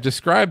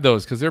 describe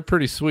those because they're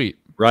pretty sweet.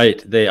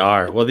 Right, they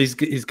are. Well,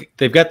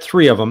 they've got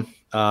 3 of them.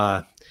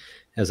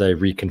 As I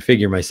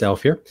reconfigure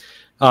myself here,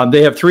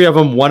 they have 3 of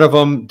them. One of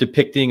them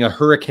depicting a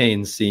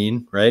hurricane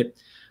scene, right,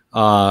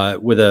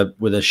 with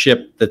a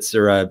ship that's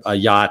or a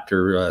yacht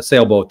or a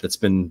sailboat that's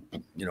been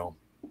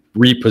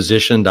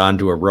repositioned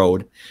onto a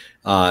road,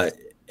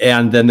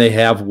 and then they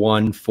have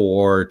one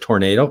for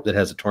tornado that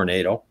has a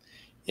tornado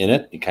in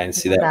it. You kind of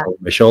see that over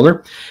my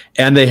shoulder,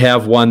 and they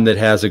have one that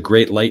has a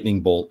great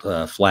lightning bolt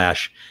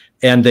flash.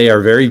 And they are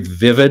very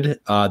vivid.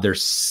 They're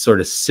sort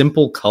of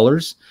simple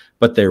colors,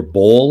 but they're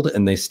bold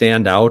and they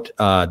stand out.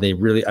 They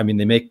really,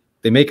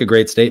 they make a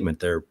great statement.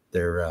 They're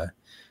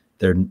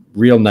They're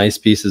real nice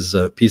pieces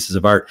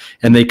of art,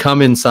 and they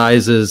come in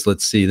sizes.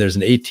 Let's see, there's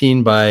an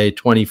 18 by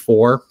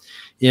 24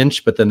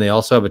 inch, but then they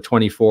also have a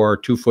 24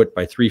 2 foot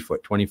by 3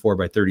 foot, 24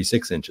 by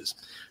 36 inches.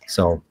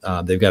 So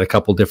they've got a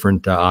couple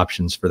different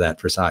options for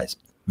that for size.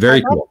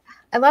 Very cool.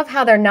 I love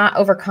how they're not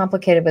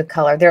overcomplicated with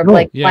color. They're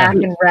black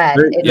and red.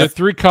 Yeah,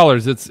 3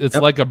 colors. It's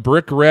like a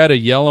brick red, a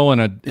yellow,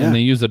 and they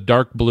use a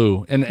dark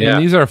blue. And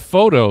these are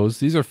photos.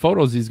 These are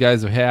photos these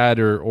guys have had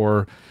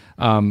or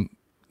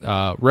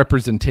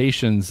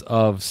representations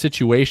of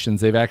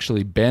situations they've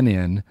actually been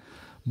in.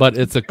 But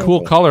it's a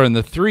cool color, and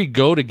the 3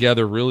 go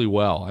together really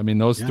well. I mean,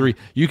 those 3,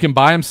 you can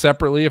buy them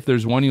separately if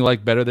there's one you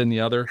like better than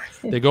the other.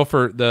 They go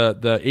for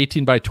the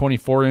 18 by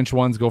 24 inch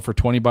ones go for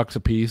 $20 a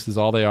piece is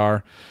all they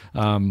are.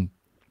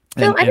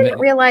 Phil, I didn't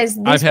realize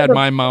I've had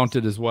mine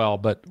mounted as well,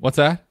 but what's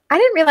that? I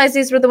didn't realize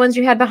these were the ones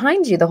you had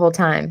behind you the whole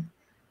time.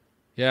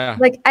 Yeah.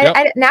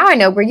 I now I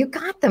know where you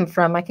got them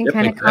from. I can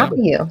kind of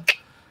copy you.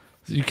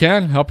 You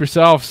can help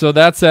yourself. So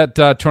that's at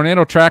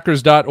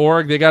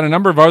tornadotrackers.org. They got a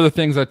number of other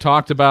things I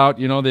talked about.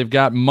 They've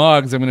got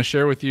mugs. I'm going to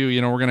share with you.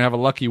 We're going to have a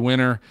lucky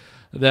winner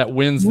that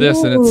wins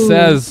this. And it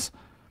says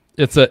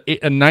it's a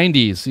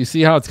 90s. You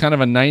see how it's kind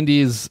of a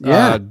 90s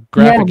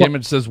graphic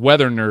image, says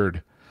Weather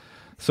Nerd.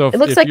 So it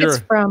looks like it's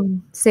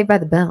from Saved by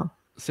the Bell.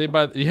 You're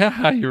right.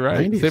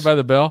 90s. Saved by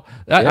the Bell.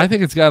 I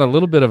think it's got a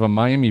little bit of a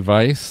Miami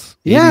Vice,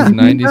 80s,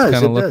 90s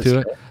kind of look to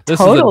it. This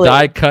is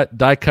a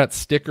die cut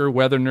sticker,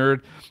 Weather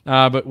Nerd.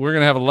 But we're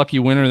gonna have a lucky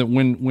winner that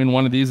win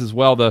one of these as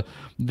well.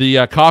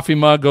 The coffee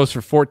mug goes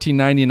for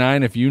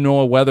 $14.99. If you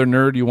know a weather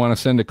nerd you want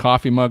to send a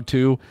coffee mug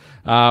to,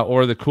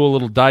 or the cool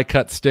little die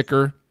cut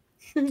sticker,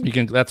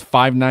 that's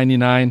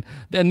 $5.99.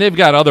 And they've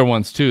got other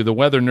ones too. The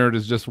weather nerd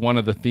is just one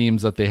of the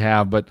themes that they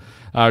have, but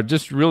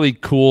just really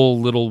cool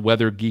little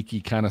weather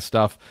geeky kind of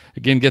stuff.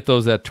 Again, get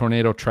those at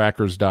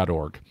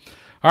tornadotrackers.org.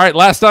 All right,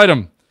 last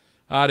item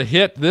to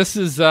hit. This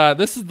is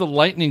the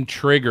lightning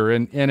trigger,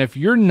 and if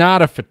you're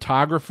not a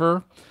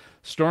photographer,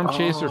 storm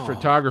chaser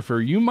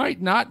photographer, you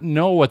might not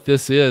know what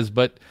this is,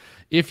 but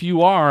if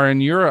you are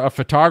and you're a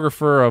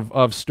photographer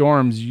of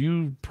storms,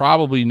 you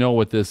probably know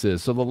what this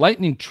is. So the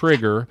lightning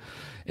trigger,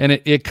 and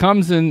it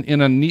comes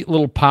in a neat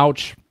little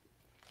pouch.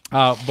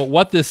 But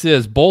what this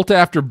is, bolt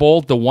after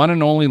bolt, the one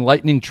and only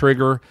lightning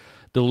trigger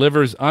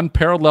delivers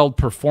unparalleled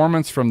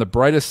performance from the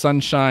brightest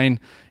sunshine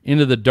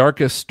into the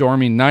darkest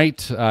stormy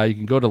night. You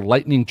can go to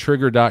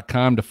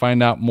lightningtrigger.com to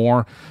find out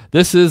more.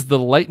 This is the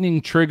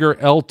Lightning Trigger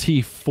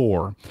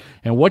LT4.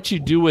 And what you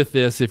do with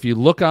this, if you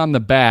look on the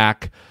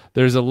back,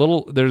 there's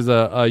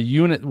a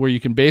unit where you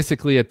can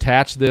basically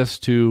attach this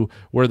to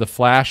where the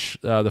flash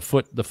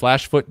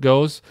foot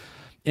goes.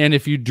 And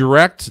if you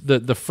direct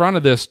the front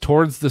of this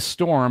towards the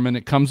storm, and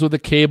it comes with a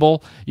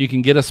cable, you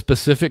can get a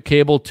specific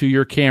cable to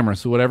your camera.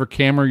 So whatever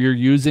camera you're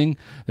using,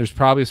 there's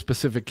probably a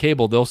specific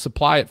cable. They'll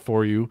supply it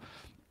for you.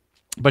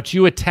 But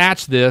you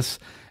attach this,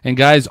 and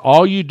guys,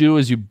 all you do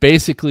is you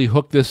basically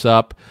hook this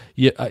up.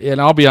 And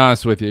I'll be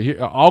honest with you.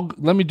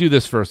 Let me do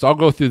this first. I'll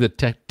go through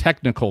the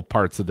technical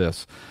parts of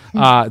this.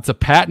 It's a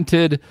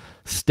patented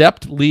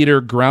stepped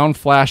leader ground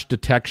flash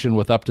detection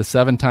with up to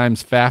 7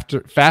 times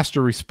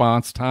faster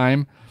response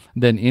time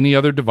than any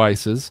other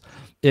devices.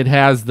 It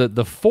has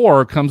the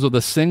 4 comes with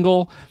a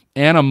single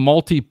and a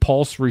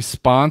multi-pulse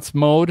response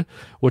mode,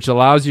 which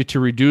allows you to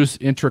reduce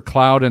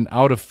intra-cloud and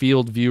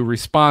out-of-field view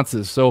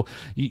responses. So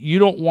you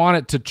don't want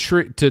it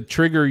to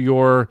trigger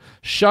your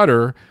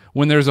shutter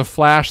when there's a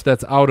flash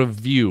that's out of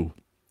view.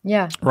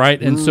 Yeah.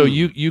 Right. And so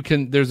you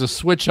can, there's a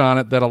switch on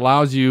it that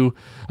allows you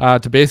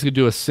to basically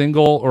do a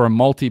single or a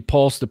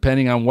multi-pulse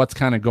depending on what's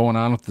kind of going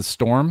on with the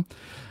storm.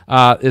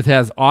 It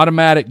has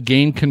automatic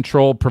gain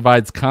control,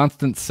 provides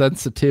constant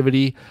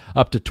sensitivity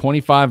up to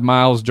 25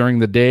 miles during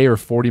the day or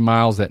 40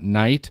 miles at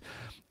night.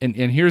 And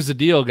here's the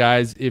deal,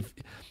 guys.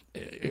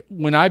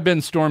 When I've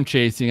been storm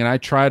chasing and I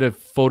try to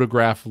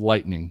photograph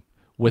lightning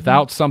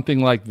without something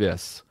like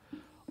this,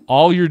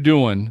 all you're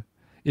doing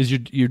is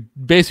you're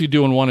basically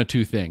doing one of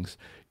two things.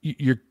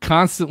 You're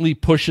constantly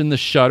pushing the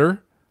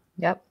shutter,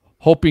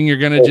 hoping you're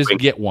going to just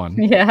get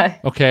one. Yeah.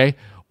 Okay.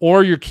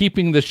 Or you're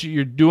keeping the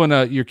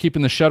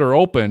shutter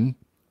open,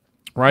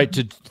 right,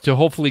 to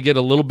hopefully get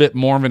a little bit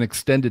more of an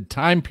extended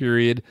time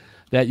period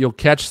that you'll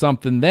catch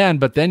something then.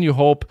 But then you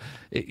hope,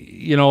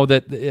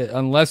 that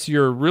unless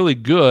you're really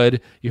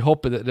good, you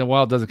hope that it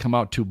doesn't come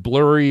out too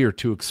blurry or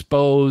too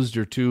exposed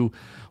or too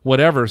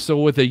whatever. So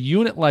with a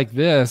unit like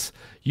this,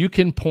 you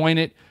can point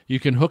it, you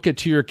can hook it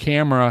to your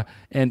camera,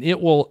 and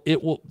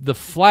the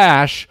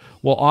flash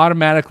will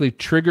automatically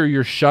trigger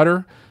your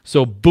shutter.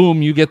 So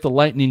boom, you get the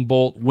lightning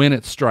bolt when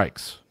it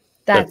strikes.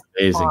 That's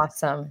amazing.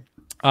 Awesome.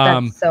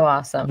 That's so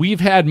awesome. We've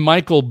had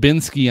Michael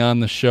Binsky on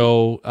the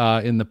show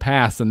in the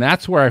past, and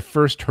that's where I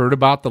first heard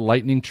about the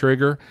lightning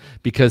trigger,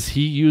 because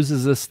he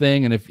uses this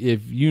thing. And if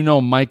you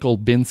know Michael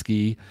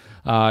Binsky,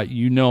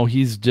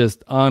 he's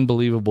just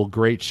unbelievable,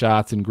 great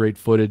shots and great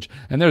footage.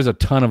 And there's a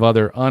ton of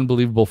other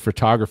unbelievable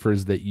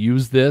photographers that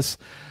use this.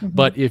 Mm-hmm.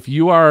 But if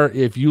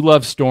you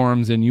love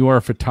storms and you are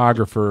a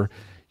photographer,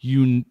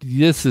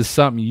 this is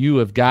something you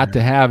have got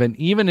to have. And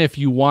even if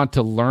you want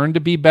to learn to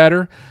be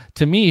better,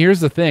 to me, here's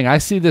the thing. I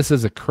see this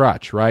as a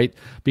crutch, right?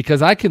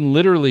 Because I can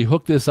literally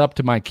hook this up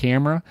to my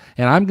camera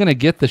and I'm going to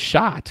get the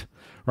shot,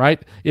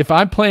 right? If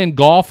I'm playing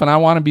golf and I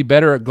want to be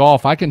better at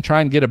golf, I can try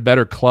and get a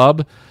better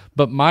club.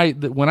 But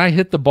when I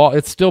hit the ball,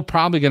 it's still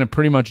probably going to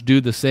pretty much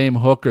do the same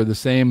hook or the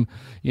same,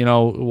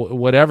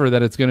 whatever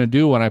that it's going to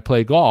do when I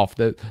play golf.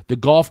 The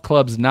golf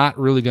club's not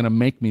really going to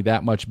make me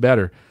that much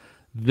better.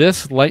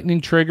 This lightning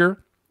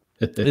trigger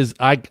is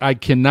I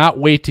cannot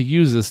wait to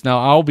use this. Now,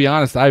 I'll be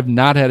honest, I've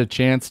not had a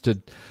chance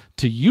to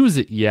use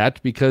it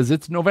yet because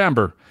it's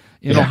November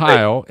in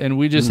Ohio, and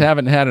we just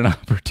haven't had an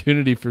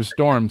opportunity for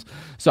storms.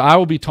 So I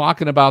will be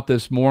talking about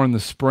this more in the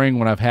spring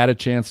when I've had a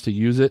chance to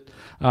use it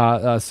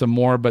some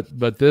more.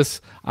 But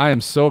this, I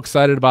am so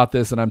excited about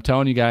this, and I'm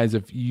telling you guys,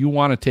 if you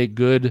want to take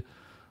good,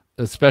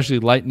 especially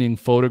lightning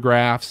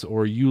photographs,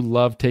 or you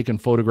love taking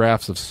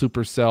photographs of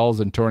supercells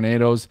and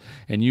tornadoes,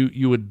 and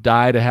you would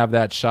die to have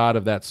that shot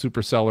of that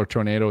supercell or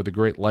tornado with a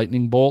great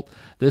lightning bolt,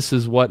 this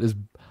is what is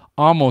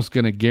almost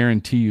going to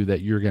guarantee you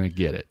that you're going to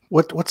get it.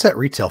 What's that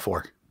retail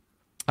for?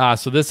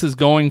 So this is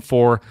going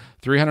for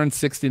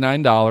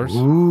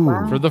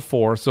 $369 for the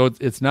 4. So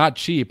it's not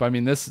cheap. I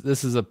mean, this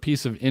is a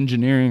piece of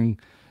engineering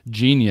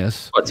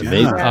genius. That's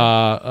amazing.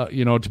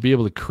 To be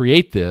able to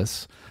create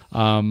this.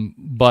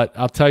 But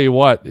I'll tell you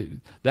what,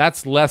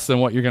 that's less than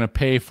what you're going to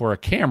pay for a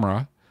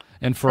camera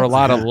and for a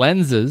lot of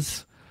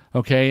lenses.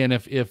 Okay. And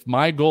if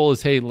my goal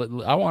is, hey,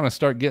 I want to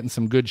start getting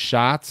some good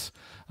shots.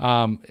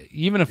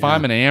 Even if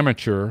I'm an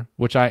amateur,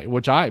 which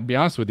I be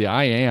honest with you,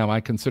 I am, I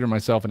consider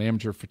myself an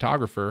amateur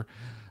photographer.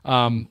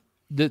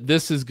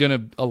 This is going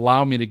to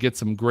allow me to get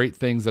some great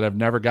things that I've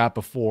never got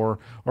before,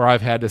 or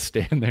I've had to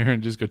stand there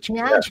and just go.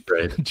 That's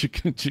great.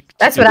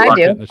 That's what I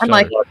do. I'm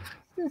like,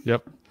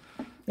 yep.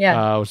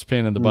 Yeah. It was a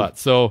pain in the butt.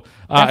 So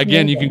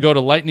again, you can go to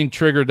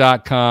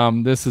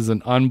lightningtrigger.com. This is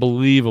an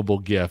unbelievable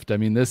gift. I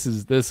mean, this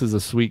is a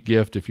sweet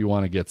gift if you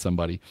want to get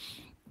somebody.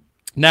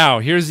 Now,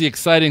 here's the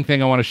exciting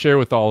thing I want to share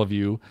with all of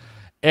you.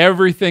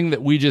 Everything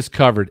that we just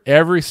covered,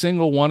 every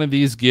single one of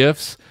these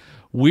gifts,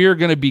 we're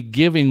going to be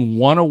giving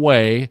one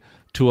away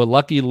to a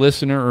lucky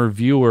listener or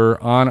viewer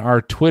on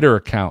our Twitter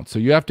account. So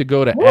you have to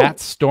go to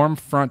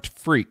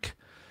 @StormfrontFreak.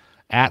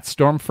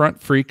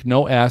 @StormfrontFreak,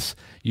 no S.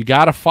 You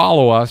got to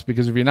follow us,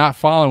 because if you're not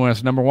following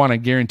us, number one, I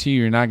guarantee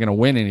you're not going to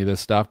win any of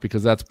this stuff,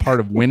 because that's part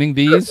of winning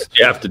these.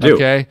 You have to do.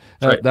 Okay,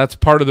 right. That's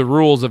part of the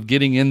rules of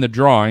getting in the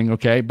drawing.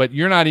 Okay, but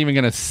you're not even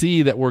going to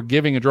see that we're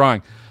giving a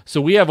drawing. So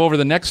we have over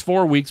the next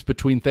 4 weeks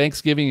between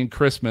Thanksgiving and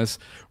Christmas,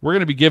 we're going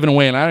to be giving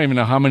away, and I don't even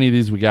know how many of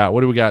these we got.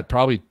 What do we got?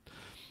 Probably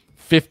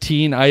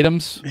 15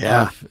 items.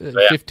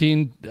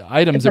 15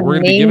 items that we're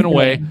going to be giving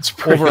away.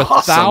 Over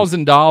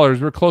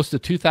 $1,000. We're close to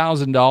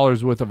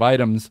 $2,000 worth of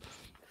items.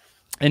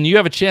 And you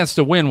have a chance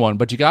to win one,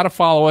 but you got to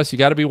follow us. You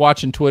got to be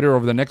watching Twitter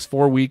over the next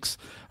 4 weeks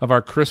of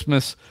our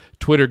Christmas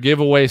Twitter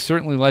giveaway.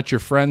 Certainly let your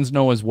friends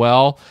know as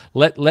well.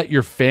 Let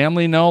your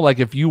family know. Like,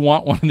 if you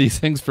want one of these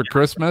things for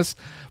Christmas,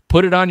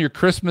 put it on your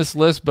Christmas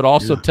list, but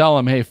also tell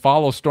them, hey,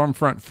 follow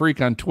Stormfront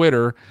Freak on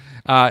Twitter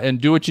and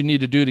do what you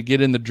need to do to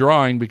get in the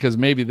drawing, because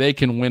maybe they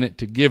can win it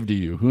to give to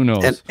you. Who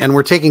knows? And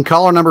we're taking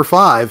caller number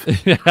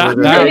 5. That's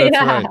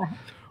right.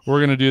 We're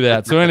going to do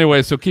that. So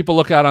anyway, so keep a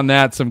lookout on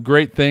that. Some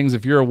great things.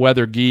 If you're a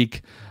weather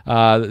geek,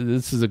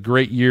 this is a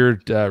great year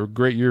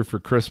for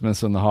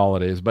Christmas and the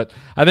holidays. But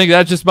I think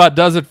that just about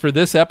does it for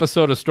this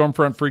episode of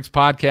Stormfront Freaks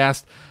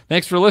podcast.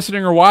 Thanks for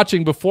listening or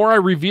watching. Before I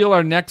reveal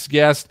our next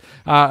guest,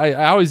 I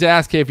always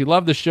ask, hey, if you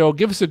love the show,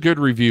 give us a good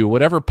review.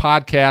 Whatever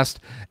podcast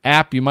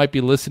app you might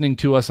be listening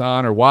to us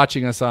on or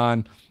watching us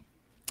on,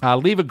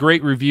 leave a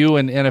great review,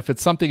 and if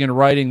it's something in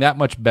writing, that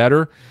much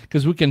better,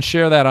 because we can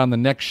share that on the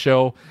next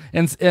show.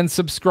 And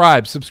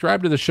subscribe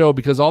to the show,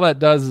 because all that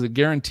does is it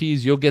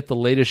guarantees you'll get the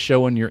latest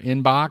show in your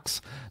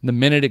inbox. The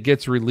minute it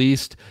gets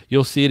released,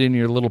 you'll see it in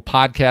your little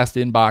podcast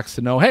inbox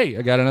to know, hey,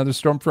 I got another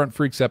Stormfront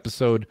Freaks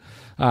episode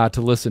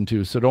to listen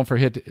to. So don't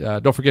forget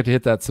to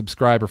hit that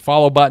subscribe or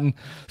follow button.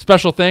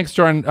 Special thanks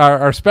to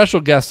our special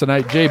guest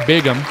tonight, Jay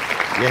Bigham.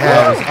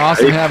 Yeah, it was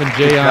awesome having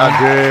Jay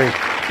on.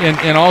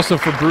 And also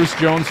for Bruce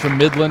Jones from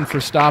Midland for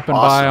stopping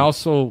by. I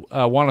also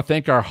want to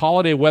thank our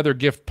holiday weather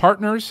gift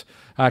partners,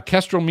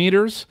 Kestrel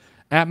Meters,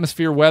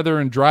 Atmosphere Weather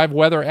and Drive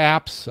Weather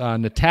apps,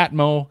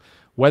 Netatmo,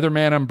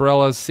 Weatherman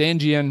Umbrellas,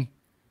 Sangean,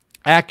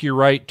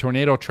 AccuRite,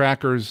 Tornado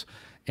Trackers,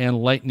 and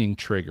Lightning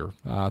Trigger.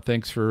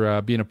 Thanks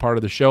for being a part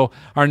of the show.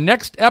 Our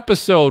next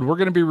episode, we're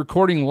going to be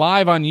recording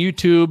live on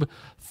YouTube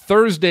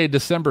Thursday,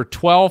 December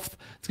 12th.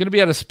 It's going to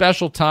be at a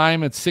special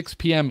time at 6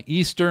 p.m.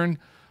 Eastern,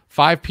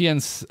 5 p.m.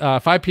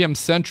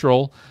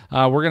 Central.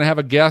 We're going to have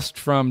a guest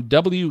from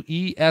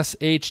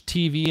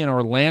WESH-TV in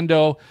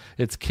Orlando.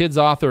 It's kids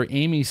author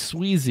Amy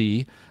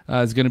Sweezy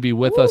is going to be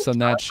with us on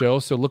that show.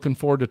 So looking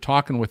forward to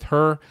talking with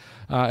her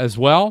as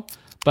well.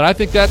 But I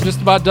think that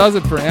just about does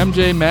it for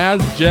MJ,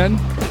 Maz, Jen,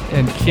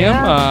 and Kim.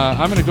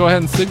 I'm going to go ahead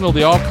and signal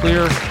the all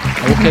clear,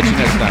 and we'll catch you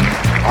next time.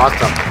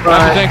 Awesome.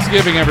 Happy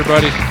Thanksgiving,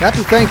 everybody.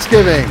 Happy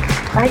Thanksgiving.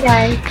 Bye,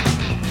 guys.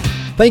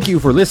 Thank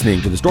you for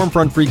listening to the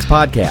Stormfront Freaks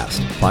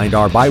podcast. Find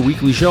our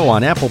bi-weekly show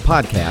on Apple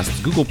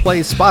Podcasts, Google Play,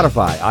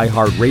 Spotify,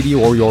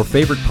 iHeartRadio, or your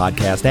favorite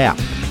podcast app.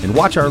 And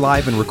watch our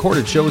live and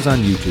recorded shows on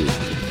YouTube.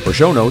 For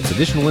show notes,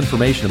 additional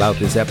information about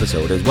this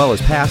episode, as well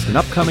as past and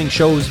upcoming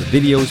shows,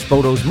 videos,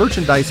 photos,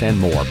 merchandise, and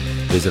more,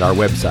 visit our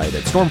website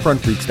at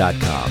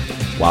stormfrontfreaks.com.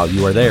 While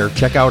you are there,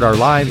 check out our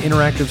live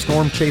interactive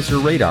storm chaser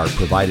radar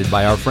provided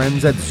by our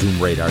friends at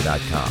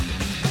zoomradar.com.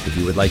 If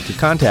you would like to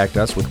contact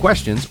us with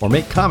questions or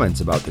make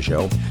comments about the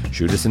show,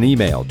 shoot us an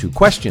email to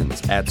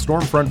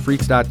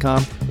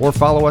questions@stormfrontfreaks.com or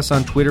follow us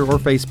on Twitter or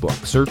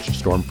Facebook. Search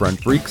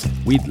Stormfront Freaks.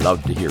 We'd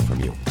love to hear from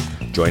you.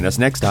 Join us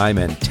next time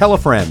and tell a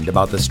friend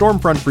about the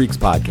Stormfront Freaks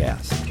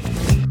podcast.